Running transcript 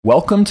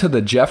Welcome to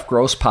the Jeff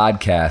Gross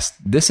Podcast.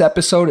 This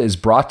episode is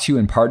brought to you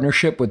in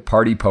partnership with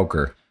Party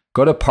Poker.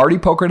 Go to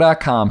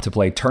partypoker.com to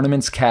play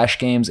tournaments, cash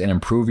games, and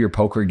improve your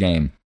poker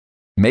game.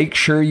 Make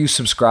sure you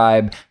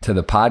subscribe to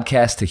the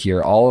podcast to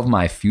hear all of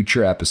my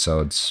future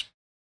episodes.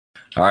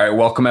 All right,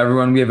 welcome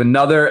everyone. We have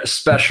another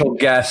special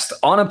guest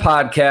on a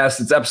podcast.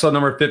 It's episode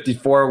number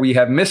 54. We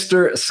have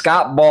Mr.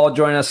 Scott Ball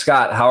join us.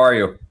 Scott, how are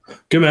you?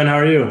 Good, man. How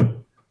are you?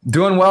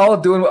 Doing well,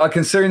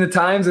 considering the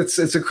times.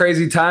 It's a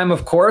crazy time,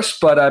 of course,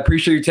 but I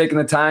appreciate you taking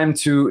the time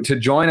to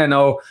join. I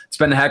know it's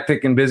been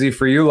hectic and busy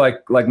for you,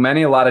 like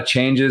many, a lot of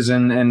changes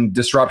and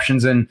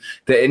disruptions in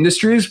the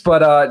industries.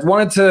 But I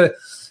wanted to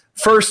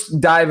first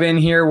dive in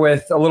here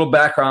with a little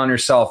background on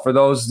yourself. For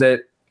those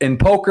that in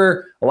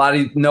poker, a lot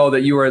of you know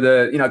that you are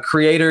the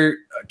creator,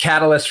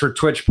 catalyst for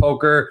Twitch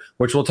Poker,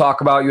 which we'll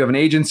talk about. You have an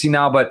agency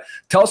now, but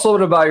tell us a little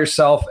bit about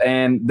yourself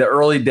and the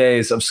early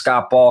days of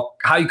Scott Ball,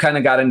 how you kind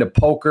of got into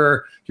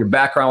poker, your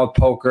background with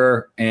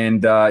poker,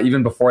 and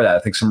even before that, I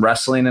think some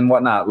wrestling and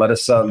whatnot. Let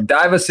us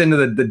dive us into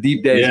the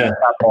deep days of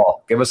Scott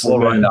Ball. Give us a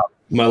little rundown.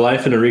 My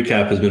life in a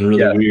recap has been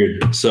really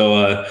weird.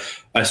 So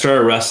I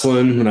started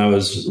wrestling when I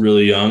was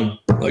really young,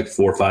 like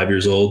 4 or 5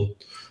 years old.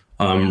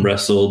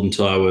 Wrestled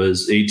until I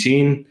was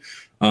 18.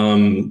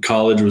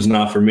 College was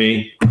not for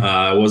me.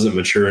 I wasn't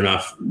mature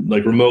enough,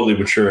 like remotely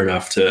mature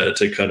enough to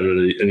cut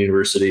it at a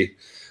university.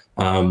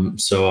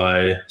 So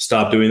I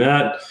stopped doing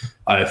that.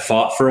 I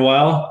fought for a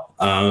while.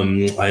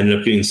 I ended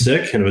up getting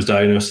sick and was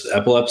diagnosed with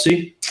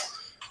epilepsy.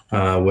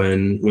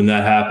 When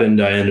that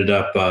happened, I ended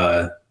up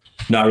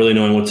not really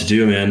knowing what to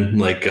do, man.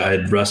 Like I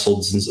had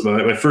wrestled since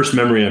my first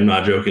memory, I'm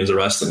not joking, is a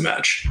wrestling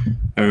match.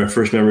 My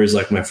first memory is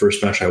like my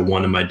first match I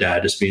won and my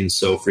dad just being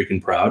so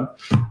freaking proud.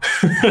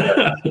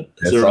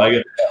 So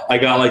I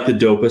got like the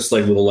dopest,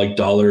 like little like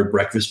 $1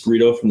 breakfast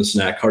burrito from the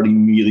snack cart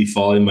immediately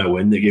following my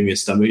win. They gave me a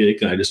stomach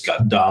ache and I just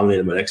got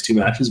dominated my next 2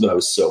 matches, but I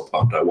was so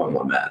pumped I won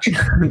one match.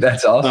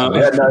 That's awesome.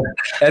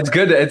 That's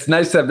good. It's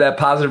nice to have that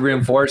positive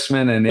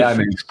reinforcement. And I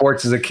mean,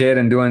 sports as a kid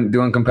and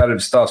doing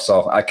competitive stuff.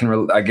 So I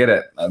get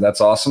it.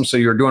 That's awesome. So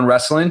you were doing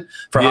wrestling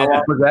for how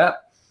long was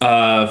that?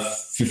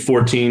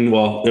 14.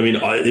 Well, I mean,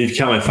 if you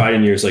count my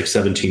fighting years, like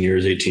 17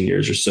 years, 18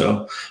 years or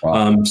so.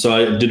 Wow. So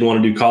I didn't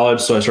want to do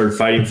college. So I started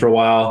fighting for a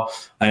while.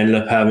 I ended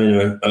up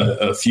having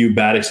a few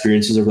bad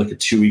experiences over like a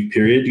 2-week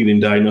period,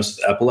 getting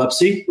diagnosed with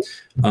epilepsy.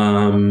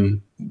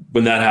 When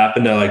that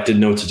happened, I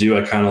didn't know what to do.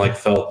 I kind of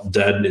felt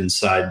dead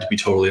inside, to be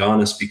totally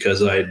honest,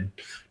 because I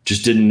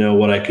just didn't know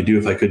what I could do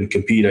if I couldn't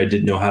compete. I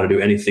didn't know how to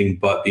do anything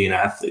but be an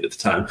athlete at the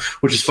time,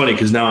 which is funny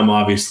because now I'm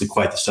obviously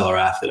quite the stellar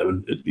athlete.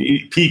 I'm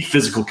in peak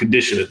physical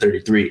condition at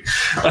 33.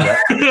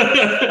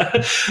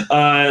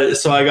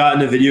 So I got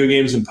into video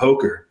games and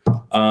poker.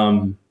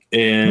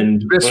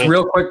 And just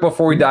real quick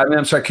before we dive in,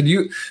 I'm sorry, could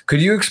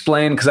you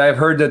explain, because I've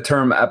heard the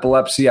term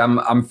epilepsy.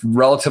 I'm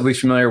relatively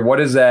familiar.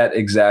 What is that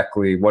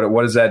exactly?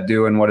 What does that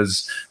do? And what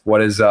is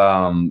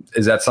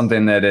that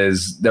something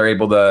that they're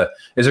able to,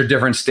 is there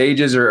different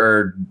stages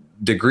or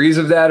degrees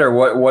of that, or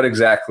what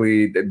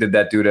exactly did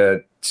that do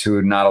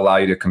to not allow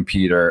you to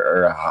compete,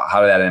 or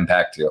how did that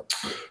impact you?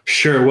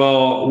 Sure.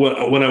 Well,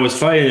 when I was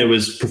fighting, it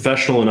was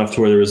professional enough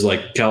to where there was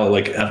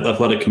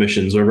athletic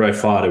commissions. Wherever I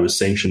fought, it was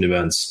sanctioned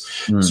events.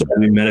 So I'd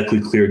be medically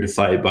cleared to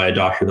fight by a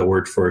doctor that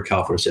worked for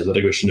California State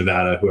Athletic Commission,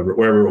 Nevada,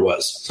 wherever it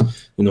was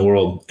in the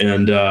world.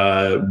 And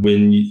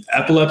when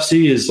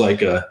epilepsy is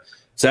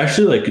it's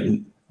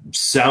actually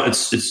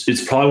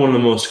it's probably one of the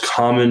most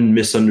common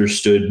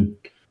misunderstood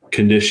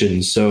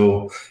conditions.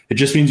 So it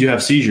just means you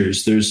have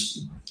seizures.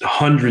 There's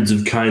hundreds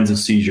of kinds of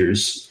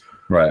seizures,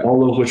 right?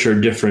 All of which are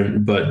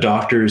different, but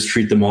doctors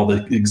treat them all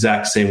the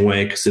exact same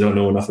way because they don't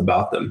know enough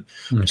about them.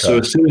 Okay. So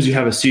as soon as you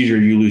have a seizure,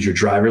 you lose your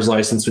driver's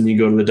license when you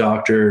go to the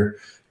doctor.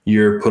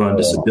 You're put on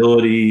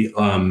disability.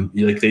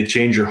 They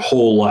change your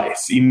whole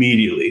life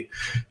immediately.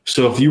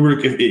 So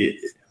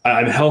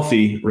I'm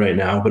healthy right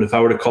now, but if I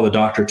were to call the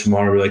doctor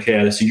tomorrow and be like, hey, I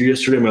had a seizure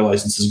yesterday, my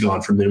license is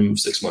gone for a minimum of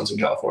 6 months in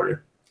California.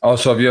 Oh,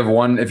 so if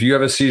you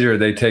have a seizure,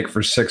 they take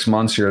for 6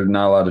 months, you're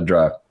not allowed to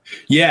drive.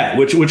 Yeah,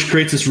 which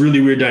creates this really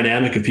weird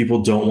dynamic of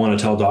people don't want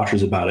to tell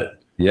doctors about it.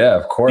 Yeah,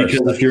 of course.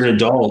 Because if you're an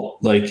adult,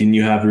 and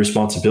you have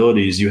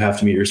responsibilities, you have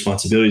to meet your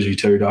responsibilities. If you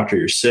tell your doctor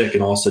you're sick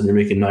and all of a sudden you're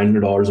making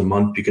 $900 a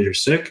month because you're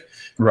sick,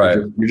 right?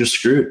 You're just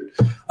screwed.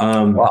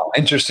 Wow,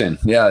 interesting.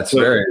 Yeah, it's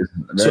very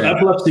so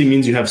epilepsy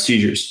means you have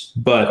seizures,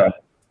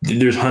 but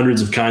there's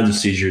hundreds of kinds of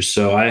seizures.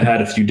 So I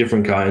had a few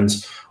different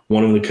kinds.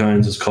 One of the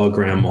kinds is called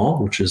grand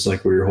mal, which is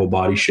where your whole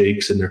body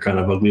shakes and they're kind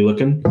of ugly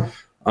looking.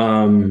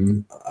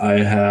 I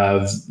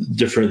have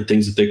different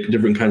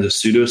different kinds of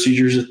pseudo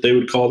seizures that they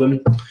would call them.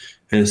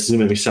 And this is going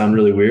to make me sound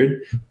really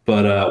weird,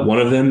 but one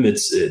of them,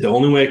 it's the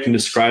only way I can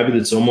describe it.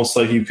 It's almost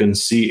like you can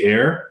see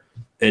air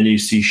and you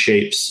see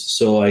shapes.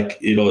 So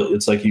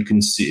it's like you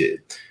can see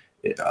it.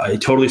 I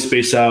totally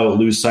space out,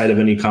 lose sight of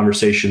any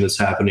conversation that's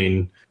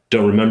happening.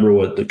 Don't remember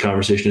what the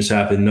conversation is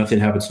happening. Nothing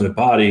happens to my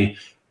body,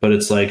 but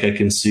it's like I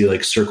can see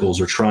like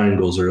circles or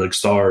triangles or like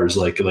stars,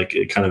 like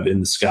kind of in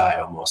the sky,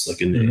 almost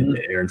like in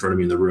the air in front of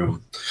me in the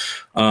room.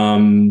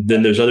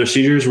 Then there's other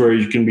seizures where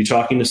you can be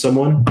talking to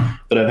someone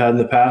that I've had in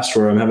the past,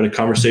 where I'm having a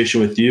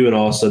conversation with you and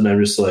all of a sudden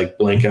I'm just like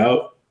blank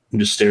out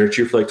and just stare at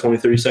you for like 20,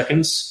 30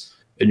 seconds.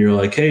 And you're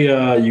like, hey,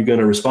 you going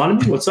to respond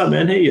to me? What's up,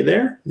 man? Hey, you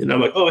there? And I'm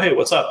like, oh, hey,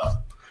 what's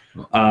up?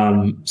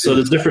 So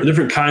there's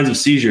different kinds of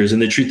seizures,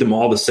 and they treat them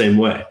all the same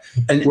way.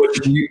 And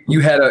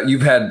you've had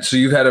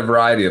a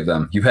variety of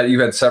them. You've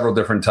had several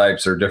different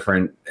types or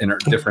different.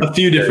 A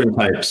few different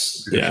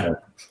types. Yeah.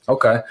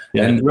 Okay.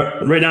 Yeah. And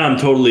right now I'm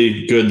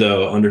totally good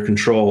though, under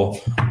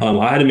control.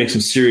 I had to make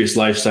some serious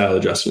lifestyle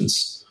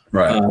adjustments.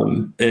 Right.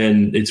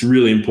 And it's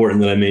really important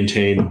that I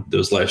maintain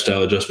those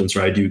lifestyle adjustments,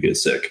 or I do get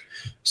sick.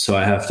 So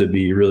I have to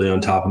be really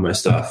on top of my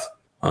stuff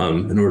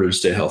in order to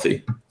stay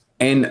healthy.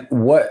 And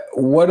what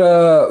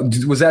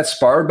was that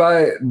sparred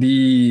by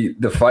the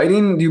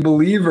fighting, do you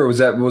believe, or was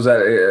that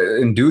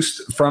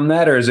induced from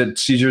that, or is it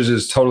seizures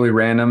is totally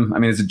random? I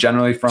mean, is it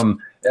generally from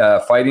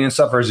fighting and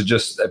stuff, or is it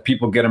just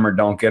people get them or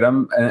don't get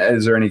them? And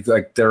is there any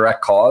like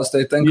direct cause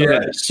they think? Yeah.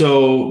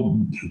 So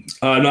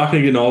I'm not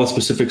going to get into all the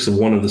specifics of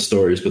one of the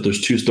stories, but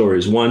there's two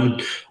stories. One,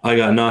 I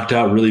got knocked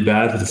out really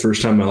bad for the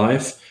first time in my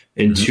life,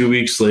 and 2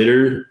 weeks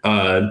later,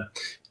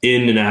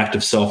 in an act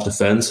of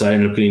self-defense, I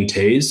ended up getting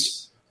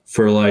tased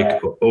for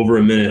like over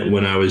a minute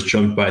when I was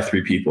jumped by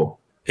 3 people.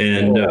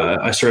 And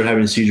I started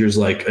having seizures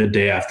like a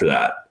day after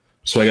that.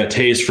 So I got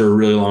tased for a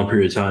really long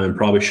period of time and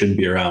probably shouldn't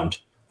be around.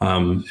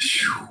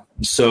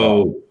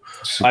 So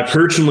I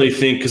personally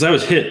think, because I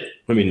was hit,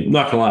 I mean,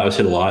 not gonna lie, I was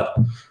hit a lot.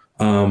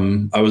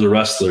 I was a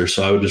wrestler,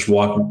 so I would just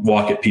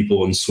walk at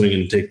people and swing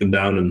and take them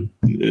down and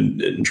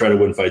try to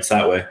win fights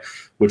that way,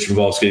 which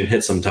involves getting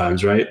hit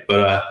sometimes, right?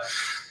 But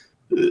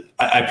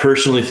I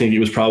personally think it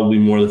was probably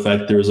more the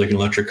fact there was like an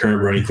electric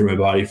current running through my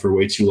body for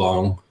way too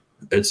long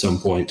at some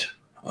point.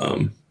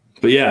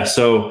 But yeah,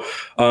 so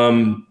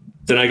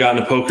then I got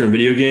into poker and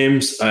video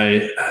games.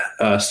 I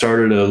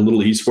started a little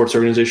esports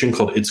organization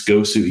called It's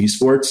Gosu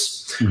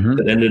Esports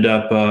that ended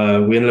up,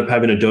 we ended up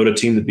having a Dota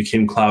team that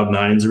became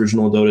Cloud9's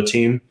original Dota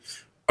team.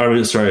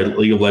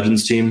 League of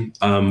Legends team.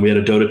 We had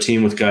a Dota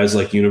team with guys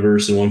like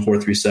Universe and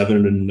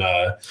 1437 and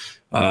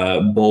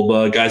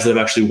Bulba, guys that have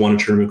actually won a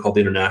tournament called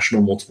the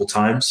International multiple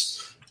times.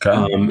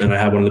 Okay. And I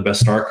had one of the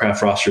best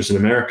StarCraft rosters in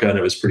America, and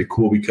it was pretty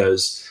cool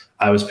because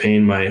I was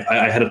paying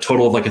I had a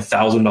total of like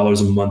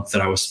 $1,000 a month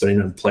that I was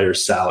spending on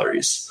players'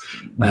 salaries.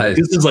 Nice.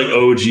 This is like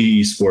OG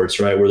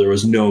esports, right? Where there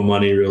was no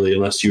money really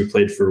unless you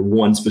played for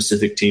one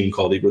specific team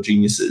called Evil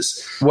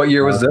Geniuses. What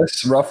year was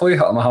this roughly?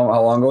 How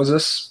long ago was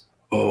this?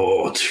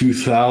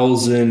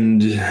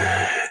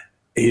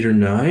 2008 or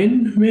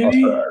 9,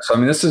 maybe. So I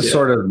mean, this is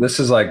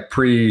like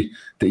pre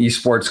the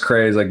esports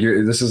craze. Like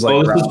this is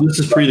like this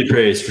is pre the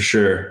craze for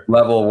sure.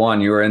 Level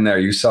 1, you were in there.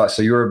 You saw,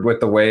 so you were with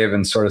the wave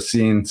and sort of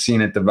seeing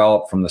it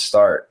develop from the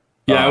start.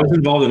 Yeah, I was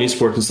involved in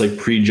esports since like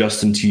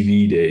pre-Justin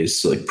TV days,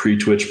 so like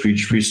pre-Twitch,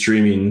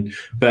 pre-streaming,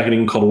 back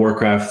in called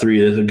Warcraft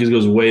 3. It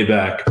goes way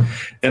back.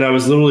 And I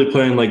was literally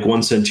playing like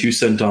 1 cent, 2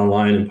 cent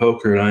online in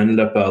poker, and I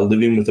ended up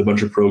living with a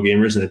bunch of pro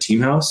gamers in a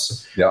team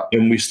house. Yeah.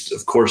 And we,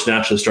 of course,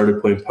 naturally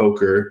started playing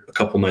poker a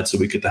couple nights a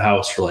week at the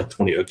house for like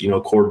 20, a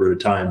quarter at a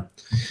time.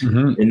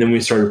 Mm-hmm. And then we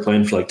started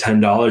playing for like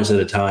 $10 at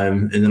a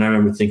time. And then I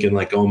remember thinking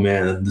like, oh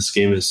man, this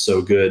game is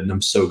so good, and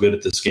I'm so good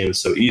at this game.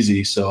 It's so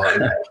easy. So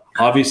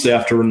obviously,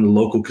 after running the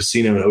local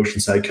casino in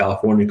Oceanside,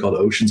 California called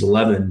Ocean's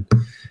 11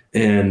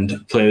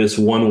 and play this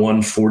 1-1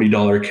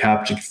 $40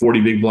 capped,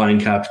 40 big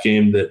blind capped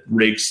game that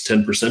rakes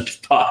 10%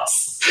 of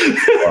pots.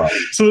 Wow.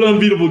 So an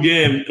unbeatable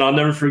game. And I'll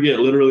never forget,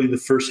 literally the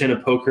first hand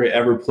of poker I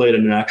ever played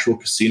in an actual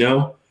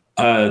casino.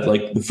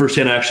 Like the first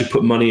hand I actually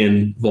put money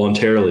in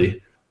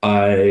voluntarily.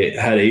 I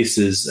had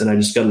aces and I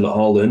just got it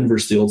all in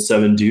versus the old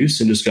 7 deuce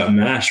and just got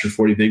mashed for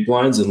 40 big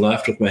blinds and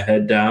left with my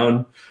head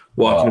down.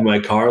 Walking to my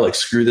car, like,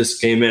 screw this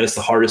game, man. It's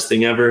the hardest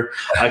thing ever.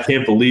 I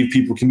can't believe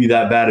people can be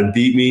that bad and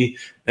beat me.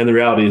 And the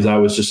reality is I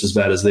was just as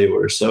bad as they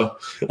were. So,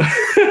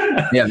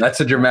 yeah,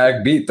 that's a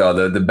dramatic beat,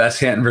 though. The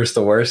best hand versus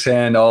the worst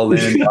hand, all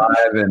in 5.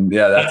 And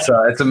yeah,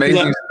 it's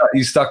amazing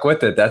you stuck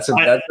with it. That's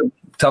a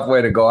tough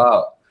way to go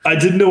out. I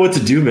didn't know what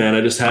to do, man.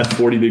 I just had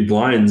 40 big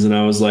blinds, and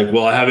I was like,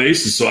 "Well, I have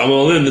aces, so I'm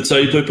all in. That's how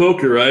you play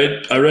poker, right?"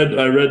 I read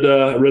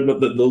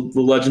the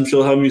Legend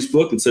Phil Hellmuth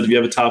book that said if you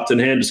have a top 10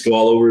 hand, just go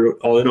all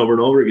in over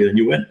and over again, and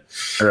you win.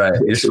 Right.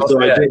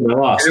 So I did, and I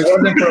lost. It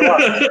wasn't for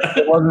luck.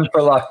 It wasn't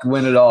for luck to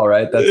win it all,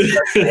 right? That's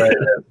the way it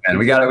is, man.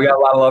 We got a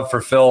lot of love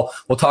for Phil.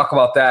 We'll talk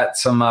about that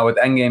some with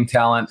Endgame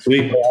Talent.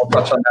 We'll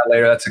touch on that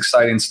later. That's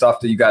exciting stuff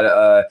that you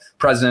got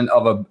president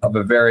of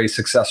a very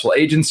successful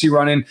agency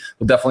running.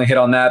 We'll definitely hit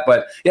on that.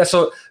 But yeah,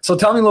 so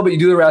tell me a little bit. You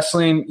do the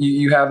wrestling.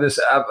 You have this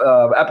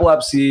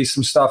epilepsy,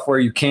 some stuff where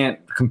you can't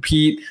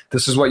compete.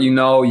 This is what you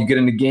know. You get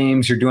into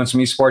games. You're doing some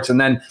esports, and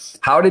then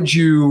how did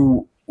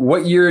you?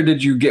 what year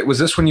did you get? Was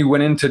this when you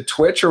went into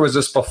Twitch, or was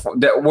this before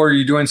that? Were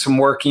you doing some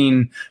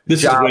working?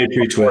 This is way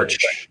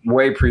pre-Twitch.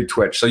 Way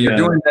pre-Twitch. So you're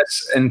doing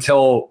this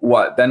until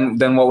what?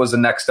 Then what was the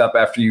next step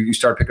after you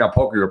started picking up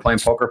poker? You were playing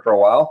poker for a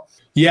while?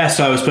 Yeah,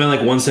 so I was playing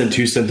like 1 cent,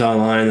 2 cent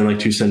online, and like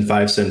 2 cent,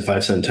 5 cent,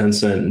 5 cent, 10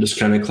 cent, and just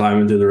kind of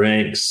climbing through the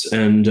ranks.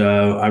 And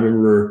I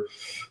remember,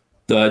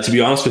 to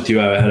be honest with you,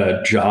 I had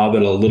a job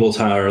at a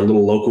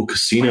little local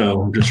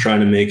casino, just trying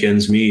to make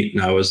ends meet.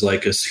 And I was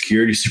like a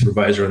security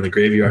supervisor on the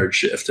graveyard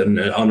shift and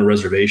on a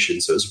reservation.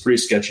 So it was a pretty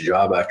sketchy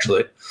job,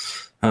 actually.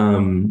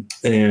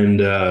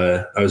 And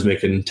I was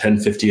making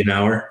 $10.50 an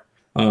hour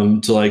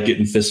to like get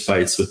in fist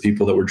fights with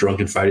people that were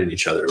drunk and fighting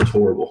each other. It was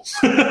horrible.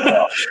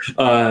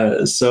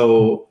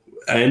 So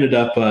I ended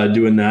up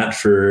doing that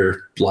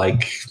for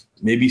like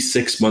maybe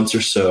 6 months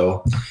or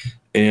so.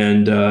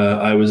 And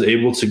I was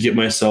able to get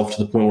myself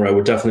to the point where I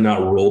would definitely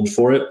not rolled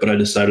for it, but I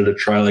decided to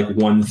try like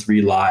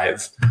 1-3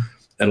 live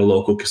at a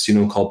local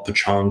casino called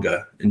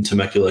Pechanga in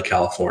Temecula,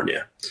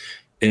 California.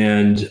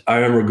 And I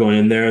remember going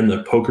in there, and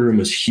the poker room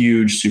was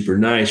huge, super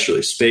nice,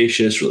 really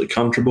spacious, really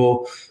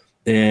comfortable.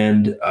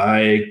 And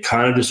I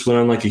kind of just went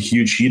on like a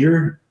huge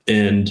heater,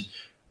 and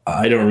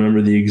I don't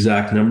remember the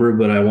exact number,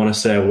 but I want to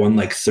say I won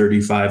like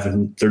 35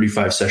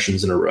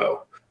 sessions in a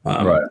row.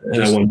 Right. And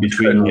just I won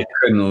between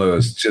couldn't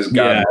lose. Just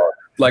got mode.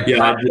 Like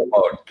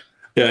mode.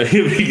 Yeah,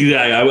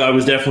 yeah. I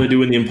was definitely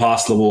doing the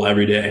impossible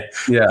every day.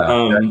 Yeah,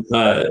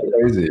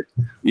 crazy.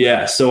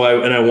 Yeah, so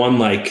I won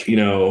like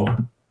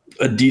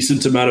a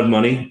decent amount of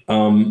money.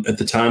 At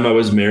the time, I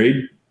was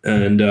married,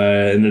 and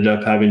I ended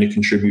up having to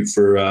contribute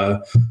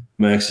for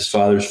my ex's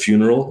father's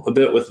funeral a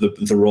bit with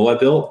the roll I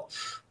built.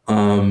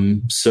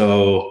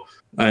 So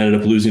I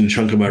ended up losing a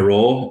chunk of my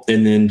roll,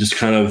 and then just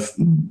kind of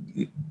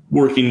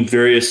working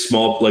various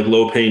small, like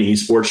low-paying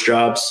esports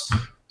jobs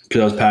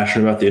because I was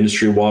passionate about the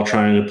industry while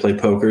trying to play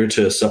poker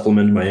to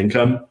supplement my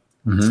income.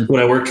 Mm-hmm. When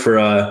I worked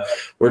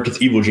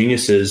with Evil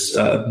Geniuses,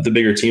 the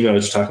bigger team I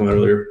was just talking about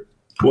earlier,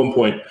 at one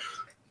point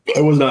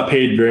I was not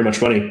paid very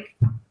much money.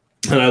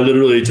 And I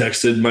literally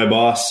texted my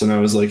boss and I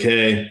was like,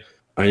 hey,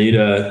 I need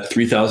a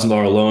 $3,000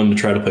 loan to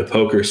try to play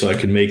poker so I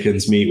can make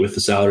ends meet with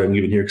the salary I'm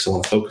giving here because I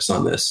want to focus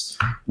on this.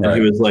 Right.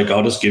 And he was like,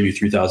 I'll just give you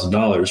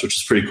 $3,000, which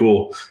is pretty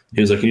cool.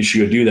 He was like, you should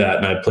go do that.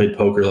 And I played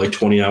poker like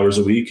 20 hours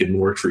a week and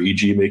worked for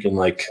EG, making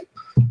like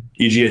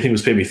EG, I think,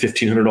 was paying me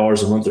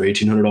 $1,500 a month or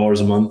 $1,800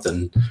 a month.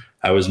 And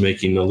I was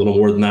making a little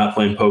more than that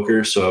playing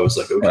poker. So I was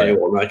like, okay,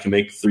 well, I can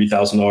make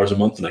 $3,000 a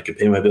month and I can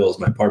pay my bills.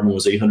 My apartment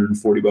was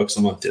 $840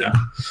 a month,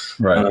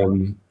 Right.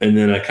 And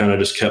then I kind of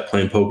just kept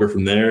playing poker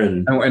from there.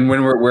 And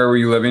where were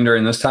you living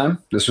during this time?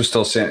 This was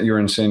still you were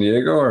in San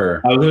Diego,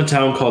 or? I was in a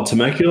town called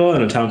Temecula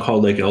and a town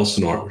called Lake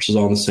Elsinore, which is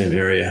all in the same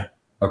area.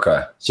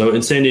 Okay. So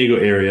in San Diego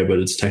area, but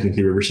it's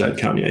technically Riverside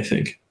County, I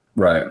think.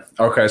 Right.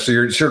 Okay. So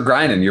you're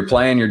grinding, you're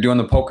playing, you're doing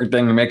the poker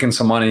thing, you're making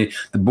some money,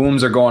 the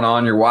booms are going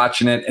on, you're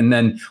watching it. And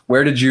then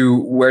where did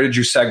you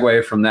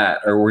segue from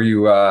that? Or were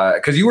you,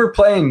 cause you were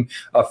playing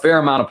a fair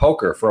amount of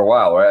poker for a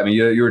while, right? I mean,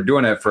 you were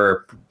doing it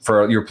for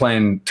you're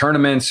playing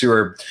tournaments.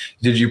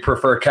 Did you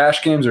prefer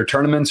cash games or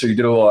tournaments, or you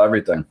did a little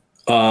everything?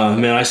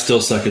 Man, I still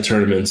suck at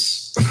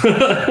tournaments.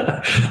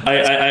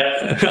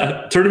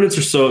 Tournaments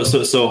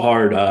are so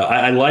hard.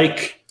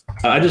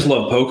 I just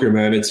love poker,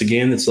 man. It's a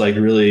game that's like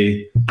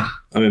really,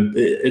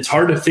 it's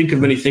hard to think of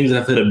many things that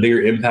have had a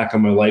bigger impact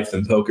on my life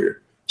than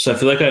poker. So I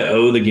feel like I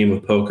owe the game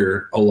of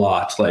poker a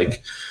lot.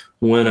 Like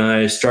when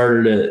I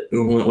started it,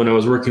 when I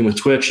was working with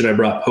Twitch and I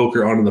brought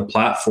poker onto the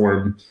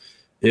platform,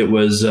 it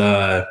was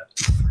one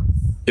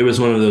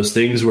of those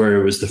things where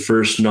it was the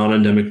first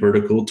non-endemic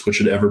vertical Twitch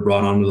had ever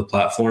brought onto the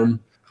platform.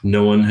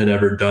 No one had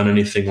ever done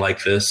anything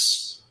like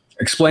this.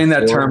 Explain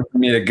that term to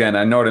me again.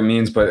 I know what it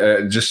means,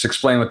 but just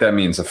explain what that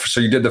means.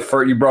 So you did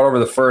you brought over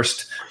the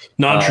first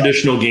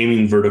non-traditional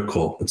gaming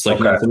vertical. It's like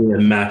nothing that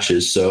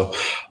matches. So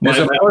there's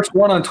a first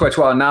one on Twitch.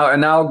 Well,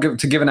 now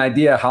to give an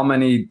idea, how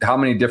many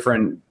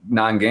different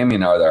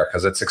non-gaming are there?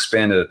 Because it's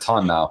expanded a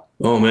ton now.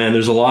 Oh man,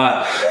 there's a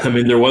lot. I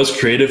mean, there was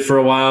creative for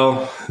a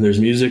while. There's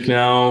music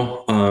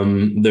now.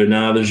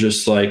 There's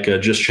just like a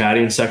just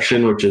chatting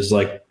section, which is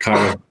like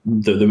kind of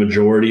the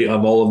majority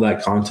of all of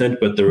that content.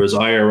 But there was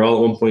IRL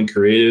at one point,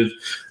 creative,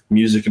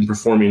 music and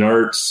performing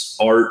arts,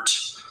 art.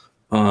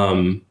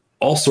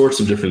 All sorts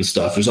of different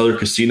stuff. There's other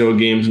casino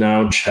games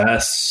now,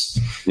 chess.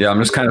 Yeah, I'm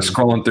just kind of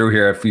scrolling through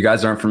here. If you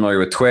guys aren't familiar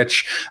with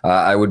Twitch,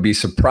 I would be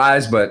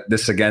surprised. But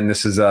this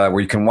is where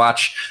you can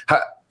watch.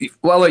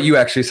 Well, I'll let you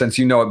actually, since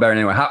you know it better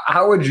anyway.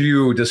 How would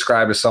you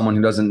describe as someone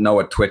who doesn't know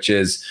what Twitch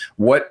is?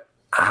 What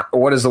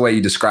is the way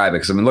you describe it?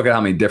 Because I mean, look at how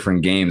many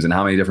different games and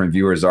how many different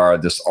viewers are.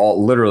 Just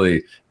all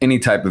literally any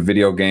type of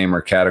video game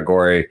or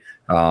category.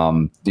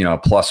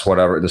 Plus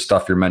whatever the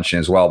stuff you're mentioning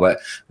as well. But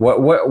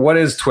what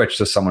is Twitch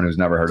to someone who's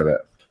never heard of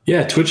it?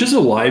 Yeah, Twitch is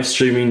a live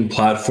streaming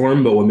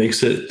platform, but what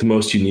makes it the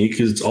most unique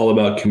is it's all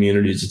about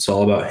communities. It's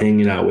all about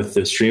hanging out with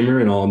the streamer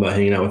and all about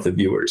hanging out with the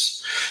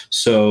viewers.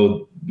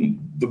 So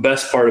the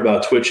best part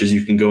about Twitch is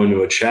you can go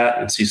into a chat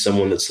and see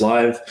someone that's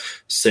live,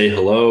 say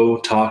hello,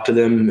 talk to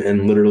them,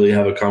 and literally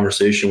have a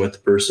conversation with the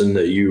person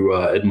that you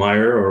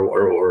admire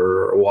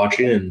or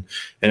watching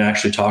and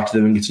actually talk to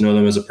them and get to know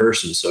them as a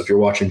person. So if you're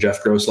watching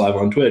Jeff Gross live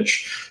on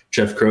Twitch,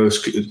 Jeff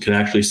Gross can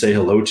actually say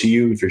hello to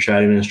you if you're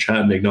chatting in his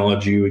chat and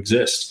acknowledge you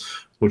exist,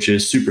 which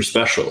is super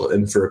special.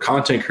 And for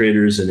content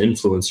creators and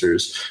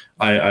influencers,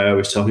 I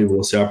always tell people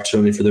it's the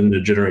opportunity for them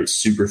to generate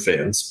super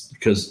fans,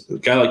 because a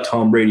guy like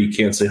Tom Brady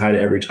can't say hi to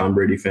every Tom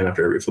Brady fan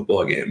after every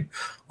football game.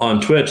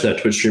 On Twitch, that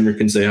Twitch streamer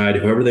can say hi to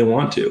whoever they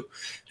want to.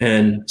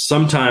 And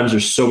sometimes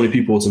there's so many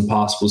people, it's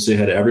impossible to say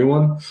hi to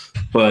everyone,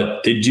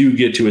 but they do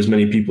get to as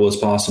many people as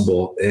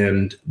possible.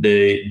 And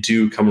they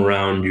do come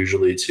around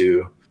usually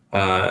to,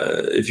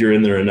 if you're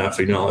in there enough,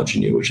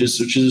 acknowledging you, which is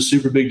a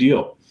super big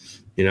deal,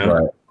 you know?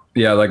 Right.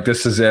 Yeah, like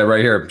this is it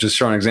right here. Just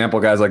showing an example,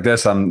 guys, like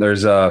this.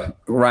 There's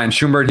Ryan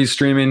Schubert. He's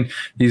streaming.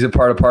 He's a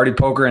part of Party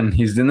Poker, and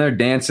he's in there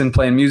dancing,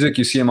 playing music.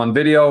 You see him on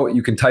video.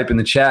 You can type in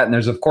the chat, and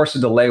there's, of course, a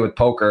delay with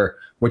poker,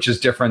 which is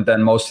different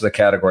than most of the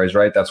categories,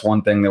 right? That's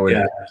one thing that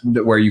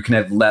where you can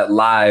have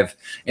live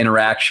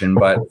interaction.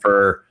 But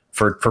for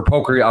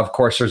poker, of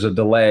course, there's a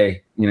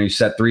delay. You know, you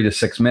set 3 to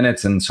 6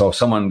 minutes. And so if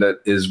someone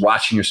that is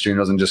watching your stream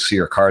doesn't just see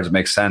your cards, it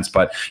makes sense.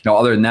 But,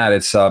 other than that,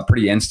 it's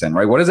pretty instant,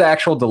 right? What is the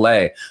actual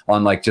delay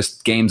on like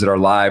just games that are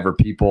live or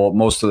people,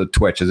 most of the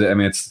Twitch? Is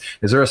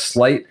there a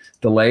slight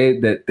delay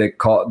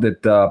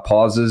that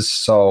pauses?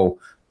 So,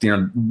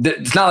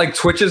 it's not like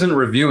Twitch isn't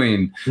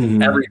reviewing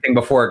everything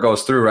before it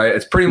goes through, right?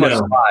 It's pretty much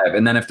live.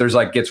 And then if there's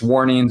gets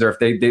warnings, or if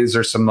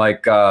there's some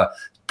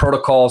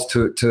protocols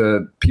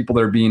to people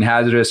that are being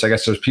hazardous, I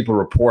guess there's people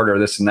report or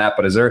this and that.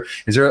 But is there?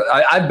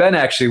 I've been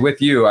actually with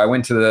you. I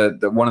went to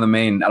the one of the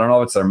main. I don't know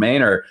if it's their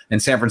main or in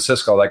San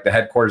Francisco. Like the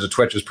headquarters of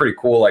Twitch is pretty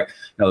cool. Like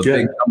the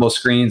big jumbo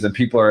screens and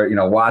people are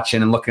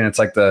watching and looking. It's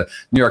like the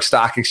New York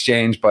Stock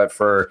Exchange, but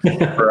for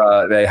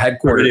the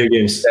headquarters. For video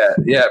games.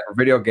 Yeah, for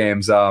video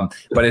games.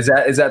 But is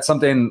that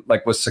something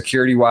like with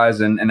security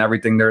wise and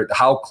everything there?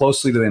 How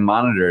closely do they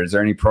monitor? Is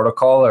there any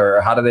protocol,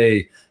 or how do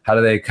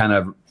they kind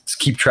of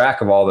keep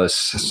track of all this?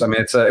 So,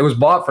 it was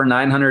bought for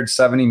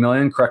 $970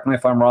 million. Correct me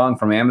if I'm wrong,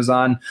 from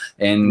Amazon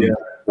in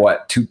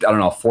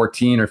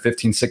 14 or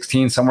 15,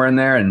 16, somewhere in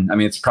there. And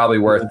it's probably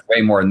worth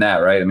way more than that,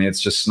 right?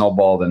 It's just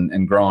snowballed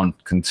and grown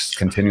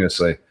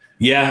continuously.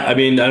 Yeah, I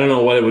don't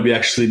know what it would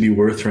actually be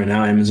worth right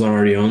now. Amazon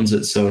already owns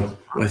it, so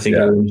I think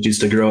everyone needs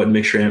to grow it and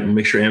make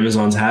sure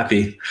Amazon's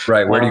happy.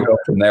 Right. Where do you go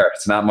from there?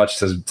 It's not much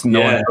to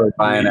no one's really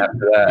buying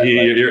after that.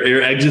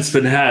 Your exit's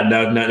been had.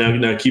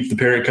 Now keep the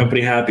parent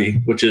company happy,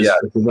 which is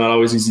not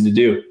always easy to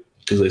do,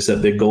 because they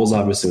set big goals.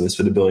 Obviously, when they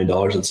spend $1 billion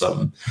on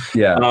something.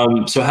 Yeah.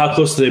 So how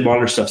close do they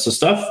monitor stuff? So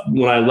stuff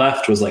when I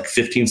left was like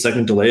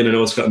 15-second delay, and I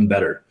know it's gotten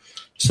better.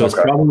 So it's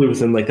probably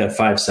within like that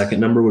 5-second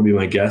number would be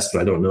my guess,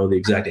 but I don't know the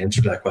exact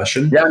answer to that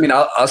question. Yeah,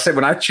 I'll say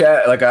when I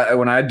chat,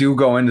 when I do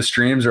go into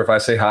streams, or if I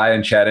say hi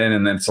and chat in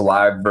and then it's a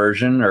live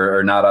version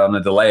or not on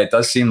a delay, it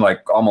does seem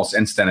like almost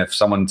instant. If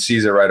someone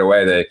sees it right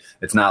away,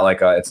 it's not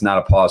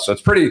a pause. So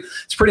it's pretty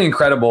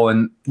incredible.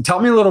 And tell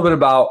me a little bit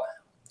about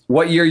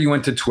what year you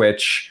went to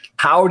Twitch.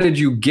 How did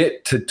you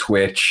get to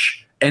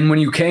Twitch? And when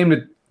you came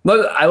to,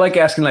 I like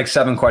asking like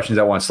 7 questions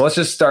at once. So let's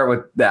just start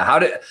with that.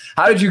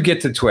 How did you get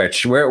to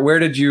Twitch? Where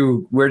did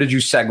you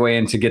segue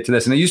in to get to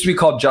this? And it used to be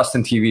called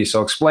Justin TV.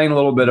 So explain a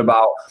little bit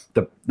about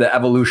the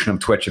evolution of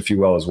Twitch, if you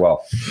will, as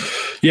well.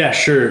 Yeah,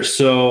 sure.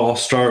 So I'll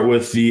start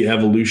with the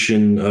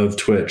evolution of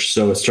Twitch.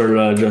 So it started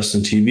out at Justin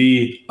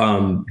TV.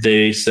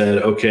 They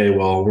said, okay,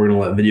 well, we're going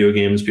to let video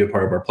games be a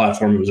part of our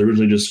platform. It was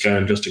originally just a guy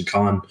named Justin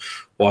Kahn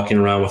walking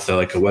around with a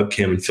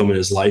webcam and filming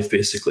his life,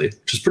 basically,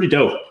 which is pretty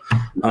dope.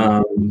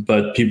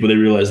 But they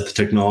realized that the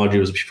technology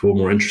was people were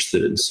more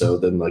interested in. So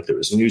then there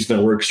was a news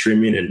network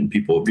streaming and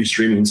people would be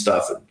streaming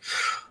stuff and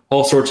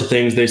all sorts of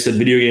things. They said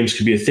video games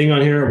could be a thing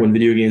on here. When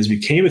video games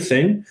became a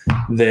thing,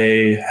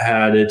 they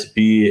had it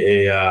be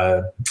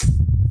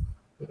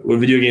when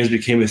video games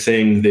became a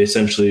thing, they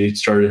essentially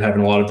started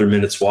having a lot of their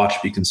minutes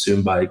watched be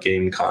consumed by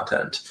game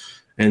content.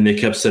 And they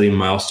kept setting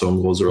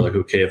milestone goals. They were like,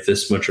 okay, if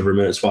this much of our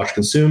minutes watched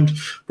consumed,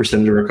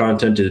 percentage of our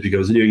content is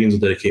because video games,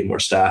 will dedicate more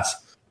staff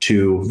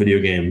to video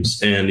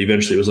games. And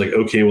eventually it was like,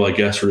 okay, well, I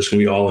guess we're just going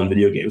to be all in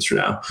video games for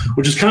now,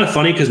 which is kind of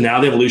funny because now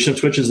the evolution of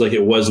Twitch is like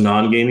it was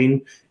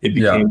non-gaming. It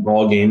became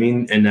all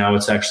gaming. And now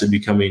it's actually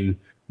becoming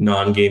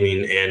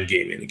non-gaming and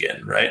gaming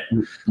again, right?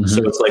 Mm-hmm.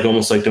 So it's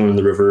almost like doing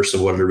the reverse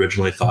of what it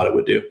originally thought it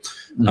would do.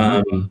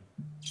 Mm-hmm.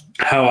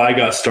 How I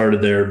got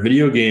started there,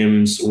 video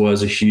games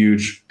was a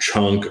huge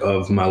chunk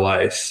of my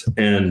life,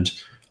 and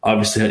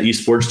obviously had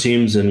esports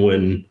teams. And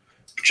when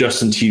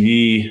Justin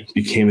TV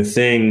became a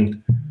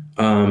thing,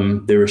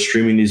 they were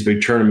streaming these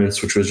big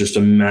tournaments, which was just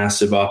a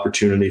massive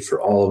opportunity for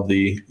all of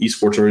the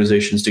esports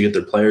organizations to get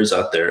their players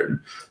out there and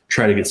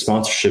try to get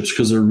sponsorships,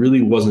 because there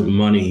really wasn't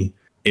money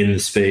in the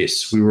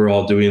space. We were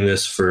all doing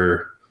this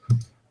for,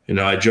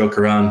 I joke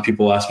around.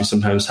 People ask me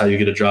sometimes how you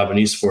get a job in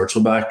esports.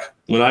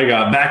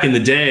 Well, back in the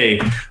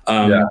day,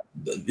 it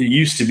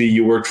used to be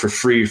you worked for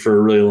free for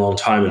a really long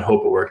time and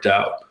hope it worked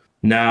out.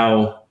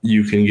 Now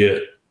you can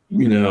get,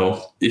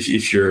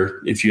 if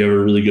you have a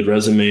really good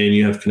resume and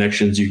you have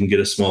connections, you can get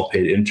a small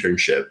paid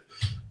internship.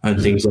 and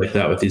things like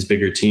that with these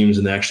bigger teams,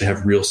 and they actually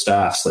have real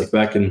staffs. Like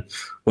back when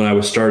I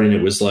was starting,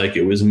 it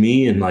was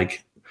me, and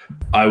like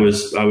I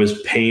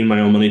was paying my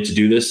own money to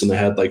do this, and I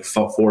had like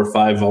 4 or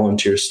 5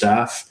 volunteer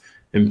staff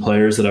and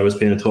players that I was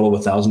paying a total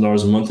of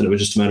 $1,000 a month, and it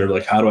was just a matter of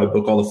like, how do I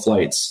book all the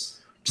flights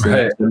to the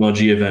next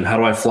MLG event? How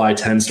do I fly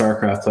 10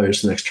 StarCraft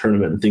players to the next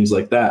tournament and things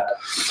like that?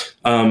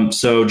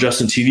 So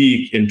Justin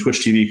TV and Twitch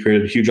TV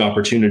created a huge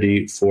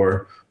opportunity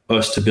for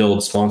us to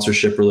build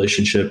sponsorship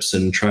relationships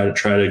and try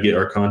to get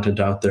our content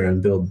out there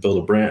and build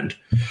a brand.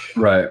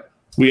 Right.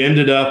 We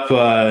ended up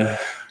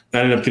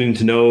getting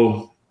to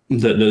know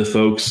the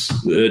folks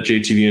at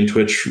JTV and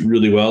Twitch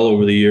really well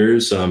over the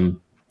years.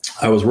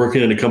 I was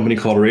working at a company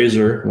called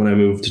Razer when I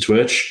moved to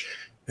Twitch,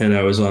 and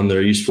I was on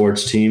their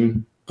esports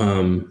team,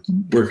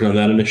 working on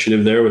that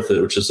initiative there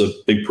which is a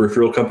big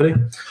peripheral company.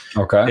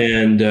 Okay.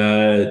 And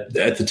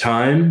at the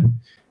time,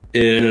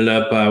 it ended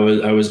up I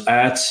was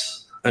at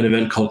an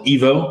event called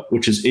EVO,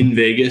 which is in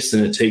Vegas,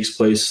 and it takes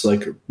place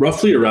like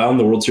roughly around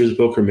the World Series of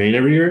Poker main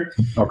every year.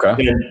 Okay.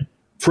 And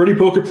for any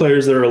poker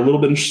players that are a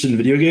little bit interested in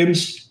video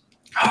games,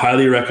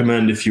 highly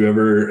recommend, if you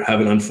ever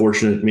have an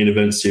unfortunate main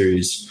event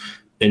series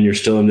and you're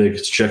still in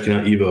Vegas, checking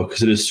out EVO,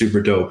 because it is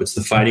super dope. It's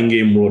the Fighting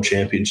Game World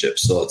Championship.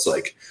 So it's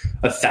like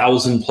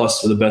 1,000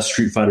 plus of the best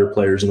Street Fighter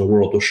players in the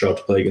world will show up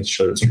to play against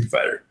each other in Street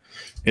Fighter.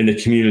 And the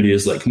community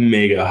is like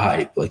mega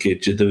hype. Like the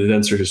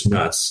events are just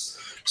nuts.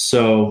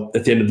 So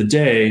at the end of the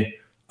day,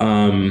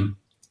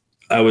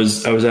 I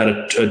was at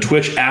a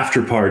Twitch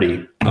after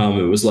party.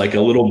 It was like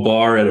a little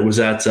bar, and it was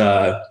at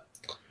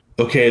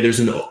there's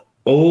an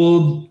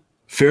old,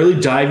 fairly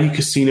divey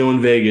casino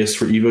in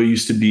Vegas where EVO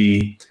used to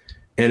be,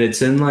 and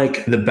it's in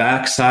like the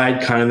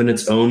backside, kind of in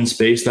its own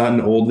space, not in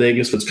old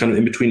Vegas, but it's kind of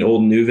in between old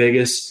and new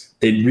Vegas.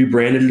 They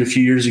rebranded it a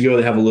few years ago.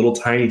 They have a little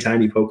tiny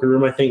poker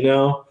room, I think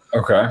now.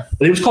 Okay. I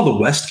think it was called the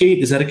Westgate.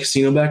 Is that a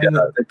casino back in?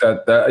 I think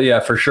that yeah,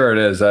 for sure it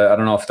is. I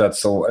don't know if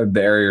that's the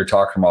area you're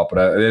talking about,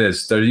 but it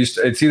is.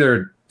 It's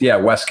either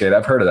Westgate.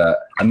 I've heard of that.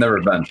 I've never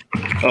been.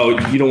 Oh,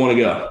 you don't want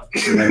to go?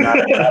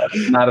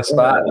 Not a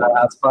spot. Not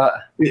that spot.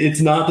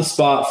 It's not the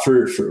spot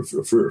for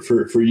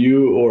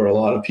you or a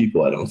lot of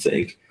people, I don't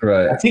think.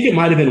 Right. I think it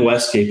might have been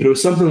Westgate, but it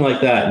was something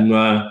like that.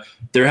 And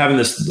they're having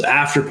this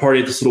after party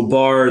at this little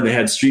bar, and they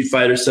had Street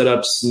Fighter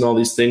setups and all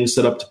these things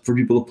set up for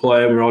people to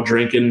play. And we're all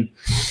drinking.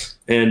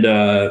 And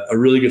a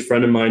really good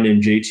friend of mine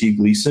named JT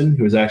Gleason,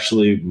 who was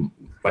actually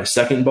my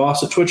second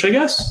boss at Twitch, I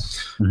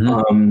guess.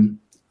 Mm-hmm.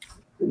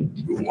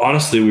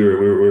 Honestly, we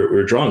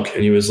were drunk,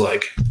 and he was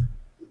like,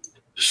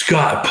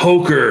 "Scott,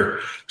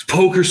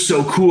 poker's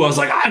so cool." I was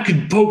like, "I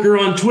could poker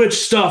on Twitch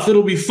stuff.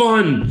 It'll be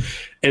fun."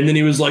 And then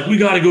he was like, "We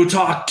got to go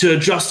talk to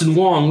Justin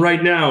Wong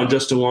right now." And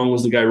Justin Wong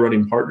was the guy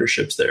running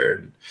partnerships there.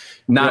 And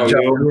not the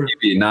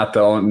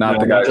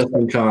guy.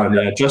 Justin Khan.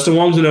 Yeah, Justin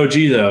Wong's an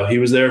OG though. He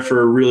was there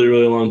for a really,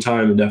 really long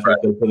time and definitely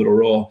played a pivotal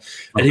role.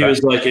 And he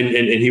was like, and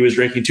he was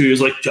drinking too. He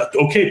was like,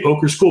 "Okay,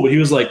 poker's cool," but he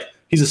was like,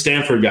 he's a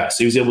Stanford guy, so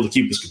he was able to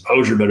keep his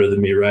composure better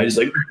than me, right? He's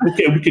like,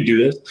 "Okay, we could do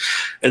this."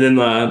 And then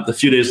a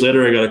few days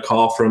later, I got a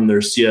call from their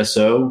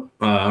CSO,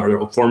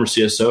 or former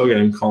CSO, a guy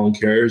named Colin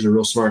Carrier, who's a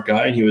real smart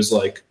guy, and he was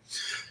like,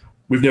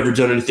 "We've never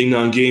done anything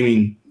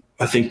non-gaming.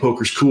 I think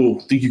poker's cool.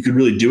 Think you could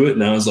really do it?"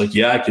 And I was like,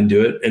 "Yeah, I can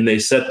do it." And they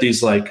set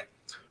these like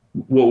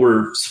what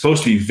were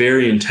supposed to be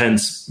very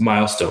intense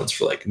milestones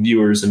for like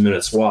viewers and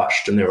minutes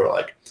watched. And they were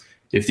like,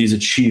 if these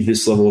achieve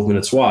this level of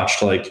minutes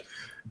watched, like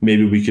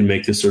maybe we can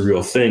make this a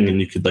real thing, and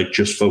you could like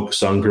just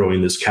focus on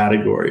growing this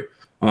category.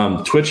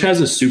 Twitch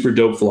has a super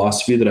dope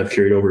philosophy that I've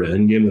carried over to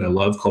Endgame that I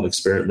love called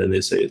experiment. Then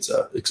they say it's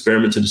a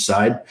experiment to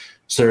decide.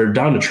 So they're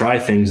down to try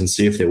things and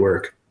see if they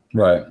work.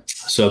 Right.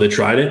 So they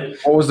tried it.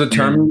 What was the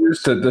term you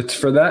used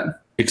for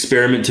that?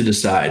 Experiment to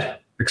decide.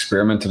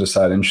 Experiment to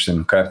decide.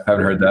 Interesting. Okay. I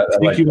haven't heard that.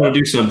 If you want to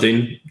do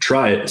something,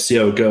 try it, see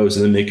how it goes,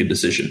 and then make a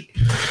decision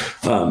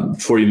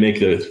before you make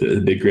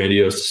the big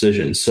grandiose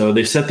decision. So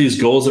they set these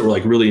goals that were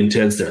like really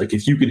intense there. Like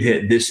if you could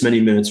hit this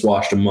many minutes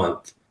watched a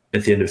month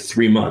at the end of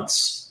 3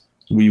 months,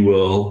 we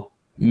will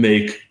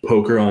make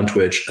poker on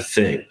Twitch a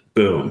thing.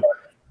 Boom.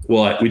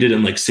 Well, we did it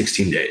in like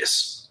 16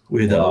 days.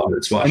 We had that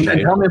minutes watched.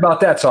 And tell me about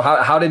that. So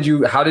how did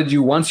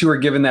you once you were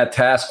given that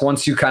task,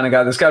 once you kind of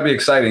got, this got to be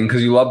exciting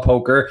because you love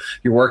poker,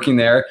 you're working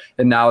there,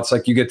 and now it's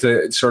like you get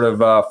to sort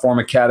of form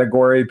a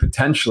category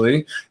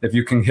potentially if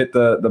you can hit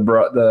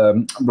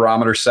the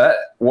barometer set.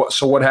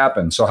 So what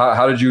happened? So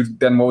how did you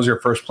then? What was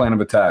your first plan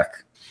of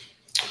attack?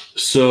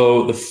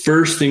 So the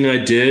first thing I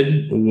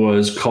did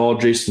was call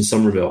Jason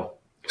Somerville.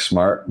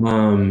 Smart.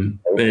 And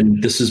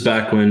this is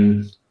back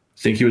when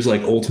I think he was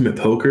like Ultimate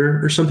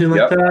Poker or something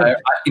like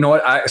that. You know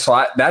what?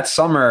 That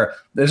summer,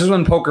 this is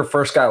when poker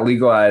first got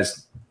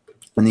legalized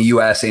in the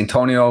U.S.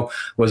 Antonio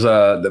was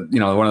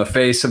one of the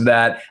face of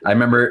that. I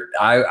remember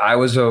I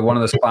was one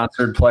of the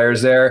sponsored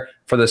players there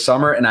for the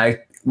summer, and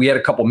we had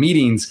a couple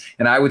meetings,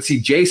 and I would see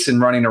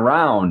Jason running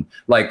around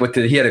like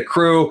he had a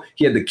crew,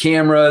 he had the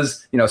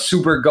cameras,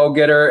 super go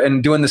getter,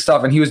 and doing the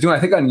stuff, and he was doing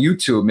I think on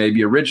YouTube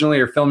maybe originally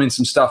or filming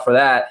some stuff for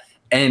that,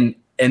 and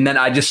And then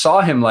I just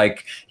saw him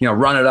like,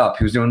 run it up.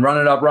 He was doing run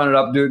it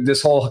up, do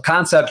this whole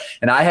concept.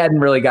 And I hadn't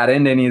really got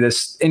into any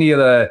of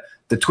the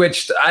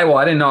Twitch. I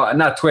didn't know,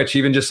 not Twitch,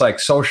 even just like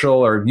social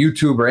or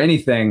YouTube or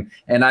anything.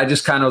 And I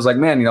just kind of was like,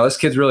 man, this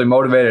kid's really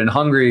motivated and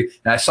hungry.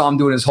 And I saw him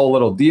doing his whole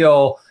little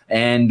deal.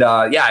 And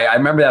I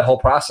remember that whole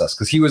process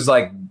because he was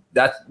like,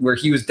 that's where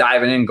he was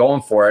diving in,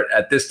 going for it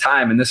at this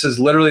time. And this is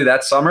literally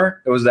that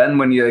summer. It was then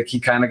when he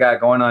kind of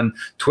got going on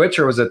Twitch,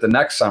 or was it the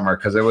next summer?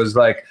 Because it was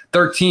like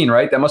 13,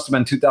 right? That must have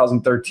been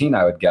 2013,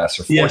 I would guess.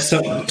 Or 14. Yeah,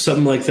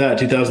 something like that,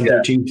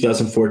 2013,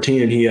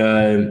 2014. And he,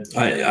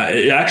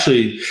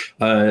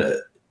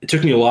 it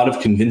took me a lot of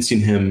convincing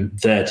him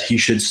that he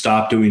should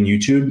stop doing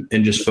YouTube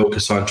and just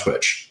focus on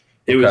Twitch.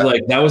 It was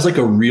like, that was like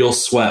a real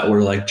sweat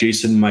where like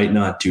Jason might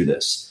not do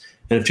this.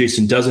 And if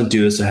Jason doesn't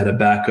do this, I had a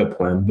backup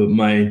plan. But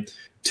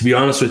to be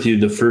honest with you,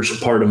 the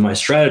first part of my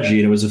strategy,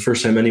 and it was the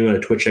first time anyone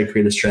at Twitch I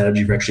created a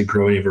strategy for actually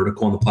growing a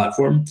vertical on the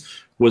platform,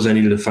 was I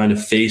needed to find a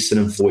face and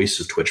a voice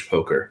of Twitch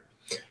poker.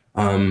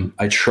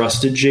 I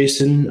trusted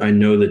Jason. I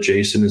know that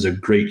Jason is a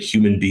great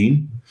human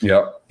being.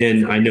 Yep.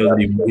 And I know that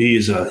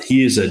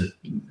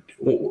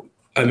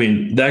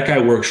that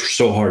guy works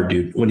so hard,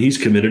 dude. When he's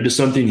committed to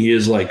something, he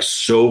is like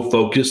so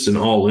focused and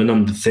all in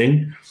on the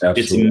thing.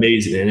 Absolutely. It's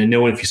amazing. And I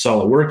know if he saw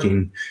it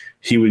working,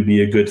 he would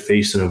be a good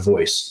face and a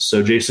voice.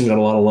 So Jason got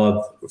a lot of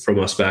love from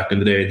us back in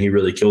the day, and he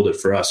really killed it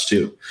for us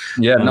too.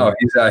 Yeah,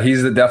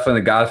 he's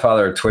definitely the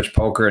godfather of Twitch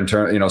poker in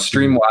terms,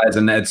 stream wise.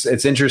 And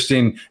it's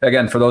interesting.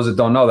 Again, for those that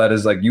don't know, that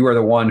is like you are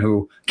the one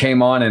who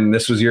came on, and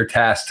this was your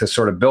task to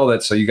sort of build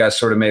it. So you guys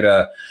sort of made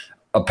a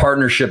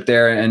partnership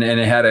there, and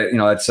it had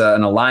it's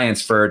an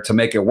alliance to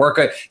make it work.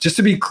 Just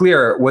to be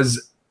clear,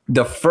 was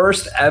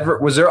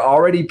there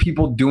already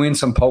people doing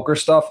some poker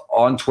stuff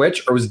on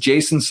Twitch, or was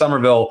Jason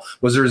Somerville,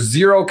 was there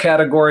zero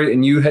category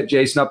and you hit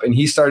Jason up and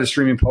he started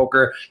streaming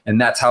poker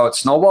and that's how it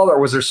snowballed? Or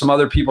was there some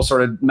other people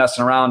sort of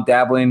messing around,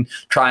 dabbling,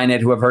 trying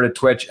it, who have heard of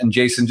Twitch, and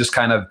Jason just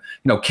kind of,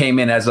 came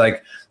in as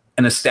like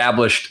an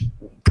established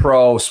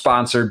pro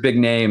sponsored big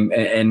name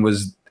and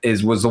was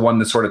the one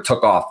that sort of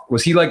took off?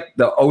 Was he like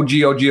the OG,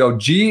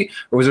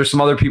 or was there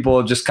some other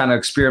people just kind of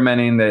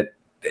experimenting that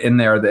in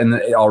there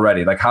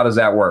already? Like, how does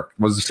that work?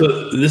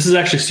 So this is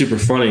actually super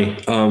funny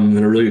and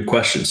a really good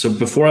question. So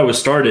before I was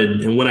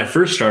started, and when I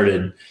first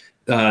started,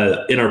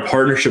 in our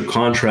partnership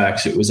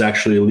contracts, it was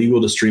actually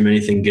illegal to stream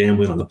anything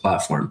gambling on the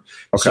platform.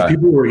 Okay. So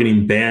people were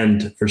getting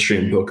banned for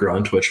streaming poker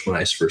on Twitch when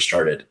I first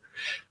started.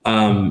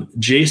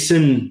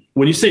 Jason,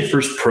 when you say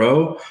first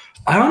pro,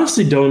 I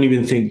honestly don't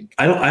even think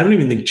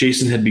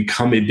Jason had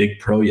become a big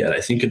pro yet.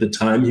 I think at the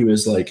time he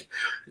was like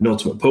an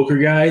ultimate poker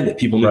guy that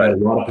people knew had a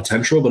lot of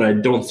potential, but I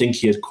don't think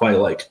he had quite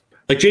like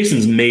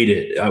Jason's made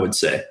it, I would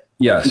say.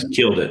 Yes. He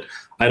killed it.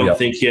 I don't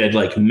think he had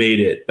like made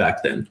it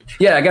back then.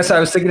 Yeah, I guess I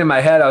was thinking in my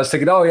head, he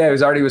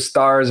was already with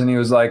Stars, and he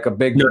was like a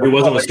big. No, he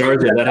wasn't with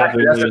Stars yet. That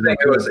happened.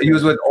 He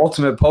was with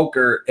Ultimate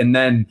Poker, and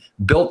then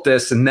built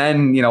this, and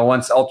then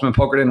once Ultimate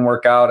Poker didn't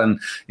work out, and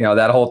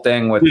that whole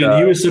thing with. Dude,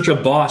 he was such a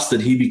boss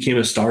that he became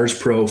a Stars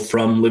pro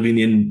from living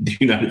in the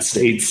United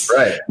States.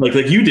 Right.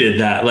 Like you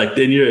did that. Like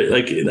then you're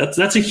like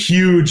that's a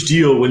huge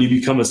deal when you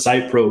become a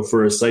site pro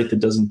for a site that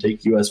doesn't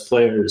take U.S.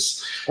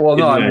 players. Well,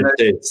 no, in the United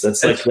States.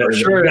 That's like for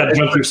sure. You got to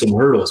jump through some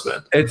hurdles,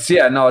 man. It's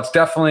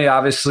definitely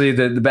obviously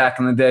the back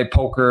in the day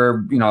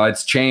poker,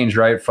 it's changed,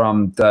 right,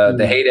 from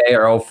the heyday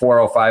or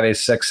 04, 05,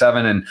 06,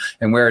 07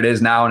 and where it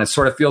is now. And it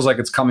sort of feels like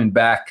it's coming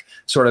back,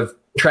 sort of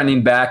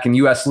trending back, and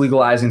US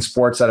legalizing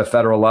sports at a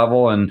federal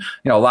level. And,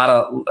 a lot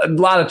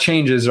of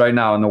changes right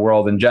now in the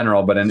world in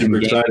general, but in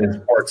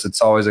sports,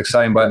 it's always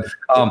exciting. But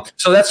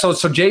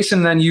so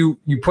Jason, then you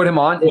put him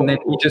on, and then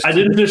he just. I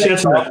didn't finish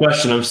answering that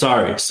question. I'm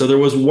sorry. So there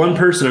was one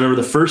person, I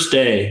remember the first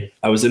day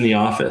I was in the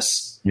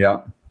office.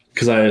 Yeah.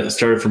 Because I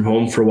started from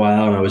home for a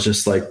while, and I was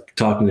just like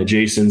talking to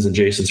Jason's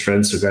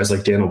friends, so guys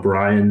like Dan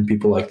O'Brien,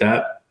 people like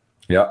that.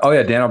 Yeah. Oh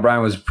yeah, Dan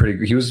O'Brien was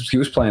pretty. He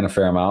was playing a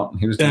fair amount.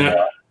 He was.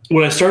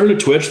 When I started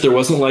at Twitch, there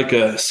wasn't like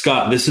a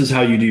Scott, this is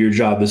how you do your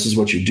job. This is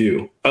what you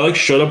do. I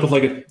showed up with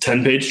like a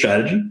 10-page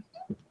strategy.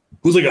 It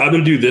was like, I'm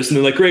gonna do this, and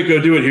they're like, great,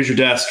 go do it. Here's your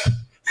desk.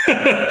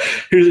 By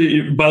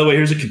the way,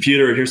 here's a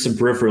computer and here's some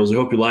peripherals. I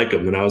hope you like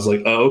them. And I was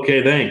like, oh,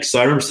 okay, thanks. So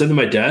I remember sitting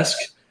at my desk.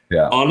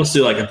 Yeah.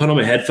 Honestly, I put on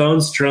my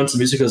headphones, turn on some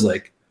music. I was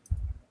like,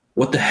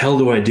 what the hell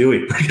do I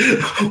do?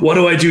 What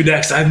do I do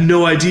next? I have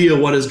no idea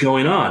what is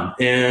going on.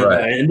 And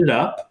I ended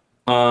up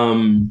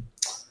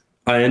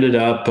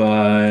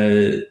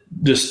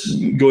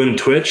just going to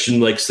Twitch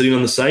and sitting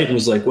on the site and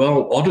was like,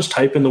 well, I'll just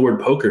type in the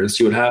word poker and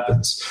see what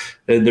happens.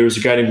 And there was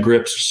a guy named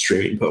Grips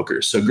streaming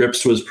poker. So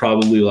Grips was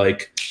probably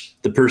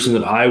the person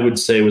that I would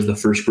say was the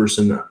first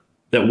person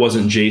that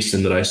wasn't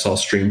Jason that I saw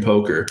stream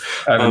poker.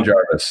 Evan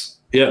Jarvis.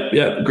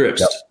 Yeah,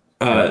 Grips.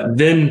 Yep.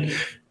 Then,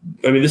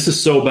 this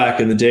is so back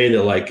in the day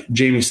that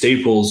Jamie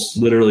Staples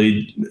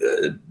literally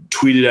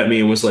tweeted at me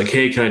and was like,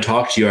 hey, can I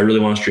talk to you? I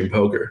really want to stream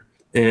poker.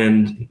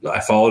 And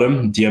I followed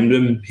him, DM'd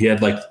him. He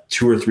had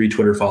 2 or 3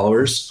 Twitter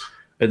followers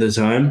at the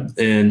time.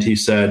 And he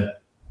said,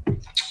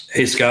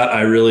 hey, Scott,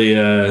 I would really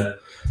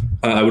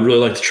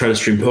like to try to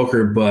stream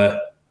poker,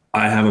 but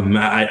I have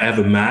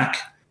a Mac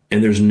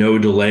and there's no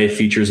delay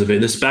features of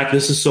it. This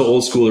is so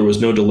old school. There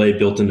was no delay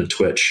built into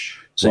Twitch.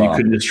 So you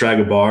couldn't just drag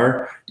a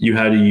bar. You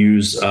had to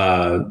use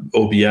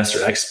OBS or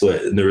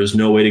XSplit, and there was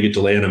no way to get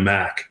delay on a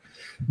Mac.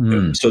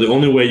 So the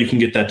only way you can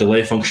get that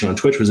delay function on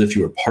Twitch was if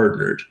you were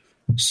partnered.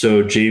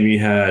 So Jamie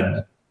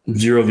had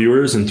 0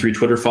 viewers and 3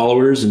 Twitter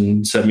followers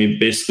and sent me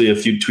basically a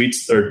few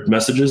tweets or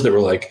messages that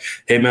were like,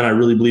 hey man, I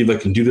really believe I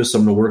can do this.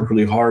 I'm going to work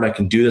really hard. I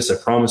can do this. I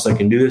promise I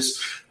can do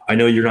this. I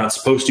know you're not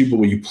supposed to, but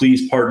will you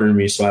please partner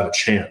me so I have a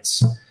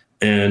chance?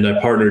 And I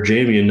partnered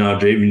Jamie, and now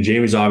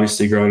Jamie's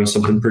obviously growing into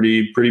something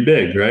pretty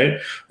big, right?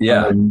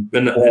 Yeah. And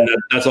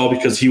that's all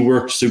because he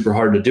worked super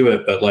hard to do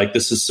it. But like,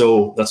 that's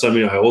what I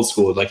mean, how old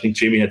school. Like, I think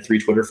Jamie had 3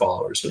 Twitter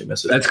followers when he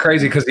messaged. That's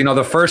crazy because,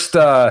 the first,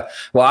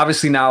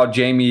 obviously now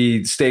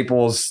Jamie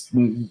Staples,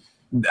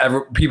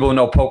 people who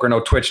know poker,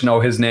 know Twitch,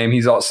 know his name.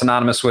 He's all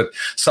synonymous with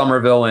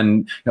Somerville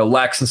and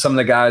Lex and some of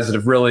the guys that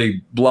have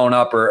really blown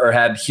up or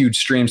had huge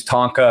streams.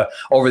 Tonka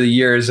over the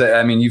years.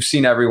 I mean, you've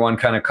seen everyone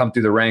kind of come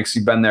through the ranks.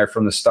 You've been there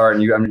from the start,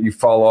 and you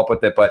follow up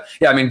with it. But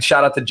yeah, I mean,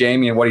 shout out to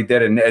Jamie and what he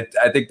did, and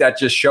I think that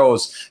just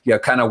shows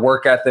kind of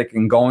work ethic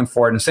and going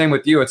for it. And same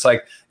with you. It's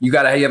like you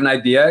have an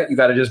idea, you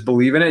got to just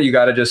believe in it, you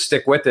got to just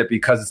stick with it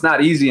because it's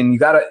not easy, and you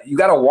got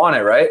to want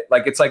it, right?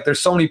 Like it's like there's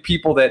so many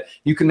people that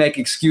you can make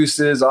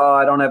excuses. Oh,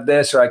 I don't have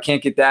this, or I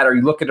can't get that, or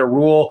you look at a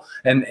rule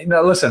and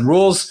listen,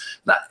 rules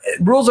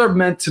are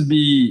meant to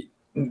be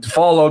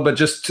followed, but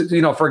just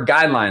for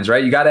guidelines,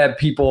 right? You got to have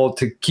people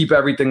to keep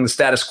everything the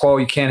status quo.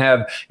 You can't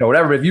have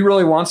whatever. If you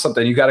really want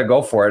something, you got to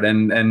go for it,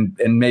 and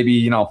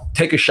maybe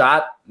take a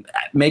shot,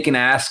 make an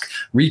ask,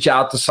 reach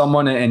out to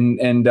someone,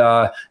 and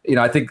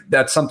I think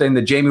that's something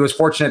that Jamie was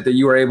fortunate that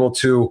you were able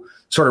to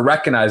sort of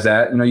recognize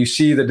that. You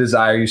see the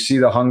desire, you see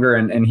the hunger,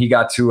 and he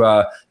got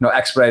to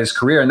expedite his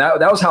career. And that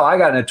was how I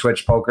got into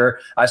Twitch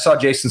poker. I saw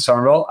Jason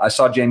Somerville, I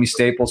saw Jamie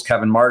Staples,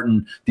 Kevin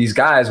Martin, these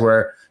guys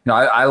where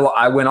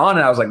I went on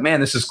and I was like, man,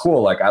 this is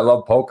cool. Like, I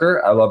love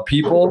poker, I love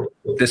people.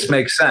 This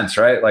makes sense,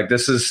 right? Like,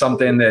 this is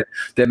something that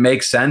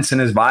makes sense and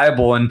is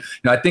viable. And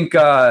I think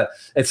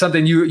it's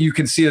something you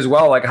can see as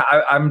well. Like,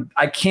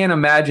 I can't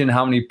imagine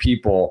how many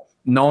people,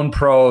 known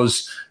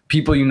pros,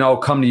 people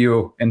come to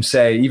you and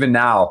say, even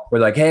now, we're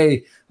like,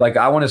 hey, like,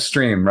 I want to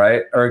stream,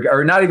 right?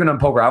 Or not even on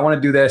poker, I want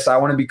to do this, I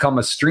want to become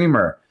a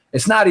streamer.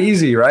 It's not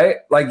easy, right?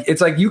 Like,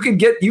 it's like you can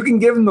give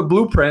them the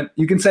blueprint.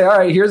 You can say, all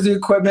right, here's the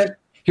equipment,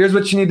 here's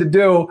what you need to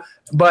do.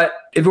 But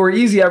if it were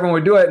easy, everyone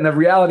would do it. And the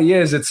reality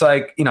is, it's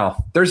like,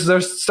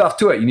 there's stuff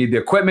to it. You need the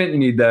equipment, you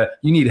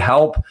need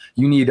help,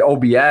 you need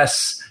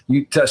OBS,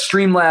 to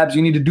Streamlabs,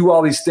 you need to do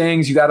all these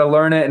things. You got to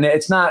learn it. And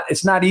it's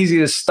not easy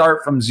to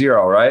start from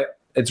zero, right?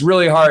 It's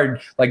really hard.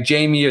 Like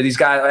Jamie or these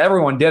guys,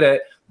 everyone did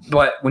it.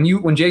 But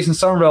when Jason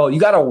Somerville, you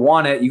got to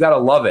want it, you got to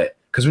love it.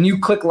 Because when you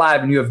click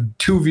live and you have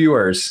 2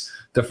 viewers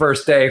the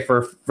first day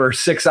for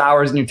 6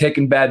 hours and you're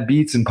taking bad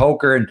beats and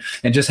poker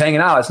and just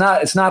hanging out,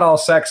 it's not all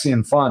sexy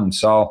and fun.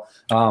 So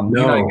you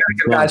gotta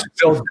get guys who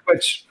build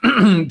Twitch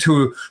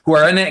who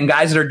are in it, and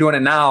guys that are doing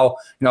it now.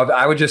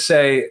 I would just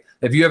say,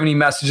 if you have any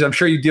messages, I'm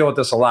sure you deal with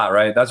this a lot,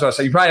 right? That's what I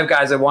say. You probably have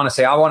guys that want to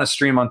say, I want to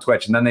stream on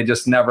Twitch, and then they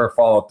just never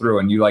follow through,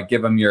 and you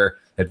give them your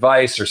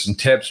advice or some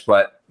tips.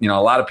 But a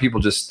lot of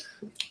people just.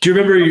 Do you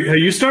remember how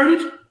you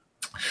started?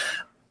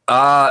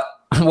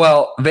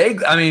 Well,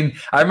 vague. I mean,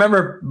 I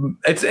remember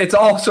it's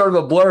all sort of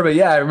a blur, but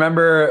yeah, I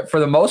remember for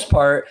the most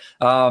part.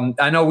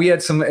 I know we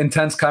had some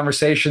intense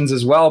conversations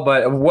as well,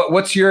 but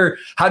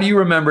how do you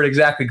remember it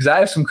exactly? Because I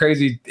have some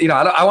crazy,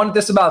 I wanted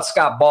this about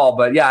Scott Ball,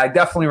 but yeah, I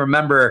definitely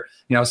remember,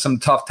 some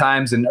tough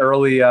times and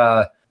early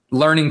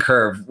learning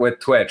curve with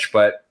Twitch.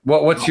 But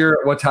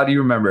how do you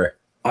remember?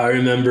 I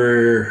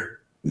remember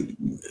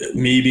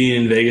me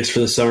being in Vegas for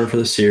the summer for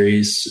the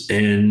series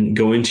and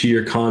going to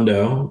your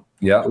condo.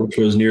 Yeah, which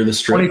was near the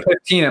Strip.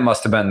 2015, it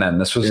must have been then.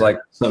 This was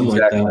something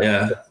exactly like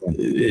that. Yeah,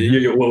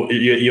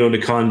 you owned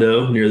a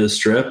condo near the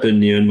Strip,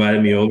 and you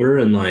invited me over,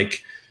 and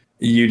like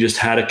you just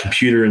had a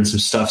computer and some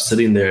stuff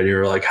sitting there, and you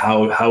were like,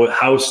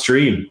 "How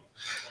stream?"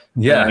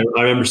 Yeah, and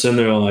I remember sitting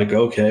there like,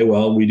 "Okay,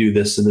 well, we do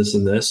this and this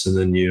and this," and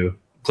then you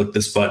click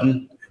this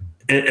button,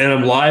 and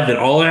I'm live, and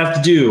all I have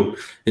to do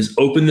is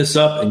open this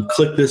up and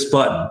click this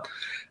button,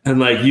 and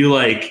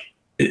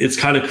it's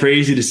kind of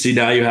crazy to see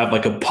now you have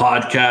like a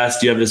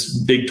podcast, you have this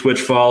big Twitch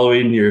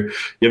following, you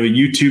have a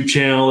YouTube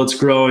channel that's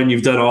growing,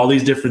 you've done all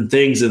these different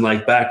things. And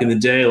like back in the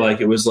day, like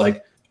it was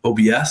like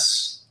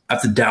OBS, I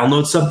have to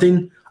download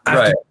something, I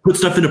have to put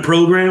stuff in a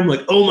program,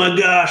 like, oh my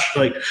gosh.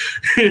 Like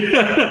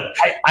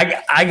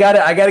I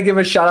gotta give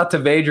a shout out to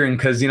Vadrian,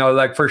 because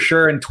for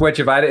sure in Twitch,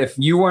 if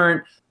you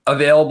weren't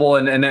available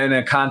and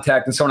a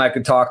contact and someone I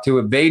could talk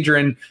to.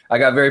 Vadrian, I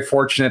got very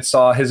fortunate,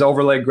 saw his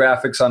overlay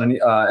graphics on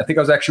I think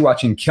I was actually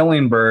watching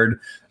Killing Bird,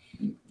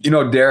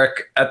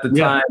 Derek at the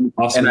time.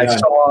 Awesome, and I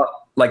saw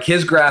like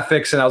his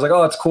graphics and I was like,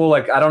 oh, that's cool.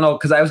 Like, I don't know.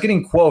 Cause I was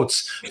getting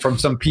quotes from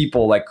some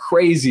people, like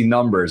crazy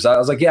numbers. I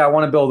was like, yeah, I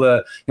want to build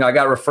I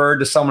got referred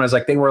to someone as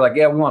like, they were like,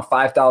 yeah, we want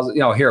 5,000,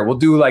 here, we'll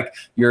do like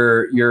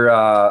your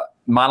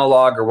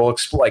monologue, or we'll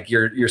explain like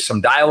you're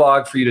some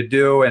dialogue for you to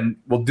do, and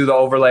we'll do the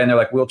overlay. And they're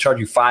like, we'll charge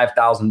you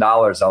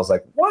 $5,000. I was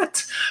like,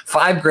 what?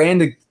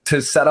 $5,000 to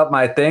set up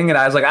my thing? And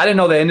I was like, I didn't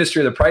know the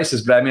industry or the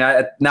prices, but I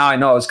mean, now I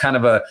know it was kind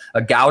of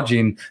a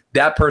gouging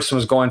that person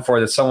was going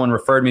for, that someone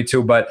referred me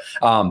to. But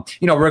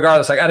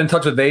regardless, I got in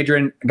touch with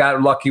Adrian, got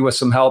lucky with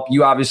some help.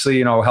 You obviously,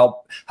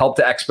 help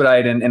to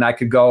expedite, and I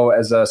could go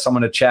as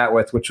someone to chat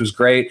with, which was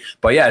great.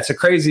 But yeah, it's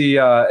crazy,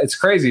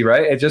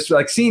 right? It just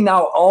like seeing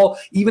now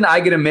even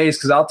I get amazed,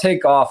 because I'll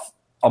take off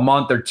a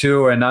month or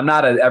two, and I'm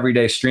not an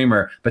everyday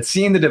streamer, but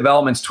seeing the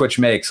developments Twitch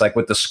makes, like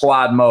with the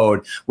squad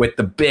mode, with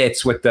the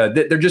bits,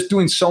 they're just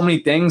doing so many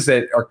things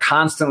that are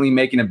constantly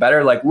making it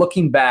better. Like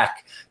looking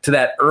back to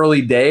that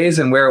early days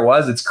and where it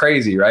was, it's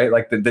crazy, right?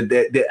 Like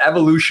the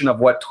evolution of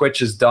what Twitch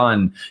has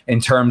done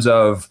in terms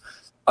of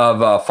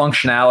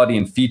functionality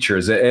and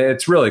features.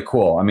 It's really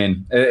cool. I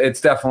mean, it's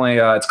definitely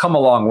it's come a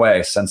long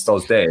way since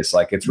those days.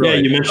 Like it's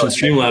really, you mentioned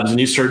Streamlabs, and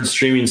you started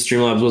streaming.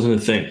 Streamlabs wasn't a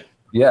thing.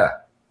 Yeah.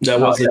 That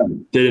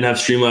wasn't, they didn't have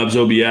Streamlabs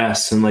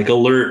OBS, and like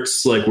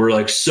alerts like were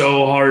like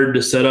so hard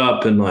to set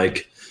up, and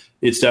like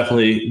it's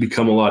definitely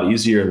become a lot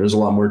easier, and there's a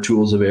lot more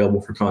tools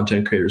available for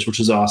content creators, which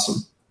is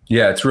awesome.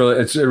 Yeah, it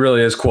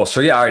really is cool.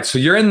 So yeah, all right. So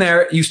you're in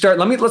there. You start.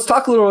 Let's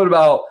talk a little bit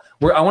about.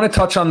 I want to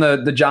touch on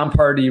the John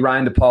Party,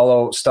 Ryan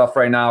DePaulo stuff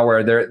right now,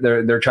 where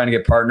they're trying to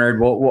get partnered.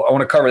 I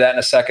want to cover that in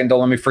a second. Don't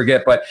let me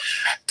forget. But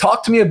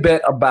talk to me a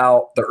bit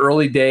about the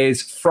early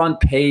days, front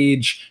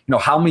page.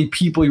 How many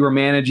people you were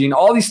managing,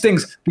 all these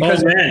things.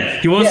 Because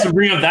he wants to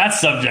bring up that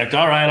subject.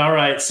 All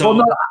right. So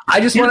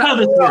I just want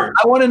to.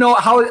 I want to know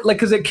how,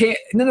 because it came.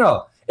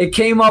 No. It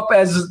came up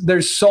as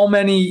there's so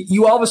many.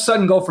 You all of a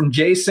sudden go from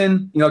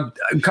Jason.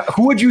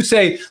 Who would you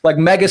say like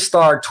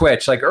megastar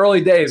Twitch? Like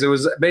early days, it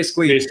was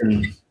basically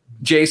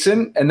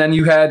Jason, and then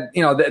you had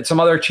some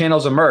other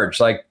channels emerge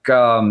like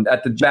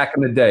at the back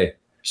in the day.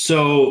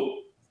 So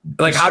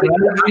like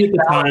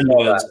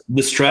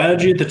the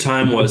strategy at the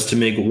time was to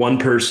make one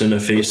person a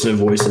face and a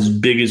voice as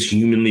big as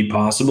humanly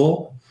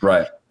possible,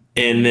 right?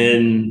 And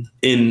then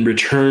in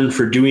return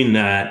for doing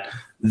that,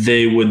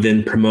 they would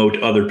then promote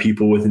other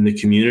people within the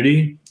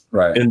community.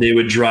 Right. And they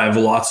would drive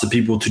lots of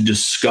people to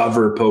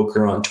discover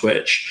poker on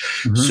Twitch.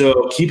 Mm-hmm.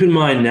 So keep in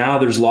mind, now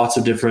there's lots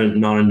of different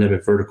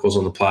non-endemic verticals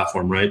on the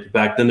platform, right?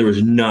 Back then there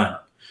was none.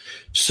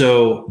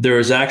 So there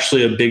was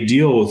actually a big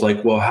deal with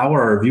like, well, how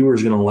are our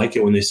viewers going to like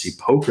it when they see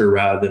poker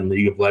rather than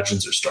League of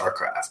Legends or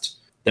StarCraft?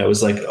 That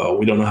was like, oh,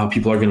 we don't know how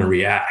people are going to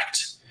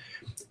react.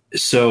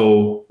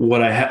 So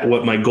what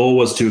my goal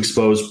was to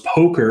expose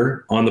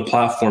poker on the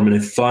platform in a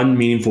fun,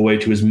 meaningful way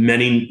to as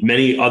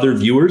many other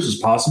viewers as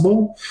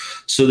possible.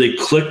 So they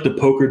click the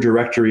poker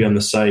directory on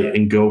the site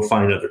and go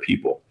find other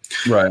people.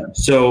 Right.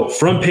 So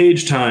front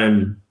page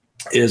time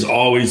has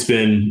always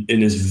been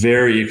and is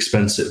very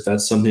expensive.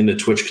 That's something that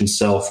Twitch can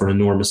sell for an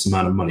enormous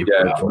amount of money.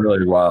 Yeah, it's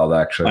really wild,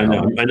 actually. I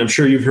know. And I'm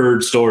sure you've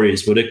heard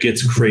stories, but it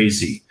gets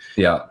crazy.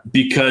 Yeah.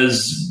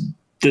 Because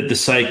that the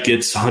site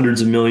gets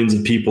hundreds of millions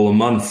of people a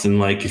month. And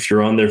like, if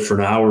you're on there for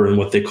an hour in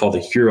what they call the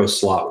hero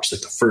slot, which is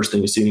like the first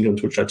thing you see when you go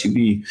to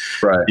twitch.tv,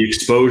 right, the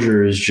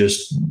exposure is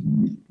just,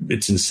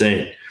 it's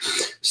insane.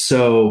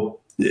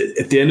 So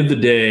at the end of the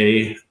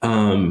day,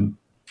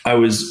 I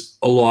was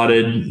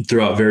allotted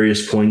throughout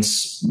various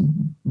points,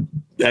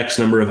 X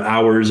number of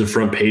hours of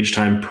front page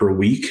time per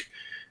week.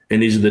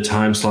 And these are the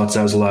time slots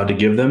I was allowed to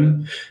give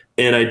them.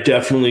 And I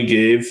definitely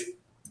gave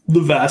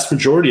the vast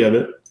majority of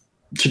it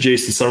to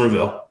Jason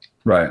Somerville.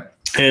 Right.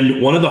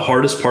 And one of the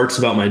hardest parts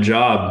about my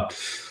job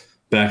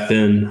back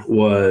then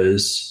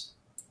was,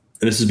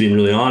 and this is being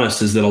really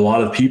honest, is that a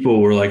lot of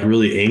people were like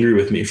really angry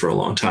with me for a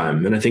long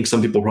time. And I think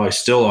some people probably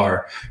still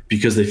are,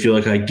 because they feel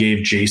like I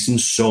gave Jason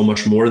so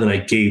much more than I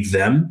gave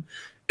them.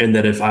 And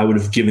that if I would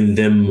have given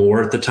them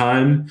more at the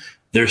time,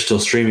 they're still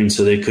streaming,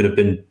 so they could have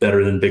been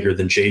better than bigger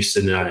than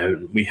Jason.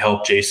 And we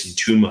helped Jason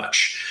too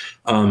much.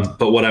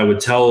 But what I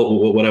would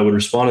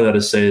respond to that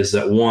is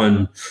that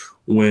one,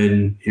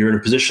 when you're in a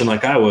position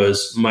like I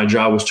was, my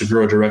job was to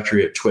grow a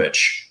directory at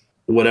Twitch,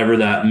 whatever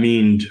that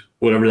meant.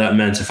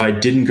 If I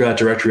didn't grow that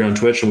directory on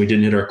Twitch and we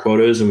didn't hit our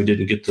quotas and we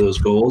didn't get to those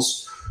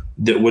goals,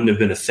 that wouldn't have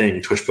been a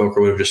thing. Twitch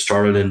Poker would have just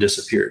started and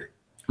disappeared.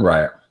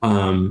 Right.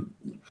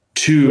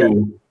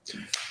 Two,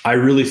 I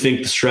really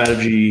think the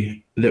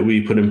strategy that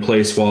we put in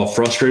place, while it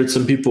frustrated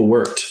some people,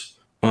 worked.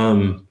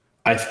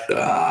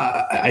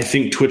 I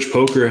think Twitch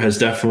Poker has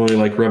definitely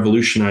like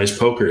revolutionized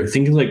poker. I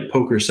think like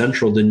Poker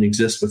Central didn't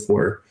exist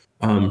before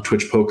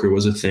Twitch Poker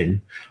was a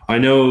thing. I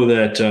know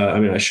that,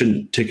 I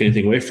shouldn't take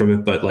anything away from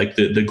it, but like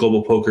the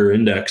Global Poker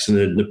Index and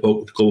the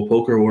Global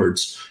Poker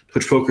Awards,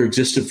 Twitch Poker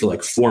existed for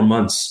like 4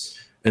 months,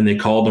 and they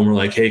called and were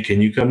like, hey,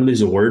 can you come to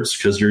these awards?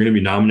 Because you're going to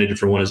be nominated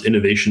for one as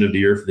Innovation of the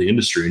Year for the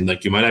industry. And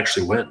like, you might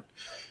actually win.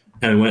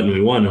 And we went and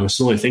we won. And it was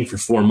the only thing for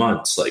 4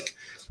 months.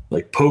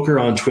 Like poker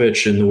on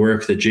Twitch and the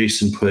work that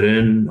Jason put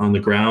in on the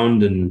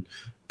ground and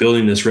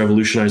building this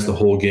revolutionized the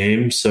whole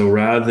game. So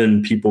rather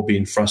than people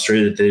being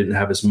frustrated that they didn't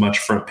have as much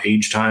front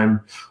page time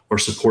or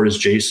support as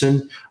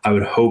Jason, I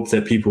would hope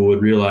that people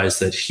would realize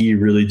that he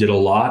really did a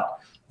lot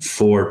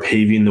for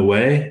paving the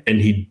way, and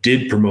he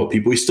did promote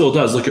people. He still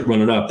does. Look at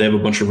Run It Up. They have a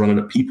bunch of Run It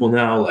Up people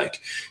now. Like,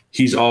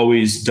 he's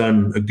always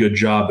done a good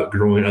job at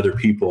growing other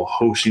people,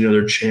 hosting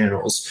other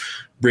channels,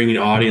 bringing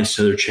audience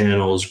to their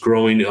channels,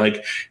 growing.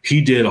 Like,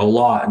 he did a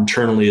lot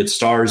internally at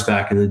Stars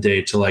back in the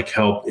day to like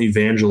help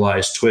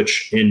evangelize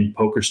Twitch in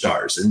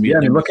PokerStars. And yeah, I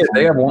mean, look at,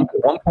 they have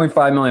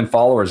 1.5 million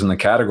followers in the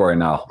category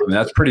now. I mean,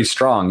 that's pretty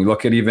strong. You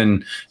look at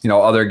even,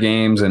 other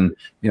games, and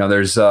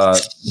there's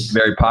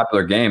very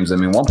popular games. I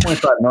mean,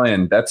 1.5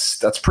 million,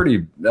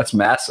 that's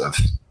massive.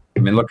 I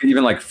mean, look at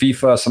even like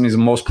FIFA, some of these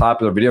most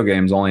popular video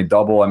games only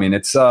double. I mean,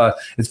 it's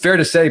fair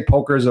to say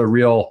poker is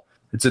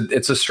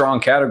it's a strong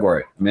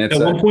category. I mean, at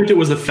one point it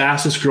was the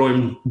fastest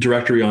growing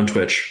directory on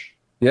Twitch.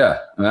 Yeah,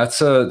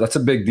 that's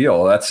a big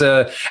deal.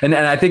 And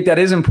I think that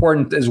is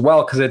important as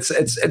well, because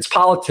it's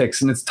politics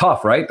and it's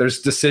tough, right?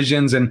 There's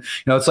decisions, and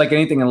it's like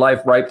anything in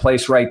life: right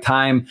place, right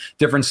time,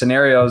 different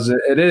scenarios.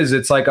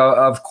 It's like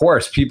of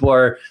course people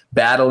are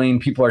battling,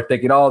 people are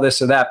thinking, oh,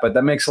 this or that, but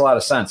that makes a lot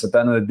of sense. At the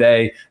end of the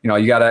day,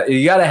 you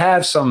gotta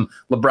have some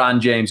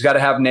LeBron James, you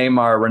gotta have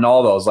Neymar,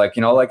 Ronaldo's. Like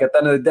at the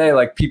end of the day,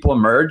 like people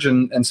emerge,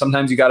 and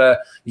sometimes you gotta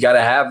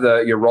have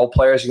your role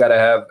players, you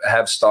gotta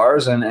have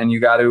stars, and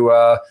you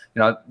gotta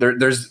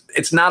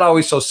it's not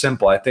always so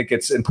simple. I think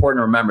it's important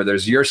to remember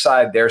there's your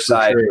side, their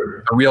side,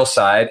 a real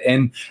side,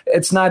 and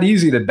it's not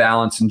easy to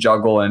balance and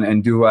juggle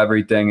and do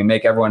everything and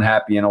make everyone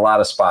happy in a lot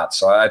of spots.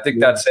 So I think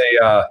that's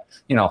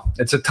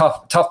it's a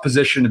tough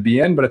position to be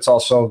in, but it's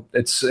also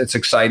it's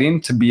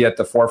exciting to be at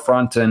the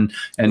forefront and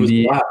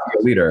be a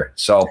leader.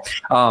 So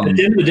at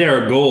the end of the day,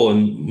 our goal,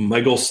 and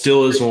my goal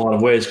still is in a lot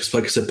of ways, because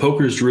like I said,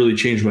 poker has really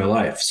changed my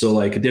life. So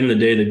like at the end of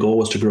the day, the goal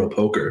was to grow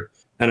poker,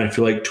 and I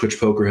feel like Twitch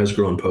Poker has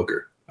grown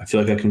poker. I feel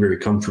like I can very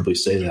comfortably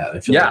say that.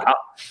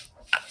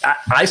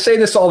 I say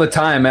this all the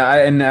time,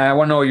 and I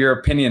want to know your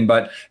opinion,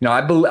 but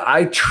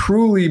I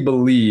truly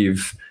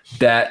believe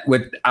that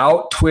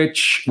without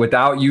Twitch,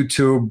 without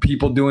YouTube,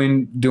 people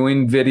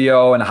doing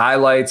video and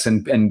highlights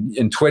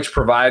and Twitch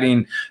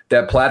providing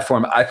that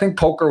platform, I think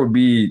poker would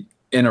be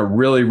in a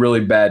really, really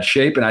bad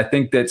shape. And I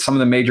think that some of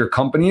the major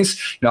companies,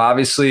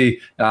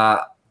 obviously,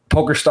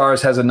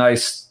 PokerStars has a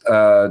nice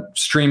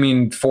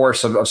streaming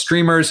force of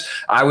streamers.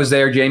 I was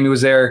there, Jamie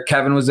was there,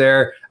 Kevin was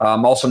there.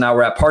 Also now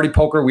we're at Party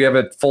Poker. We have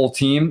a full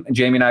team.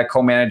 Jamie and I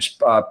co-manage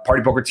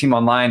Party Poker Team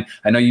Online.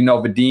 I know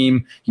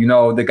Vadim,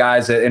 the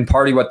guys in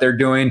Party, what they're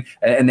doing,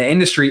 and the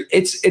industry.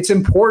 It's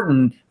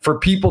important for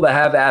people to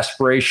have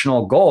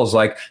aspirational goals.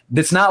 Like,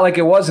 it's not like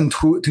it was in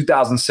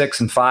 2006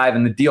 and 5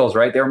 and the deals,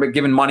 right? They were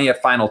giving money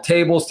at final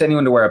tables to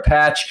anyone to wear a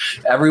patch.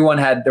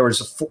 There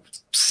was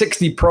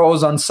 60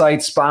 pros on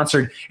site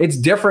sponsored. It's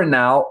different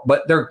now,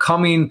 but they're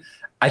coming.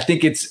 I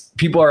think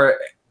people are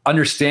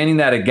understanding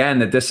that again,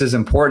 that this is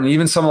important.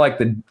 Even some like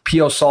the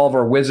PO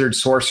Solver, Wizard,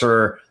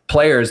 Sorcerer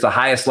players, the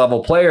highest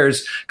level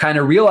players, kind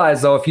of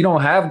realize, though, if you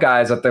don't have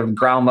guys at the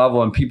ground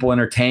level and people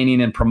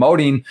entertaining and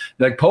promoting,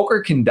 like,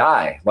 poker can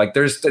die. Like,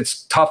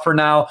 it's tougher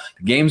now.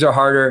 The games are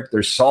harder.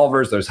 There's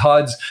solvers, there's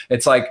HUDs.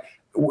 It's like,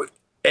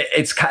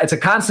 it's a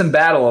constant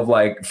battle of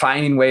like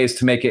finding ways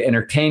to make it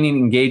entertaining,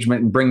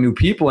 engagement, and bring new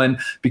people in.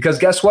 Because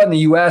guess what? In the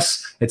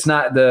US, it's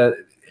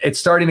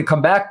starting to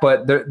come back,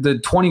 but the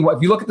 20,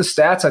 if you look at the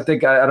stats, I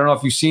think, I don't know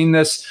if you've seen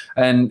this,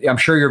 and I'm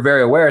sure you're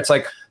very aware, it's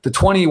like the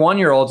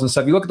 21-year-olds and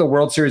stuff. You look at the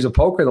World Series of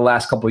Poker the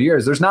last couple of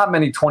years, there's not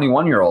many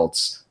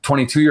 21-year-olds,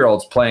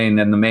 22-year-olds playing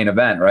in the main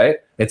event, right?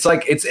 It's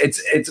like,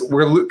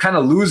 we're kind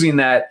of losing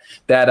that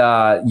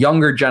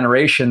younger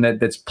generation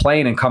that's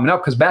playing and coming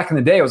up. Because back in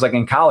the day, it was like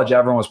in college,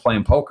 everyone was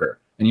playing poker.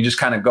 And you just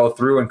kind of go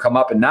through and come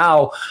up. And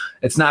now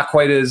it's not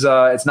quite as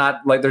it's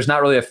not like there's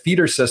not really a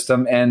feeder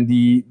system, and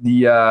the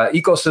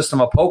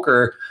ecosystem of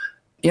poker.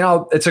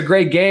 It's a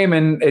great game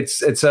and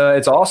it's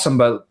awesome.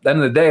 But at the end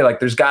of the day, like,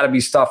 there's got to be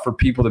stuff for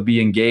people to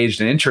be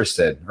engaged and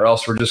interested, or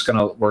else we're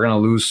gonna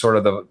lose sort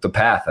of the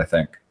path, I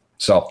think.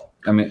 So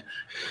I mean,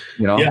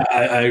 Yeah,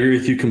 I agree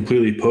with you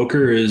completely.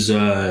 Poker is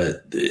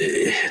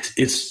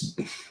it's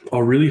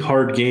a really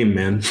hard game,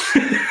 man.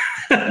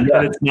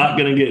 Yeah. It's not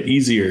going to get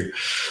easier,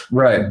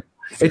 right?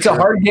 It's a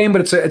hard game,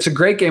 but it's a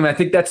great game. And I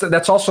think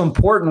that's also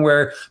important,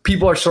 where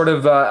people are sort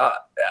of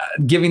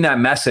giving that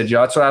message.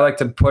 That's what I like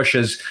to push.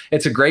 Is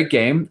it's a great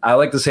game. I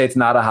like to say it's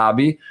not a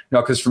hobby,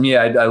 because for me,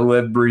 I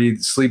live,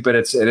 breathe, sleep it.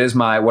 It is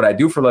what I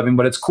do for a living.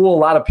 But it's cool. A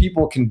lot of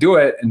people can do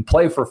it and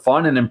play for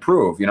fun and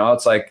improve.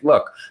 It's like,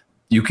 look,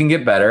 you can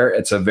get better.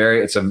 It's a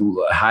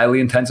highly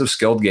intensive,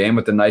 skilled game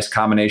with a nice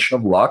combination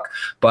of luck.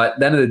 But at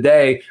the end of the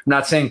day, I'm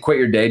not saying quit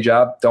your day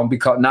job. Don't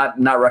become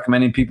not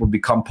recommending people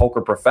become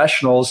poker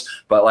professionals.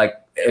 But like,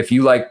 if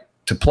you like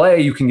to play,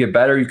 you can get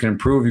better, you can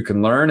improve, you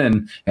can learn,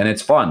 and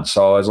it's fun.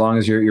 So as long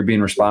as you're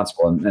being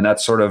responsible, and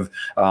that's sort of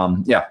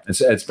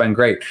it's been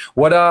great.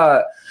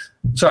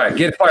 Sorry,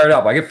 get fired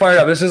up. I get fired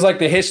up. This is like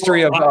the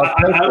history of.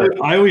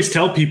 I always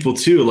tell people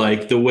too,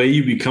 like, the way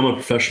you become a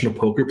professional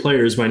poker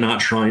player is by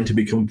not trying to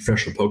become a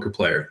professional poker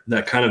player.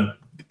 That kind of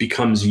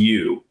becomes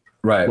you,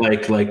 right?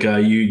 Like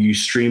you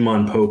stream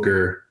on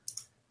poker,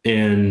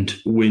 and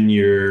when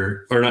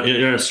you're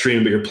not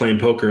streaming, but you're playing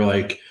poker,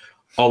 like,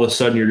 all of a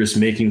sudden you're just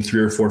making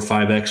 3 or 4,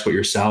 5x what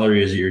your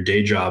salary is at your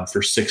day job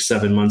for 6,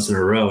 7 months in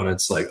a row. And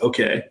it's like,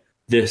 okay,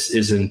 this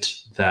isn't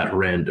that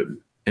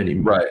random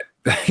anymore.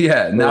 Right.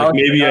 Yeah. Now like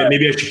maybe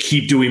I should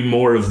keep doing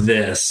more of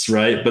this.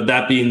 Right. But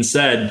that being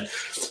said,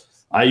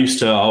 I used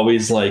to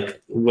always like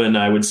when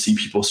I would see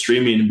people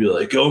streaming and be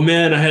like, oh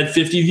man, I had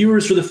 50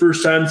 viewers for the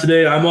first time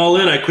today. I'm all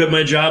in. I quit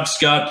my job.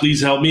 Scott,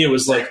 please help me. It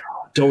was like,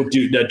 don't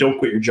do that. Don't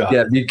quit your job.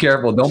 Yeah, be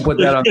careful. Don't put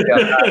that on me.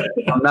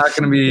 I'm not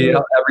going to be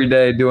every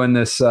day doing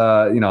this.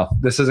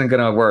 This isn't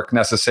going to work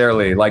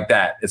necessarily like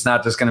that. It's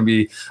not just going to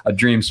be a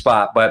dream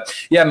spot. But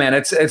yeah, man,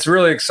 it's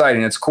really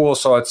exciting. It's cool.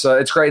 So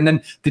it's great. And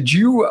then did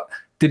you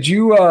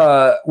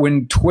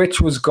when Twitch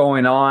was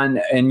going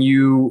on and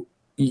you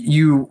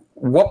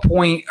what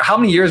point, how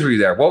many years were you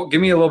there? Well,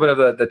 give me a little bit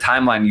of the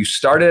timeline. You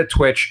started at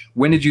Twitch.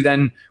 When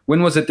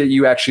was it that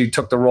you actually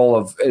took the role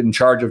of in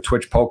charge of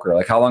Twitch Poker?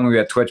 Like how long were you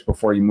at Twitch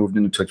before you moved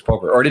into Twitch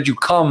Poker? Or did you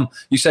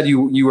you said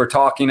you were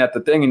talking at the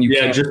thing and you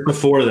came? Just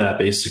before that,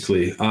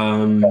 basically.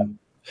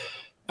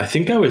 I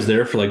think I was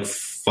there for like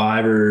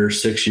 5 or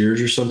 6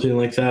 years or something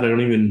like that.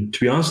 To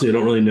be honest with you, I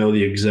don't really know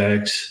the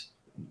exact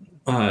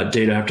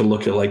date. I have to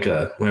look at like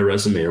my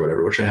resume or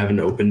whatever, which I haven't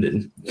opened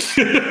in.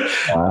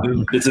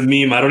 It's a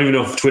meme. I don't even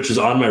know if Twitch is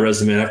on my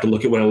resume. I have to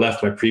look at when I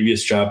left my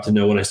previous job to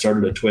know when I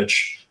started at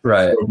Twitch.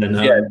 Right. And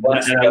I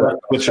left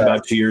Twitch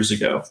about 2 years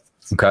ago.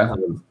 Okay.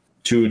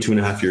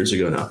 2.5 years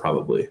ago now,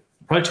 probably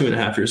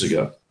 2.5 years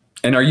ago.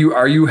 And are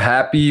you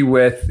happy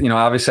with,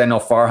 obviously I know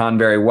Farhan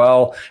very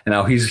well, and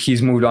now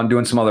he's moved on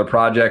doing some other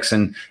projects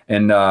and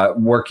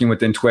working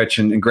within Twitch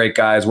and great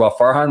guy as well.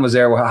 Farhan was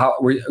there. How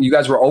you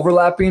guys were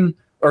overlapping?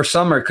 Or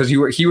summer, because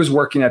he was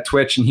working at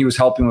Twitch and he was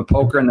helping with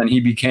poker, and then he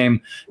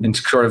became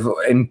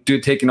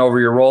taking over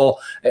your role.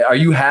 Are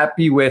you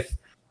happy with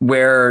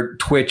where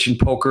Twitch and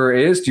poker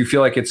is? Do you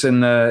feel like it's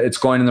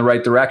going in the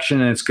right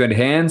direction and it's good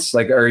hands?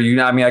 Like, are you?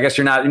 I mean, I guess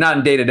you're not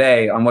in day to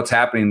day on what's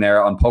happening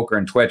there on poker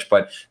and Twitch,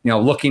 but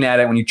looking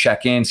at it when you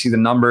check in, see the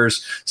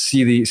numbers,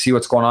 see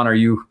what's going on. Do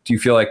you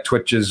feel like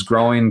Twitch is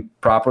growing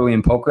properly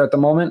in poker at the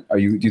moment? Do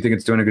you think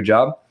it's doing a good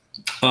job?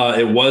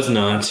 It was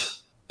not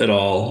at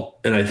all,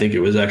 and I think it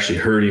was actually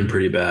hurting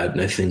pretty bad.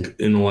 And I think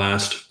in the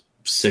last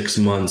 6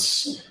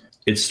 months,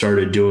 it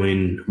started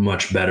doing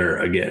much better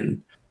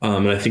again.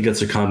 And I think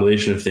that's a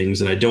combination of things.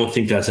 And I don't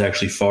think that's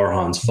actually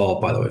Farhan's fault,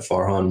 by the way.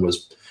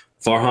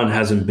 Farhan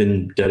hasn't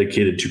been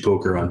dedicated to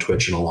poker on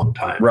Twitch in a long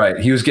time. Right.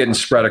 He was getting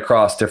spread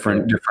across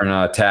different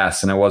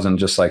tasks, and it wasn't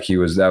just like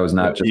he's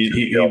not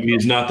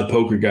the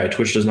poker guy.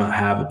 Twitch does not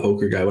have a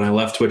poker guy. When I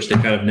left Twitch, they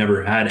kind of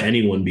never had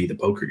anyone be the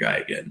poker guy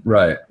again.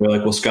 Right. We're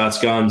like, well, Scott's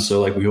gone,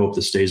 so like we hope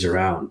this stays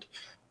around.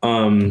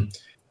 In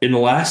the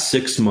last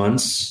 6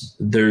 months,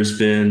 there's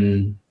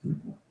been,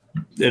 and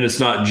it's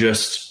not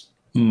just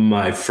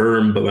my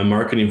firm, but my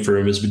marketing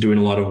firm has been doing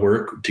a lot of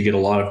work to get a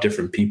lot of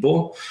different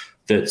people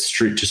that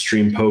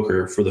stream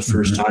poker for the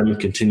first time and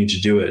continue to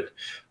do it.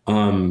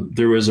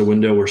 There was a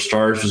window where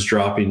Stars was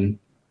dropping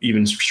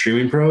even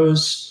streaming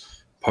pros.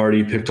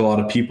 Party picked a lot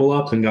of people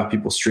up and got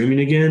people streaming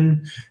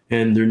again,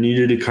 and there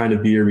needed to kind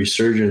of be a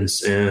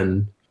resurgence.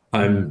 And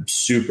I'm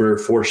super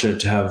fortunate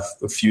to have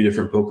a few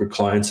different poker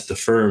clients at the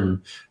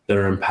firm that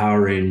are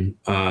empowering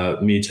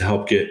me to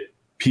help get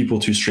people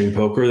to stream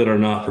poker that are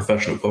not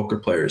professional poker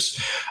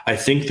players. I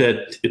think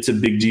that it's a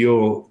big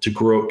deal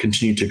to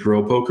continue to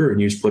grow poker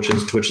and use Twitch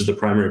as the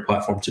primary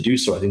platform to do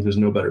so. I think there's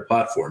no better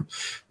platform.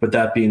 But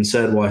that being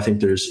said, I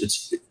think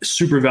it's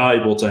super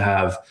valuable to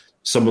have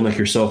someone like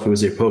yourself who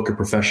is a poker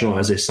professional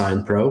as a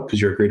signed pro, because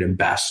you're a great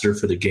ambassador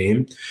for the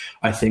game.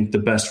 I think the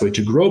best way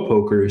to grow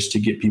poker is to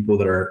get people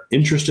that are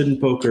interested in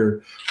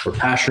poker or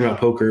passionate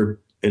about poker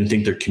and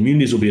think their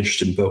communities will be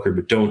interested in poker,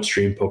 but don't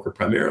stream poker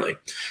primarily.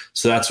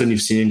 So that's when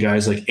you've seen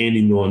guys like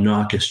Andy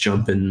Milonakis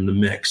jump in the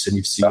mix, and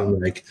you've seen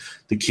like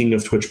the King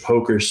of Twitch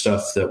Poker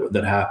stuff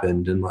that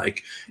happened, and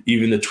like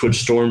even the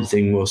Twitch Storm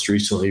thing most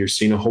recently. You're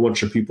seeing a whole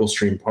bunch of people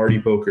stream party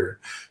poker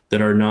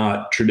that are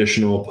not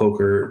traditional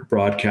poker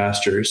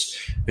broadcasters,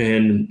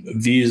 and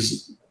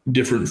these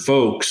different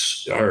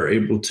folks are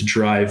able to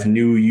drive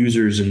new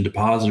users and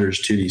depositors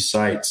to these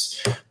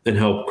sites and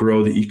help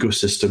grow the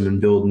ecosystem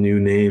and build new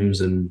names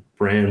and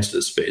brands to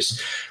the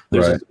space.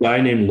 There's a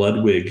guy named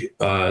Ludwig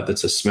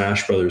that's a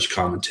Smash Brothers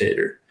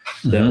commentator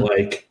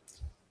that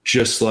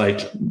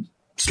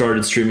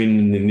started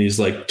streaming in these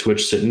like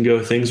Twitch sit and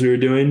go things we were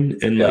doing,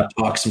 and like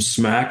talked some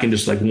smack and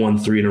just like won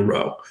 3 in a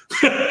row.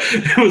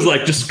 It was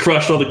like just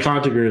crushed all the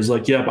content creators.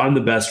 Like, yep, I'm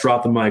the best.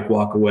 Drop the mic,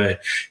 walk away.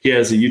 He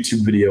has a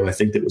YouTube video, I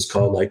think, that was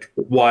called like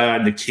 "Why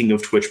I'm the King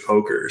of Twitch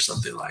Poker" or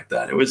something like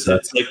that.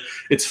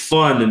 It's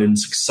fun and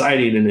it's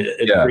exciting, and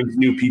it brings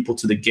new people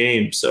to the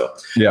game. So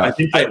I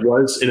think that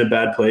was in a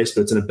bad place,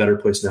 but it's in a better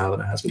place now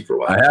than it has been for a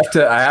while.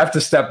 I have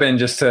to step in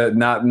just to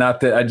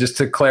just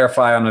to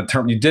clarify on the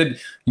term you did.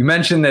 You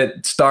mentioned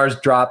that Stars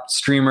dropped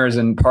streamers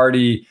and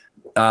Party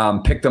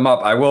picked them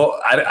up.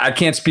 I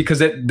can't speak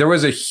because there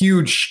was a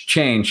huge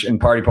change in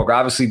Party Poker.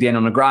 Obviously,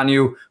 Daniel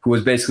Negreanu, who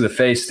was basically the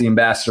face, the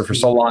ambassador for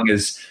so long,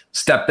 is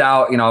stepped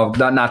out.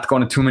 Not to go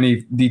into too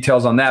many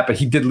details on that, but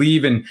he did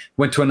leave and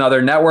went to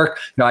another network.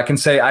 I can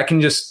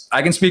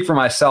speak for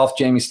myself,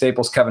 Jamie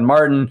Staples, Kevin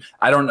Martin.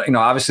 I don't,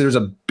 obviously there's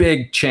a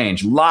big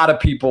change. A lot of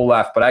people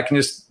left, but I can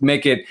just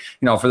make it,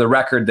 for the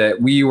record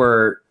that we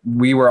were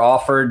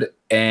offered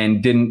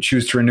and didn't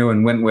choose to renew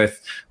and went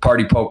with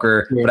Party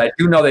Poker. Yeah. But I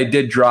do know they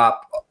did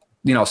drop,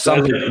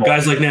 some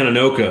guys like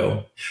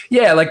Nanonoko.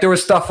 Yeah, like there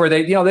was stuff where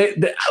they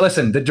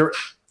listen.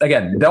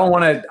 Again, don't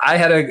want to. I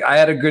had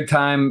a good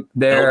time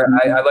there.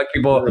 I like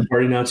people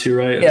party now too,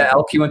 right? Yeah,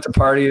 Elke went to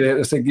party. It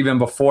was like even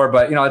before,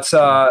 but it's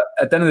at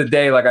the end of the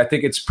day, like I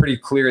think it's pretty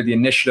clear the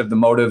initiative, the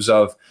motives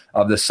of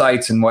the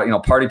sites and what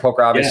Party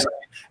Poker obviously.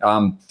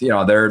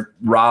 Yeah. They're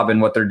Rob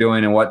and what they're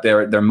doing and what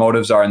their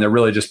motives are, and they're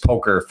really just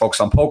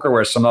focused on poker.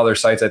 Whereas some other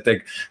sites, I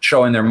think,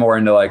 showing they're more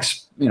into like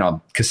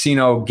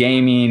casino,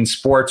 gaming,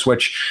 sports.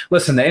 Which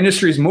listen, the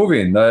industry is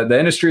moving. The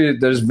industry,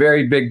 there's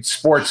very big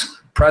sports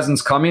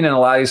presence coming, and a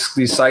lot of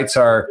these sites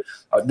are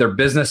their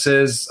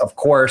businesses, of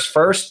course,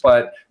 first.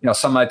 But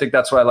I think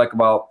that's what I like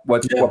about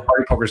what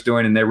Party Poker's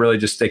doing, and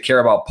they care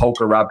about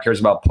poker. Rob cares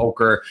about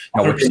poker.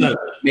 Within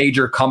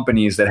major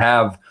companies that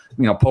have.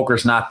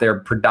 Poker's not their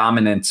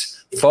predominant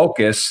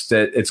focus.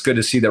 That it's good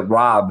to see that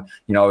Rob,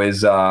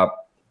 is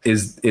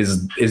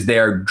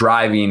there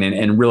driving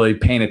and really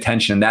paying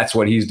attention. That's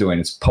what he's doing.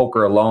 It's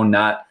poker alone,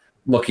 not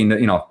looking at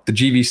the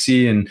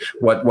GVC and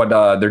what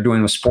they're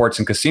doing with sports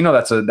and casino.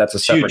 That's a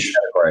separate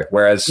category.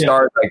 Whereas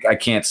Stars, I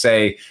can't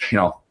say.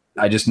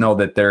 I just know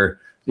that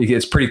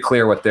it's pretty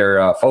clear what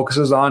their focus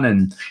is on.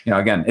 And,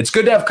 again, it's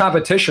good to have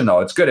competition,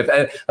 though. It's good if,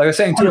 like I was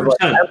saying, too,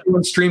 if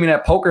everyone's streaming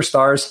at Poker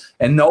Stars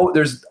and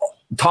there's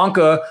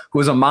Tonka, who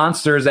was a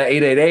monster, is at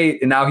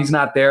 888, and now he's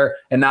not there.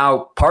 And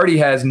now Party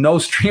has no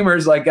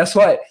streamers. Like, guess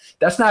what?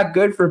 That's not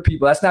good for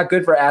people. That's not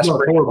good for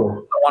aspirations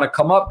that want to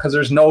come up because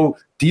there's no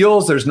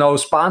deals, there's no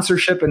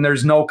sponsorship, and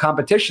there's no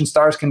competition.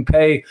 Stars can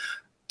pay,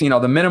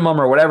 the minimum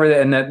or whatever,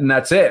 and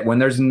that's it. When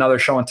there's another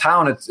show in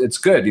town, it's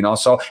good,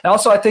 So, and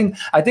also I think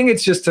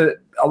it's just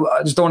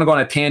I just don't want to go on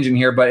a tangent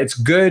here, but it's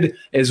good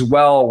as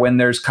well when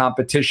there's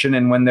competition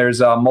and when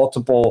there's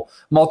multiple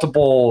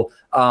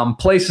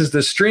places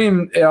to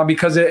stream,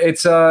 because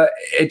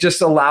it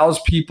just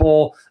allows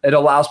people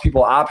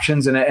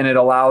options, and it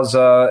allows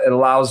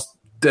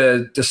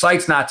the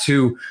sites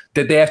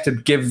that they have to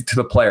give to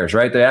the players,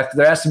 right? There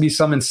has to be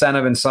some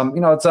incentive and some,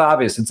 it's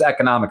obvious, it's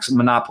economics,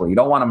 monopoly. You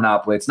don't want a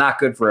monopoly. It's not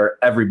good for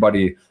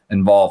everybody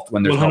involved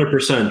when there's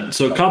 100%.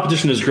 So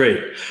competition is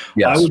great.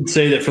 Yes. I would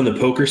say that from the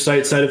poker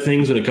site side of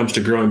things, when it comes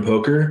to growing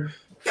poker,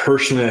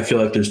 personally, I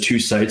feel like there's two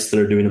sites that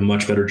are doing a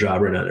much better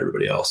job right now than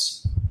everybody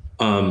else.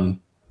 And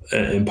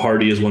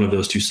Party is one of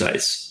those two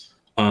sites.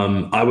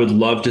 I would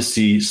love to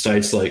see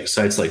sites like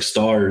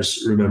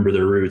Stars remember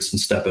their roots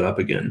and step it up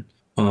again.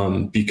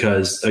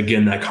 Because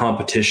again, that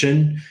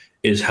competition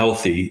is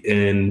healthy,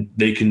 and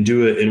they can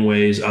do it in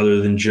ways other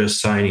than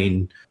just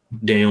signing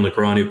Daniel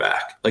Negreanu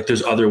back. Like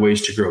there's other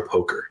ways to grow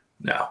poker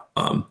now.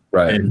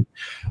 Right. And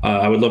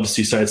I would love to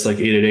see sites like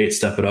 888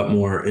 step it up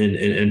more and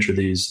enter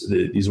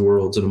these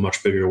worlds in a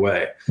much bigger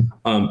way.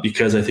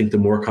 Because I think the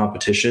more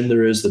competition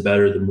there is, the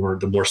better, the more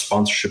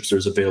sponsorships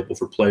there's available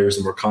for players,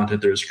 the more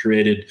content there's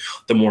created,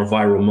 the more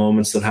viral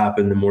moments that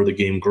happen, the more the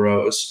game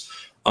grows.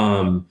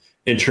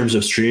 In terms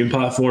of streaming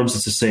platforms,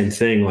 it's the same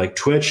thing. Like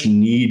Twitch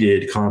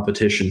needed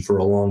competition for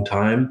a long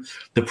time.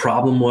 The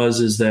problem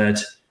is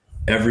that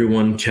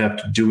everyone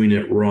kept doing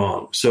it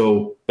wrong.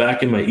 So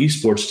back in my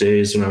esports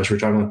days, when we're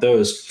talking about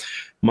those,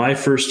 my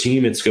first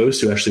team at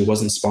Gosu actually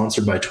wasn't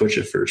sponsored by Twitch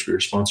at first. We were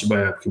sponsored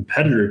by a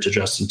competitor to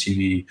Justin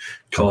TV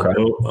called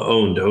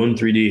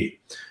Own3D.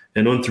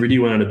 And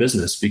Own3D went out of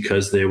business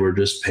because they were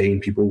just paying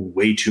people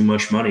way too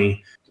much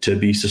money to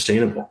be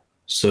sustainable.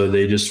 So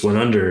they just went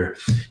under.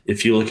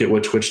 If you look at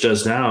what Twitch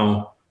does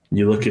now,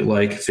 you look at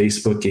like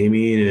Facebook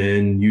gaming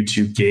and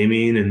YouTube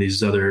gaming and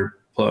these other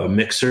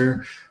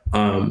Mixer.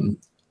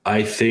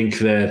 I think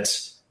that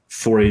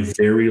for a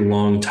very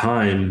long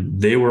time,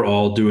 they were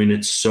all doing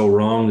it so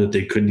wrong that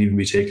they couldn't even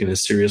be taken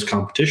as serious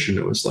competition.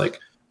 It was like,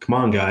 come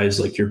on, guys,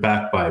 like you're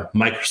backed by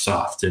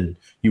Microsoft and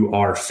you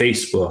are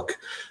Facebook.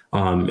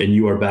 And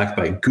you are backed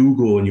by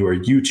Google and you are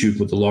YouTube,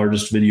 with the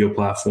largest video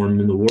platform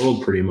in the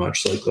world, pretty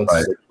much. Like,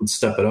 let's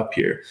step it up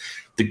here.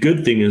 The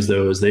good thing is,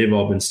 though, is they've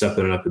all been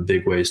stepping it up in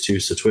big ways, too.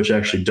 So Twitch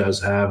actually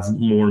does have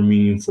more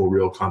meaningful,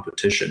 real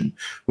competition.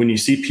 When you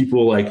see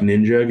people like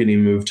Ninja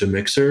getting moved to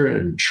Mixer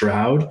and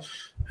Shroud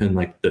and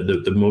like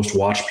the most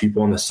watched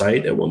people on the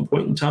site at one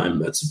point in time,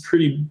 that's a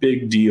pretty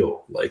big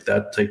deal. Like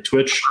that, like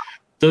Twitch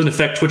doesn't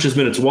affect Twitch's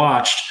minutes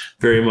watched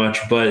very much,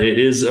 but it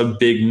is a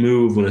big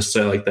move when a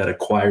site like that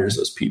acquires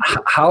those people.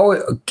 How,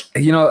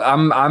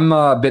 I'm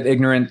a bit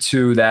ignorant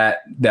to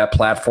that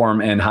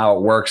platform and how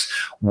it works.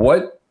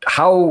 What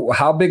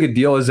how big a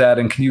deal is that?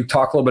 And can you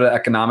talk a little bit of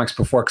economics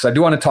before? Because I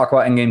do want to talk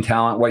about Endgame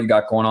Talent, what you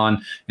got going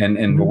on,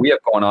 and what we have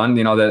going on.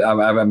 That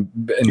I'm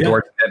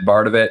endorsing that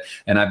part of it,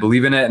 and I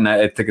believe in it, and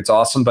I think it's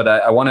awesome. But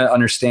I want to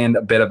understand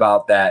a bit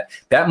about that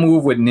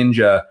move with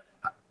Ninja.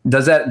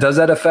 Does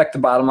that affect the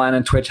bottom line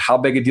on Twitch? How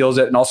big a deal is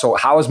it? And also,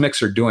 how is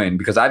Mixer doing?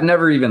 Because I've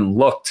never even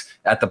looked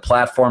at the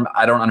platform.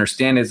 I don't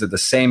understand. Is it the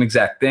same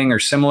exact thing or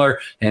similar?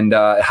 And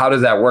how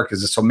does that work?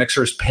 Is it so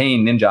Mixer's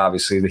paying Ninja?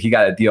 Obviously, that he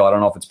got a deal. I don't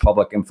know if it's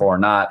public info or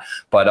not.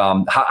 But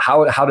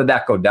how did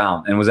that go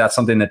down? And was that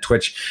something that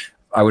Twitch?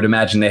 I would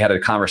imagine they had a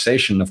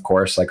conversation, of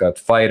course, like a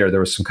fight, or there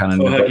was some kind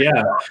of.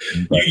 Yeah,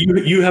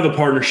 you have a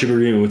partnership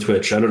agreement with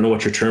Twitch. I don't know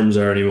what your terms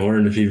are anymore,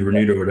 and if you've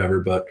renewed or whatever.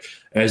 But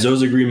as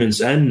those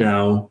agreements end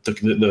now,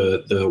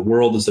 the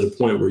world is at a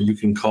point where you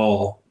can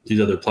call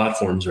these other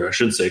platforms, or I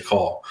shouldn't say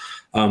call,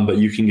 but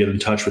you can get in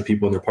touch with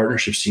people in their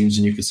partnership teams,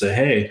 and you can say,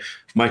 "Hey,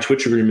 my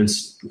Twitch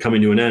agreement's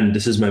coming to an end.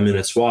 This is my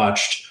minutes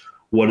watched.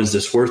 What is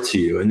this worth to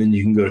you?" And then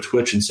you can go to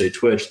Twitch and say,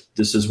 "Twitch,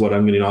 this is what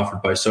I'm getting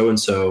offered by so and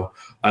so.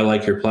 I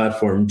like your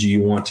platform. Do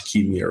you want to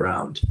keep me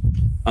around?"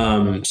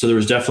 So there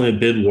was definitely a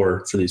bid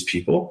war for these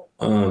people.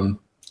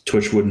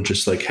 Twitch wouldn't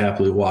just like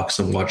happily watch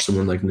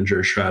someone like Ninja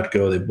or Shroud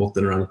go. They've both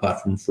been around the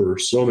platform for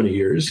so many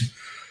years.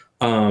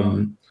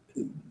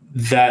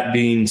 That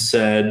being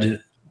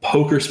said,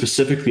 poker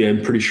specifically,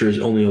 I'm pretty sure is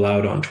only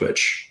allowed on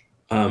Twitch.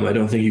 I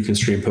don't think you can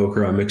stream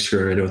poker on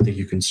Mixer, and I don't think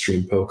you can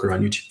stream poker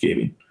on YouTube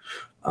Gaming,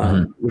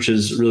 which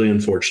is really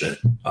unfortunate,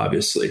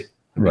 obviously,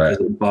 because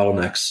it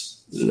bottlenecks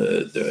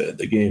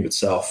the game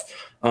itself.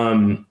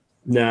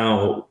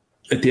 Now,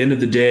 at the end of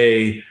the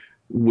day,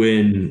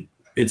 when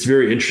it's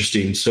very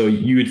interesting, so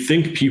you would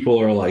think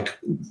people are like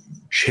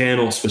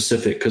channel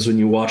specific, because when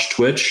you watch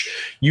Twitch,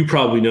 you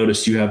probably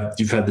noticed you've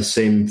had the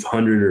same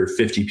 100 or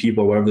 50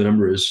 people, whatever the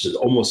number is,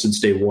 almost since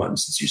day one,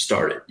 since you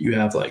started. You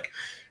have like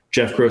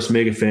Jeff Gross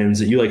mega fans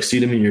that you like see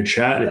them in your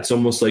chat. It's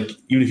almost like,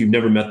 even if you've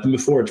never met them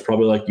before, it's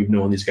probably like you've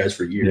known these guys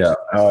for years. Yeah.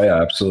 Oh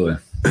yeah, absolutely.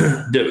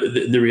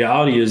 The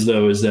reality is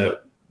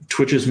that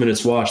Twitch's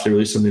minutes watched, they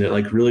released something that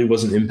like really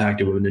wasn't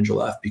impacted when Ninja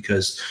left,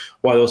 because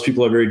while those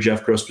people are very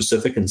Jeff Gross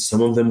specific and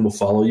some of them will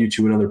follow you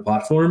to another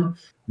platform,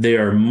 they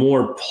are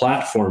more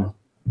platform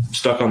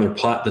stuck on their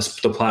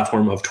the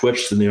platform of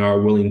Twitch than they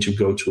are willing to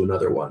go to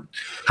another one.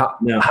 How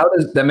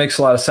does that makes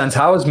a lot of sense?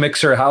 How is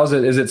Mixer? How is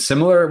it? Is it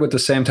similar with the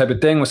same type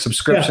of thing with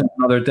subscriptions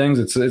and other things?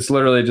 It's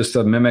literally just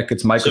a mimic.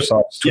 It's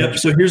Microsoft's Twitch.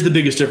 So here's the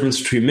biggest difference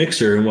between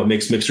Mixer and what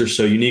makes Mixer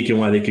so unique, and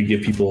why they could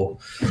give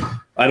people.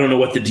 I don't know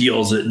what the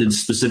deals, the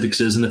specifics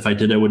is, and if I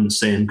did, I wouldn't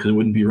say them because it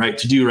wouldn't be right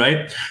to do,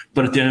 right?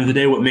 But at the end of the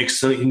day, what makes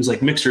things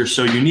like Mixer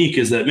so unique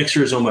is that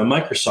Mixer is owned by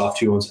Microsoft,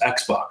 who owns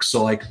Xbox.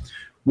 So like,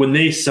 when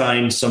they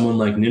signed someone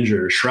like Ninja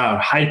or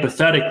Shroud,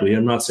 hypothetically,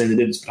 I'm not saying they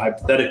did, but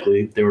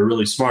hypothetically, they were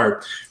really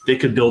smart. They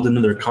could build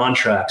into their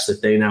contracts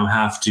that they now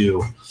have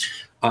to,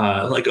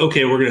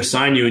 okay, we're going to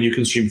sign you and you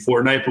can stream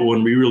Fortnite, but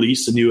when we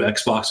release a new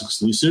Xbox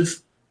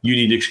exclusive, you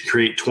need to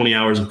create 20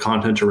 hours of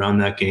content around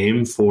that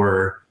game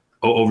for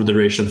over the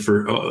duration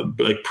for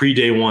like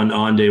pre-day one,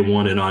 on day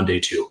one, and on day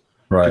two.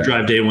 Right. To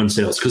drive day one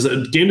sales. Because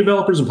game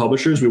developers and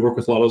publishers, we work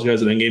with a lot of those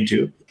guys at Endgame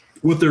too.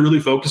 What they're really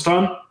focused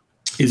on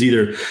is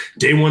either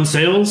day one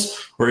sales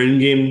or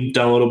in-game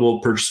downloadable,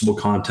 purchasable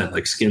content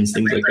like skins,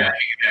 things like that.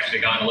 Actually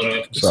gone a little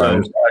bit.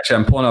 Sorry,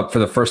 I'm pulling up for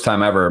the first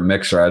time ever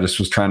Mixer. I just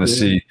was trying to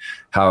see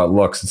how it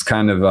looks. It's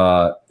kind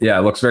of,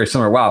 it looks very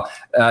similar. Wow.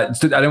 I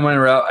didn't want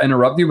to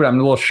interrupt you, but I'm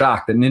a little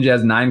shocked that Ninja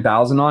has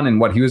 9,000 on, and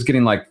what he was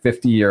getting like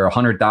 50 or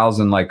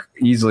 100,000 like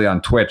easily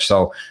on Twitch.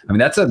 So, I mean,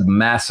 that's a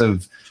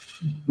massive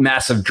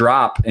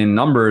drop in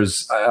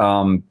numbers.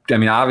 I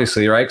mean,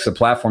 obviously, right? Because the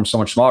platform's so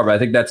much smaller, but I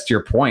think that's to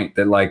your point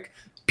that like,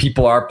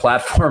 people are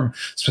platform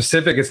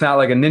specific. It's not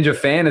like a Ninja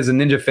fan is a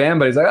Ninja fan,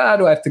 but he's like,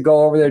 do I have to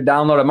go over there,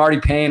 download? I'm already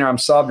paying, or I'm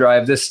subbed, or I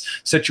have this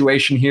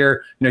situation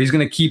here. You know, he's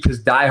going to keep his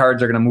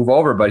diehards are going to move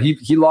over, but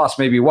he lost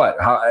maybe what?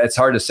 It's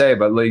hard to say,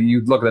 but like,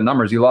 you look at the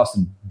numbers, he lost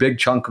a big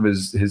chunk of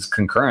his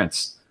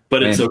concurrence.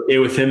 But it's okay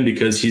with him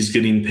because he's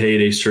getting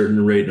paid a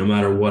certain rate no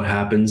matter what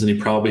happens. And he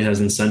probably has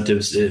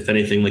incentives, if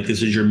anything, like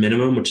this is your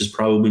minimum, which is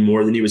probably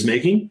more than he was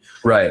making.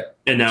 Right.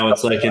 And now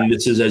it's like, and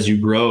this is as you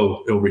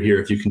grow over here.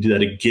 If you can do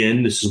that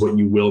again, this is what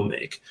you will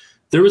make.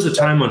 There was a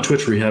time on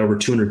Twitch where he had over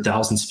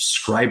 200,000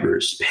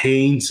 subscribers,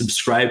 paying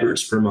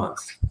subscribers per month.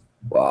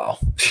 Wow.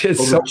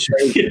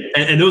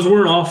 And those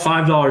weren't all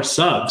 $5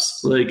 subs.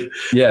 But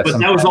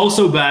that was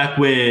also back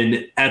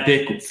when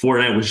Epic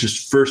Fortnite was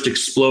just first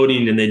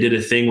exploding, and they did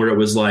a thing where it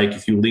was like,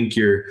 if you link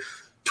your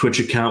Twitch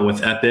account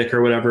with Epic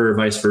or whatever, or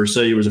vice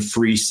versa, it was a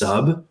free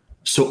sub.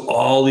 So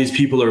all these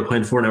people that were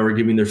playing Fortnite were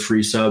giving their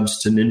free subs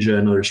to Ninja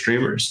and other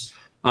streamers,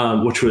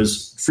 which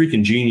was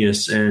freaking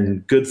genius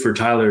and good for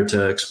Tyler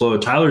to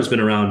explode. Ninja's been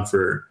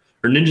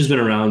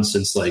around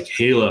since like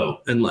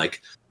Halo, and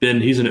like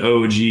he's an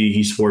OG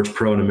esports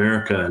pro in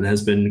America, and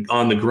has been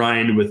on the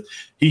grind with,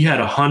 he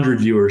had 100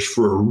 viewers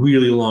for a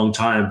really long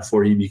time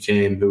before he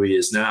became who he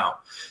is now.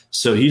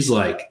 So he's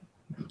like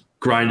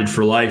grinded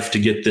for life to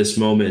get this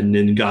moment, and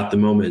then got the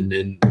moment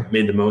and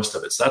made the most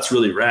of it. So that's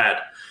really rad.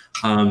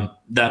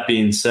 That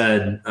being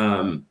said,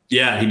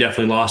 yeah, he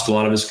definitely lost a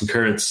lot of his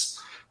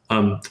concurrents.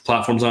 The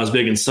platform's not as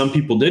big, and some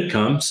people did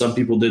come. Some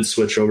people did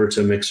switch over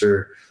to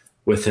Mixer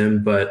with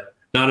him, but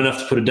not enough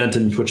to put a dent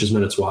in Twitch's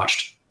minutes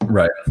watched.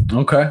 Right.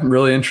 Okay.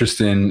 Really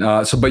interesting.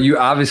 But you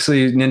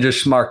obviously, Ninja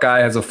Smart Guy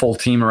has a full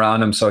team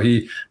around him. So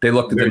they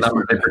looked at the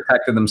numbers, they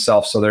protected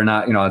themselves. So they're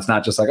not, it's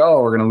not just like,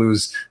 oh, we're going to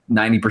lose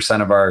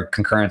 90% of our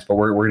concurrents, but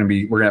we're going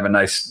to have a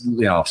nice,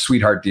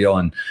 sweetheart deal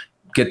and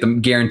get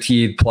them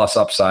guaranteed plus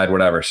upside,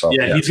 whatever. So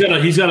yeah. he's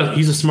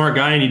a smart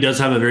guy, and he does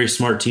have a very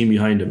smart team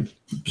behind him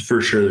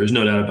for sure. There's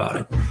no doubt about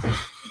it.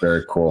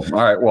 Very cool.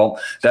 All right. Well,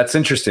 that's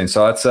interesting.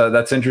 So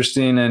that's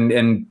interesting.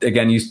 And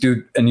again, you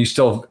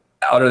still,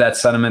 out of that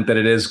sentiment that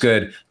it is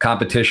good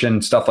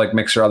competition, stuff like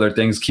Mixer, other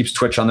things, keeps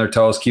Twitch on their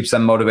toes, keeps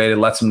them motivated,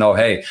 lets them know,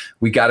 hey,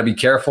 we got to be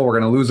careful. We're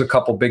going to lose a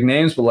couple big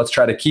names, but let's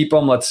try to keep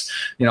them.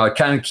 It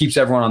kind of keeps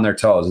everyone on their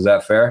toes. Is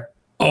that fair?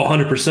 Oh,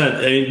 100%.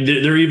 I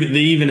mean, they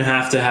even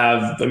have to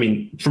have,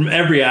 from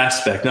every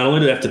aspect, not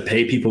only do they have to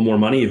pay people more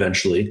money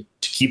eventually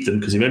to keep them,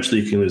 because eventually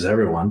you can lose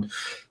everyone.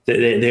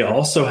 They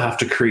also have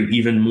to create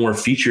even more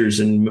features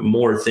and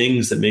more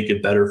things that make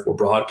it better for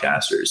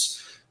broadcasters.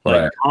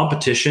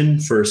 Competition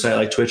for a site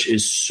like Twitch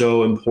is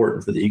so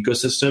important for the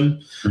ecosystem,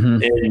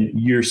 and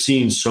you're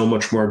seeing so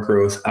much more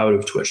growth out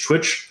of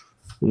Twitch.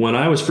 When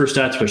I was first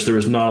at Twitch, there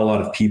was not a lot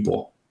of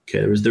people. Okay,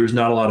 there was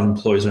not a lot of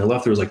employees. When I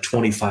left, there was like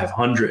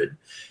 2,500,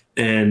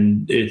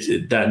 and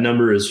that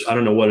number is, I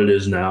don't know what it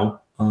is now.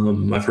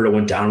 I've heard it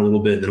went down a little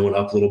bit and then went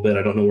up a little bit.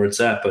 I don't know where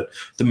it's at, but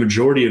the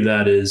majority of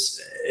that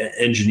is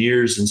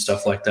engineers and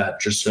stuff like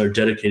that just are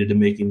dedicated to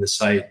making the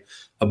site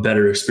a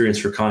better experience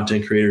for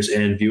content creators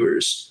and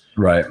viewers.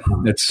 Right.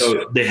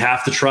 So they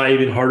have to try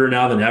even harder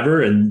now than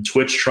ever, and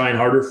Twitch trying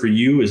harder for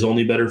you is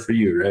only better for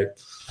you, right?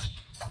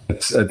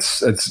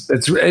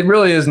 It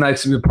really is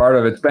nice to be a part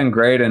of. It's been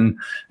great, and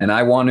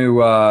I want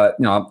to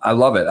I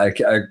love it.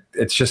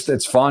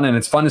 It's fun, and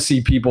it's fun to see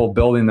people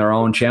building their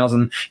own channels.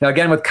 And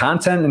again, with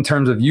content in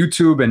terms of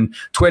YouTube and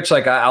Twitch,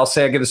 like I'll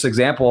give this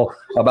example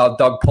about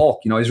Doug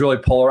Polk. He's really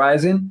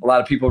polarizing. A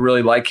lot of people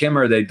really like him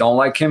or they don't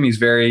like him. He's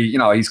very,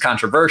 he's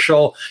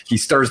controversial. He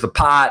stirs the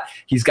pot.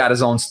 He's got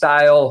his own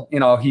style. He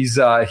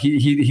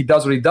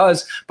does what he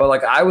does. But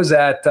like I was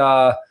at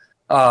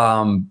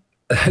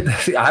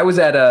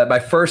my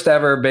first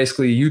ever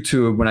basically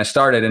YouTube when I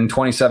started in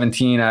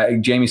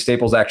 2017. Jamie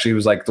Staples actually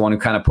was like the one who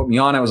kind of put me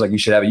on. I was like, you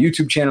should have a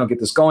YouTube channel, get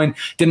this going.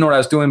 Didn't know what I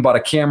was doing, bought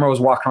a camera, was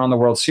walking around the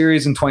World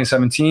Series in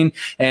 2017.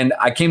 And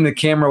I came to the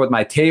camera with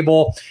my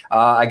table.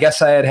 I guess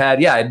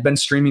I'd been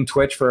streaming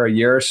Twitch for a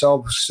year or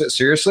so,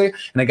 seriously.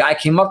 And a guy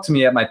came up to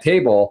me at my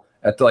table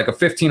at like a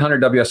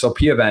 1500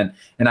 WSOP event.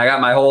 And I got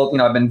my whole,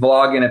 I've been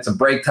vlogging. It's a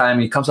break time.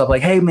 He comes up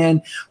like, hey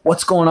man,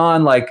 what's going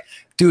on? Like,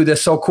 dude,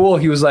 that's so cool.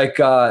 He was like,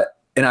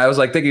 and I was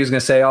like thinking he was going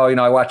to say, oh,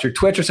 I watch your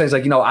Twitch or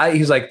something.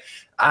 He's like,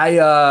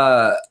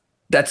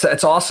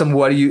 that's awesome.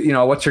 What do you,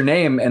 what's your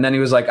name? And then he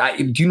was like,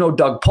 do you know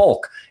Doug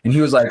Polk? And he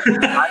was like,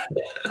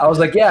 I was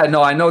like, yeah,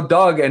 no, I know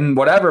Doug and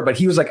whatever. But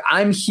he was like,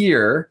 I'm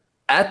here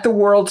at the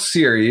World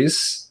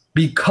Series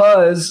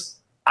because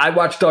I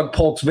watched Doug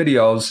Polk's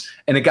videos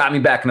and it got me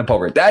back into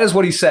poker. That is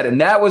what he said. And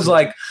that was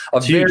like a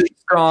very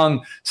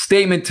strong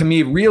statement to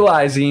me,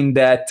 realizing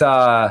that,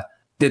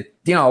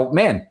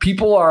 man,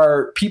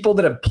 people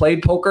that have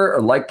played poker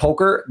or like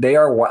poker, they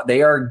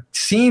are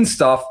seeing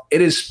stuff.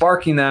 It is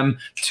sparking them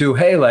to,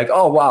 hey, like,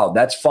 oh, wow,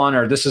 that's fun,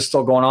 or this is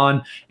still going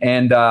on.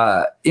 And,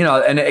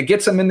 and it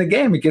gets them in the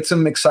game. It gets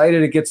them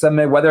excited. It gets them,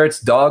 whether it's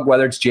Doug,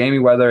 whether it's Jamie,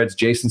 whether it's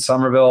Jason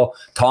Somerville,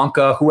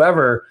 Tonka,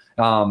 whoever.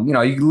 You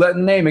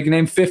can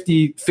name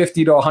 50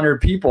 to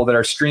 100 people that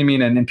are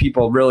streaming, and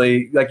people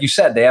really, like you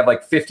said, they have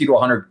like 50 to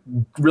 100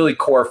 really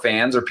core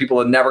fans or people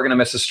that are never going to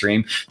miss a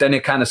stream. Then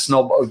it kind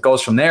of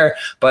goes from there.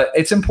 But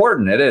it's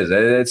important.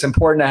 It's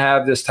important to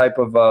have this type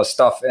of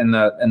stuff in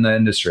the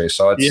industry.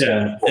 So it's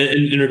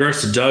In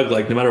regards to Doug,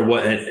 like no matter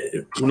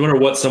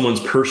what someone's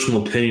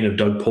personal opinion of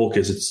Doug Polk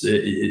is,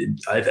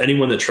 if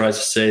anyone that tries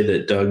to say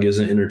that Doug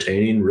isn't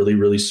entertaining, really,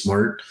 really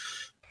smart,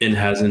 and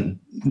hasn't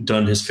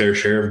done his fair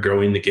share of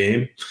growing the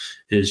game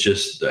is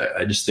just,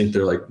 I just think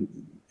they're like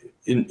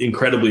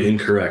incredibly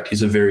incorrect.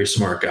 He's a very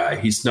smart guy.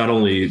 He's not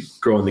only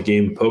growing the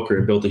game of poker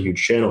and built a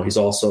huge channel, he's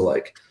also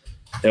like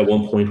at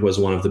one point was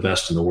one of the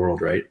best in the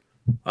world. Right.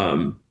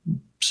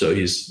 So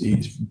he's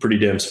a pretty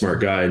damn smart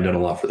guy and done a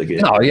lot for the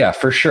game. Oh yeah,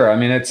 for sure. I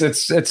mean,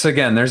 it's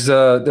again, there's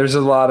a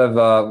lot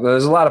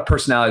of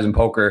personalities in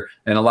poker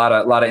and a lot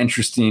of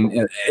interesting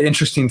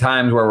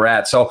times where we're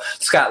at. So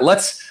Scott,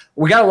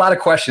 we got a lot of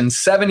questions.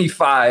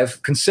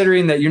 75.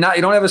 Considering that you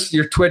don't have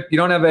your Twitch, you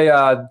don't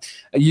have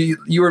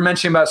you were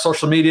mentioning about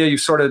social media.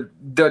 You've sort of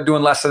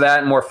doing less of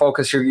that and more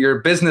focus. You're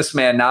a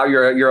businessman now.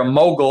 You're a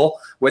mogul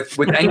with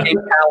Endgame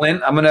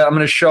Talent. I'm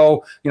gonna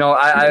show.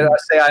 I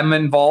say I'm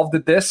involved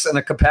with this in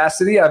a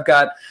capacity. I've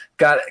got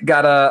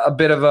a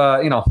bit of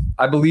a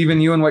I believe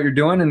in you and what you're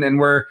doing, and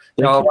we're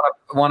I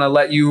want to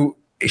let you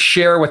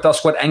share with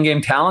us what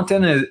Endgame Talent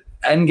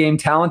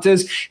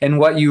is and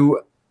what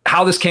you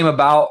how this came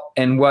about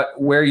and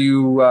where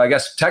you, I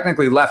guess,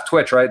 technically left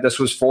Twitch, right? This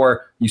was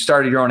you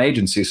started your own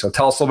agency. So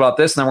tell us a little about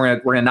this, and then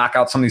we're gonna knock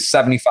out some of these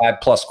 75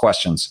 plus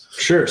questions.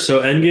 Sure.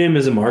 So Endgame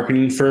is a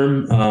marketing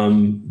firm.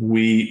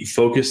 We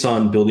focus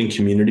on building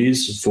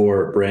communities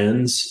for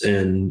brands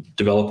and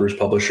developers,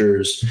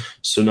 publishers.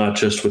 So not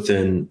just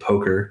within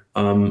poker.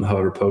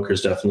 However, poker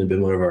has definitely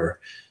been one of our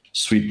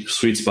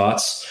sweet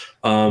spots.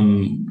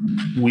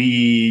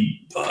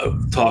 We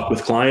talk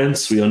with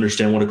clients. We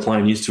understand what a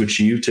client needs to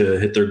achieve to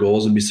hit their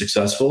goals and be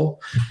successful.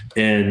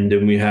 And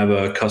then we have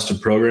a custom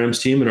programs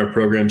team, and our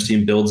programs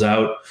team builds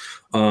out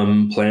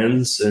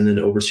plans and then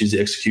oversees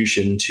the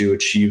execution to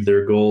achieve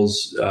their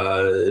goals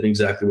and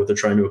exactly what they're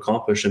trying to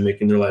accomplish and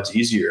making their lives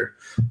easier.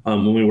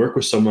 When we work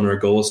with someone, our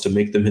goal is to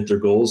make them hit their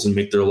goals and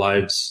make their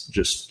lives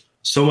just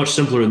so much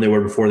simpler than they were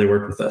before they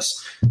worked with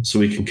us, so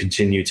we can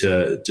continue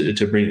to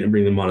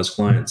bring them on as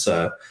clients.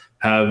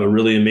 Have a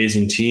really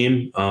amazing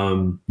team.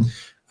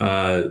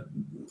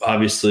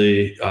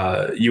 Obviously,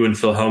 you and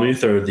Phil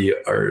Hellmuth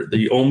are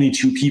the only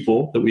two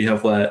people that we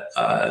have let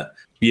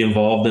be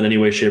involved in any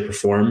way, shape, or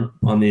form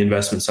on the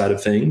investment side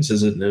of things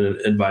as an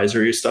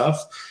advisory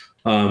stuff.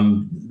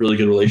 Really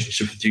good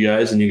relationship with you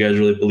guys, and you guys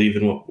really believe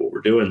in what we're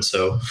doing.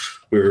 So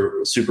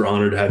we're super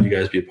honored to have you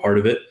guys be a part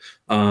of it.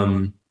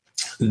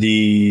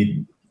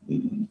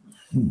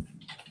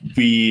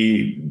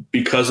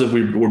 Because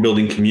we're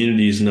building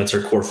communities, and that's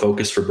our core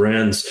focus for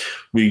brands,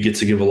 we get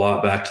to give a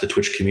lot back to the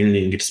Twitch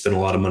community and get to spend a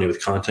lot of money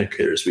with content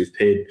creators. We've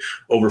paid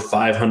over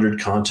 500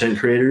 content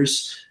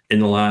creators in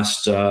the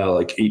last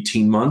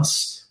 18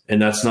 months. And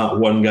that's not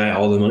one guy,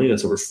 all the money.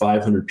 That's over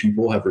 500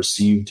 people have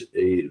received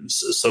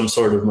some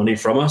sort of money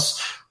from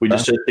us. We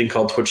just did a thing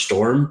called Twitch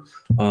Storm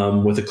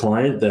with a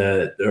client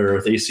or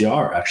with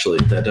ACR actually,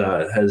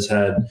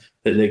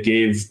 that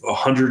gave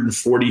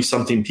 140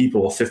 something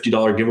people $50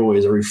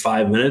 giveaways every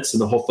 5 minutes.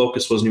 And the whole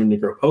focus wasn't even to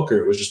grow poker.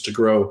 It was just to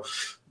grow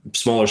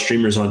smaller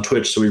streamers on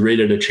Twitch. So we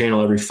rated a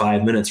channel every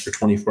 5 minutes for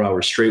 24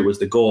 hours straight was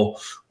the goal.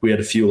 We had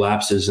a few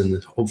lapses,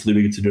 and hopefully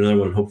we get to do another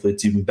one. Hopefully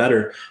it's even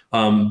better.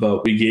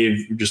 But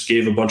we just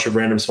gave a bunch of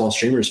random small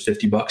streamers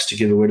 $50 to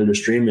give away to their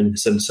stream, and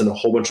send a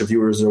whole bunch of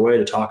viewers their way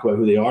to talk about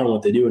who they are and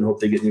what they do and hope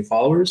they get new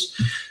followers.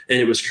 And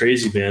it was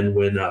crazy, man.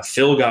 When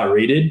Phil got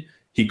rated,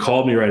 he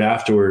called me right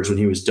afterwards when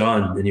he was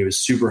done, and he was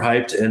super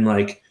hyped, and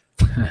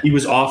he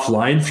was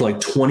offline for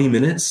 20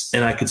 minutes,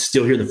 and I could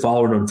still hear the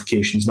follower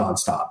notifications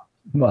nonstop.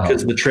 Wow.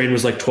 Because the train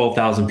was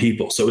 12,000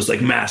 people. So it was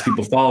mass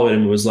people following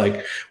him. It was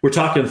we're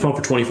talking on the phone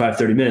for 25,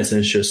 30 minutes.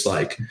 And it's just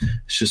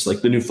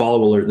the new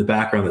follow alert in the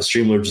background. The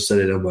Streamlabs just said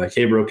it. I'm like,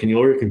 hey bro, can you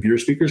lower your computer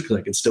speakers? Cause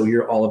I can still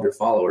hear all of your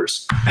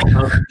followers,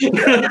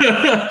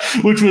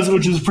 which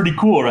was pretty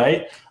cool.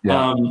 Right.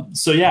 Yeah.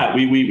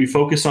 We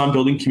focus on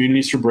building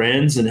communities for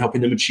brands and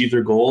helping them achieve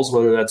their goals,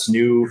 whether that's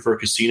new for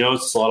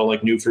casinos. It's a lot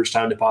of new first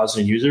time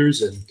depositing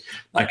users. And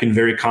I can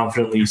very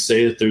confidently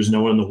say that there's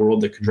no one in the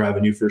world that can drive a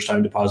new first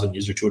time depositing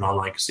user to an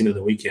online casino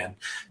than we can,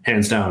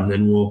 hands down.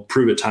 And we'll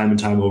prove it time and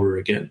time over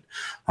again.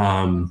 We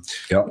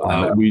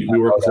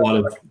work with a lot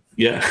of,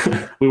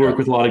 we work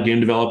with a lot of game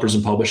developers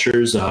and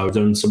publishers. We've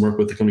done some work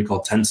with a company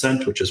called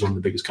Tencent, which is one of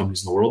the biggest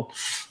companies in the world,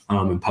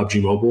 and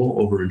PUBG Mobile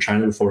over in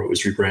China before it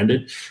was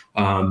rebranded.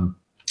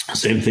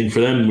 Same thing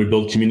for them. We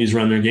build communities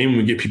around their game.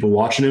 We get people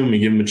watching them. We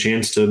give them a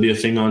chance to be a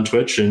thing on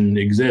Twitch and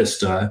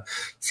exist.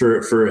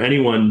 For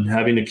anyone,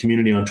 having a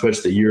community on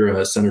Twitch that you're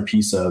a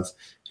centerpiece of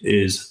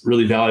is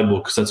really valuable,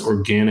 because that's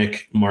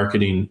organic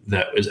marketing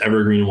that is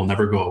evergreen and will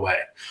never go away.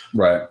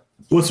 Right.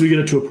 Once we get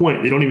it to a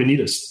point, they don't even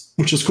need us,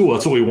 which is cool.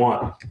 That's what we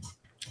want.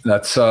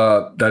 That's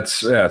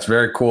it's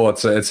very cool.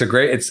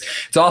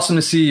 It's awesome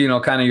to see,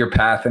 kind of your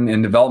path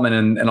and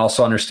development, and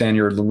also understand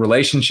your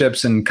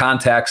relationships and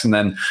contacts, and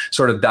then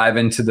sort of dive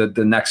into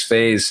the next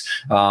phase,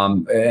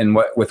 and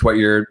what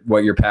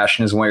your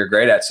passion is and what you're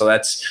great at. So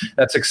that's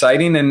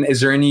exciting. And is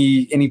there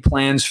any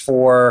plans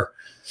for,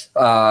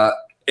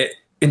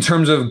 in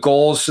terms of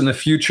goals in the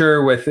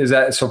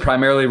future so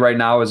primarily right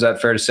now, is that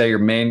fair to say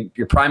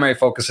your primary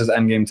focus is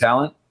Endgame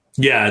talent?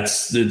 Yeah,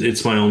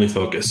 it's my only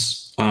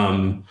focus.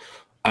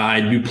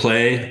 I do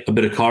play a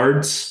bit of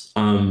cards.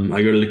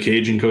 I go to the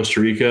cage in Costa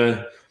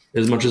Rica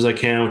as much as I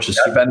can, which is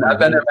I've been there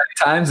many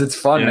times. It's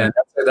fun, man.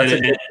 That's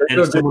a good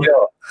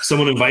deal.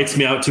 Someone invites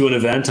me out to an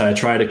event, I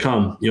try to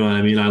come. You know what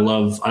I mean? I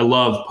love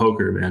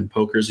poker, man.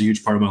 Poker is a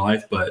huge part of my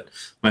life, but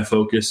my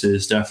focus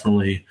is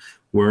definitely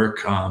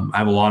work. I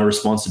have a lot of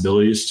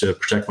responsibilities to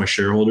protect my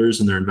shareholders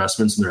and their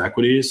investments and their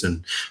equities,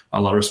 and a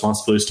lot of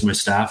responsibilities to my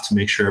staff to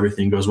make sure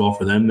everything goes well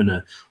for them, and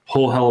a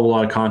whole hell of a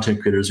lot of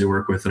content creators we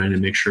work with that I need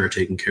to make sure are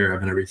taken care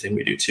of in everything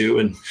we do too.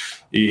 And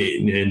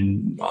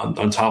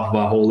on top of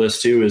that whole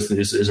list too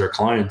is our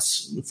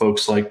clients,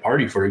 folks like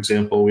Party, for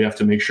example. We have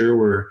to make sure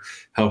we're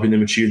helping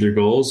them achieve their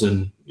goals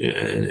and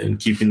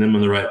keeping them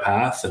on the right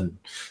path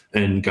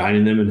and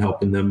guiding them and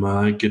helping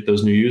them get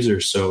those new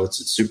users. So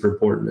it's super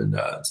important, and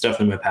it's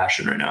definitely my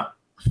passion right now.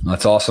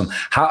 That's awesome.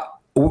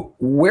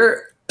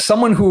 Where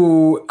someone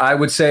who I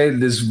would say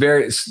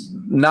there's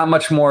not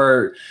much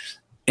more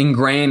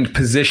ingrained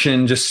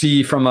position, just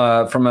see from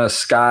a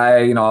sky,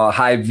 a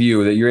high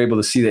view, that you're able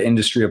to see the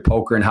industry of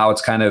poker and how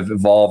it's kind of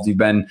evolved. You've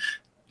been,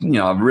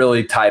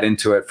 really tied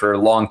into it for a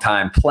long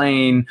time,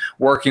 playing,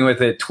 working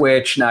with it,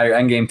 Twitch. Now your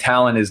endgame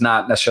talent is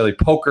not necessarily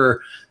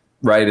poker,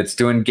 right? It's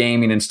doing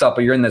gaming and stuff,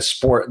 but you're in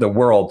the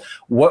world.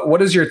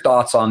 What is your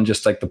thoughts on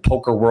just like the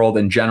poker world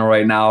in general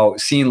right now?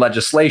 Seeing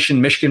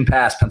legislation, Michigan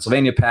passed,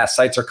 Pennsylvania passed,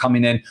 sites are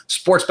coming in,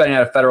 sports betting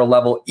at a federal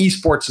level,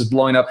 esports is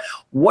blowing up.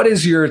 What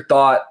is your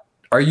thought?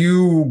 Are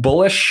you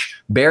bullish,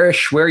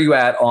 bearish? Where are you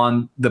at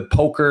on the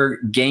poker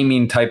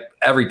gaming type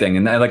everything?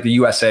 And like the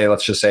USA,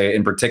 let's just say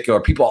in particular,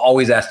 people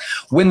always ask,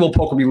 when will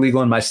poker be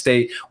legal in my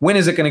state? When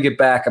is it going to get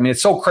back? I mean,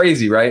 it's so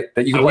crazy, right?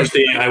 That you.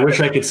 I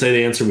wish I could say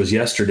the answer was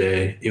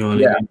yesterday,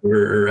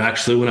 or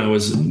actually when I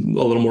was a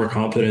little more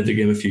confident at the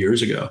game a few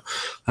years ago.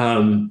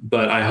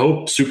 But I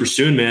hope super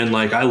soon, man.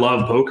 Like, I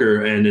love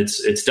poker, and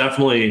it's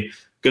definitely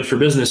good for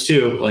business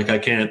too. Like,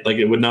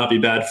 it would not be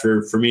bad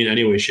for me in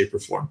any way, shape, or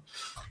form.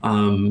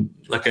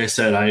 Like I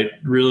said, I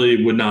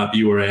really would not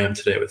be where I am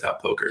today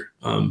without poker.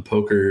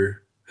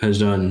 Poker has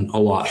done a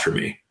lot for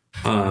me.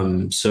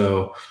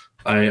 So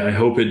I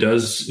hope it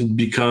does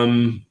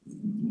become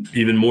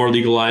even more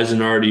legalized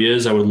than it already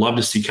is. I would love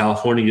to see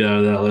California get out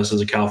of that list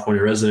as a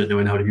California resident,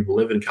 knowing how many people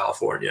live in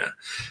California.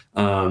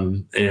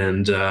 Yeah,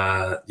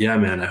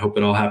 man, I hope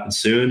it all happens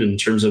soon. In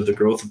terms of the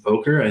growth of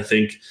poker, I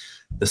think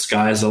the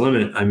sky is the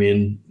limit. I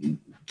mean,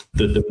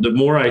 the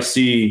more I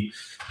see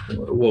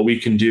what we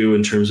can do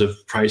in terms of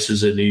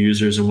prices and new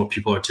users and what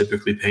people are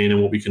typically paying and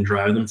what we can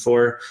drive them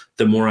for,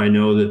 the more I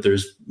know that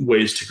there's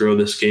ways to grow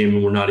this game,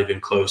 and we're not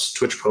even close.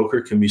 Twitch poker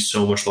can be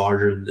so much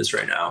larger than it is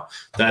right now.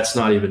 That's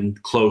not even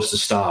close to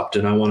stopped.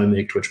 And I want to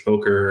make Twitch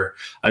poker,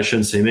 I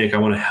shouldn't say make, I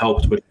want to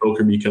help Twitch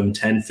poker become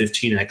 10,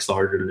 15x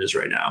larger than it is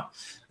right now.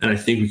 And I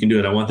think we can do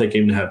it. I want that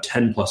game to have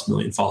 10 plus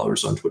million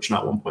followers on Twitch,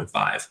 not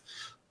 1.5.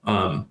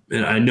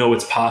 And I know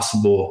it's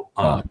possible.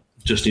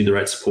 Just need the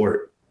right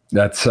support.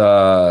 That's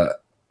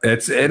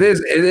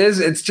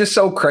It's just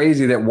so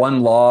crazy that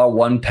one law,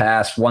 one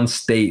pass, one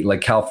state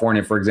like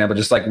California, for example,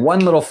 just like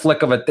one little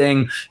flick of a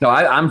thing.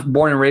 I'm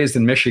born and raised